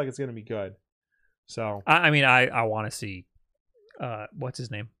actually looks like it's going to be good. So I mean, I want to see what's his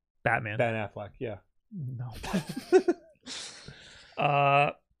name? Batman. Ben Affleck, yeah. No.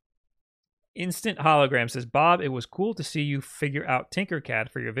 Instant Hologram says, Bob, it was cool to see you figure out Tinkercad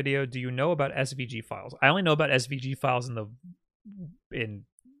for your video. Do you know about SVG files? I only know about SVG files in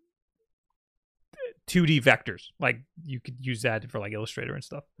 2D vectors. Like you could use that for like Illustrator and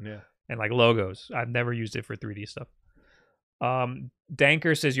stuff. Yeah. And like logos. I've never used it for 3D stuff.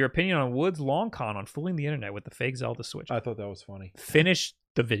 Danker says, your opinion on Wood's long con on fooling the internet with the fake Zelda Switch. I thought that was funny. Finish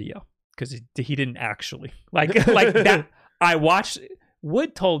the video because he didn't actually like that. I watched.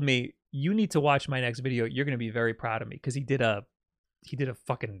 Wood told me, you need to watch my next video. You're going to be very proud of me, because he did a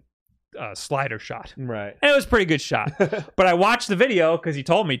fucking slider shot, right? And it was a pretty good shot. But I watched the video because he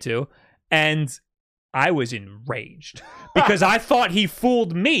told me to, and I was enraged because I thought he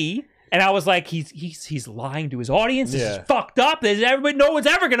fooled me. And I was like, he's lying to his audience. This is fucked up. No one's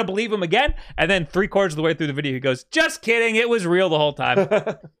ever going to believe him again. And then 3/4 of the way through the video, he goes, just kidding. It was real the whole time.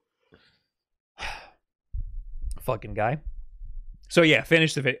 Fucking guy. So yeah,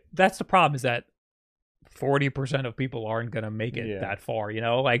 finish the video. That's the problem, is that 40% of people aren't going to make it that far. You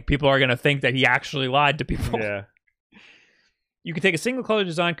know, like people are going to think that he actually lied to people. Yeah. You can take a single color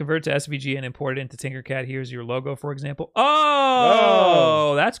design, convert it to SVG, and import it into Tinkercad. Here's your logo, for example.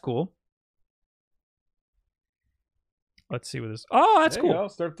 Oh, that's cool. Let's see what this. Oh, that's cool. Go.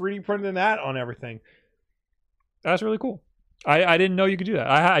 Start 3D printing that on everything. That's really cool. I didn't know you could do that.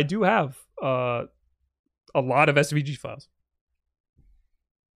 I do have a lot of SVG files.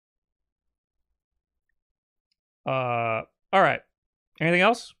 All right. Anything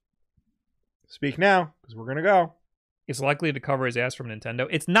else? Speak now, because we're gonna go. It's likely to cover his ass from Nintendo.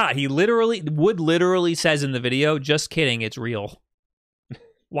 It's not. Wood literally says in the video, just kidding, it's real.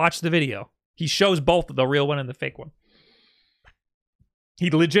 Watch the video. He shows both, the real one and the fake one. He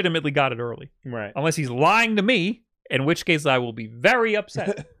legitimately got it early. Right. Unless he's lying to me, in which case I will be very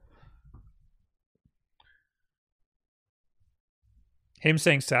upset. Him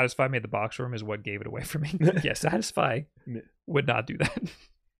saying Satisfy made the box room is what gave it away for me. Yeah, Satisfy would not do that.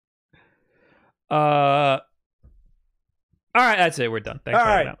 All right, that's it. We're done. Thanks. All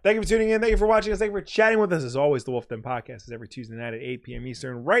right. Thank you for tuning in. Thank you for watching us. Thank you for chatting with us. As always, the WULFF DEN Podcast is every Tuesday night at 8 p.m.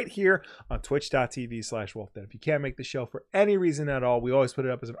 Eastern, right here on twitch.tv/WULFDEN. If you can't make the show for any reason at all, we always put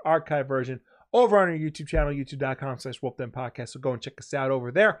it up as an archive version over on our YouTube channel, youtube.com/WULFF Podcast. So go and check us out over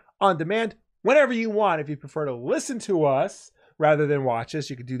there on demand whenever you want. If you prefer to listen to us rather than watch us,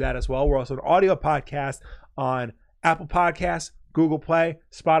 you can do that as well. We're also an audio podcast on Apple Podcasts, Google Play,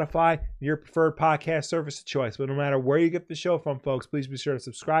 Spotify, your preferred podcast service of choice. But no matter where you get the show from, folks, please be sure to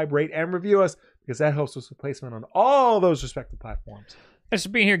subscribe, rate, and review us, because that helps us with placement on all those respective platforms. Thanks for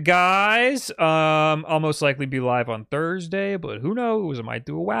being here, guys. I'll most likely be live on Thursday, but who knows? I might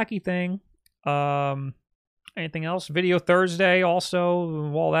do a wacky thing. Anything else? Video Thursday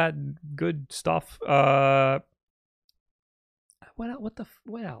also, all that good stuff. What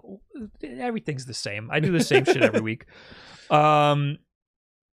else? Everything's the same. I do the same shit every week.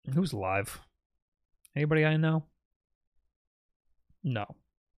 Who's live? Anybody I know? No.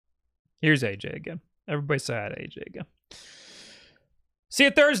 Here's AJ again. Everybody say hi to AJ again. See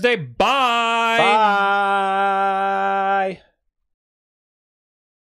you Thursday. Bye. Bye.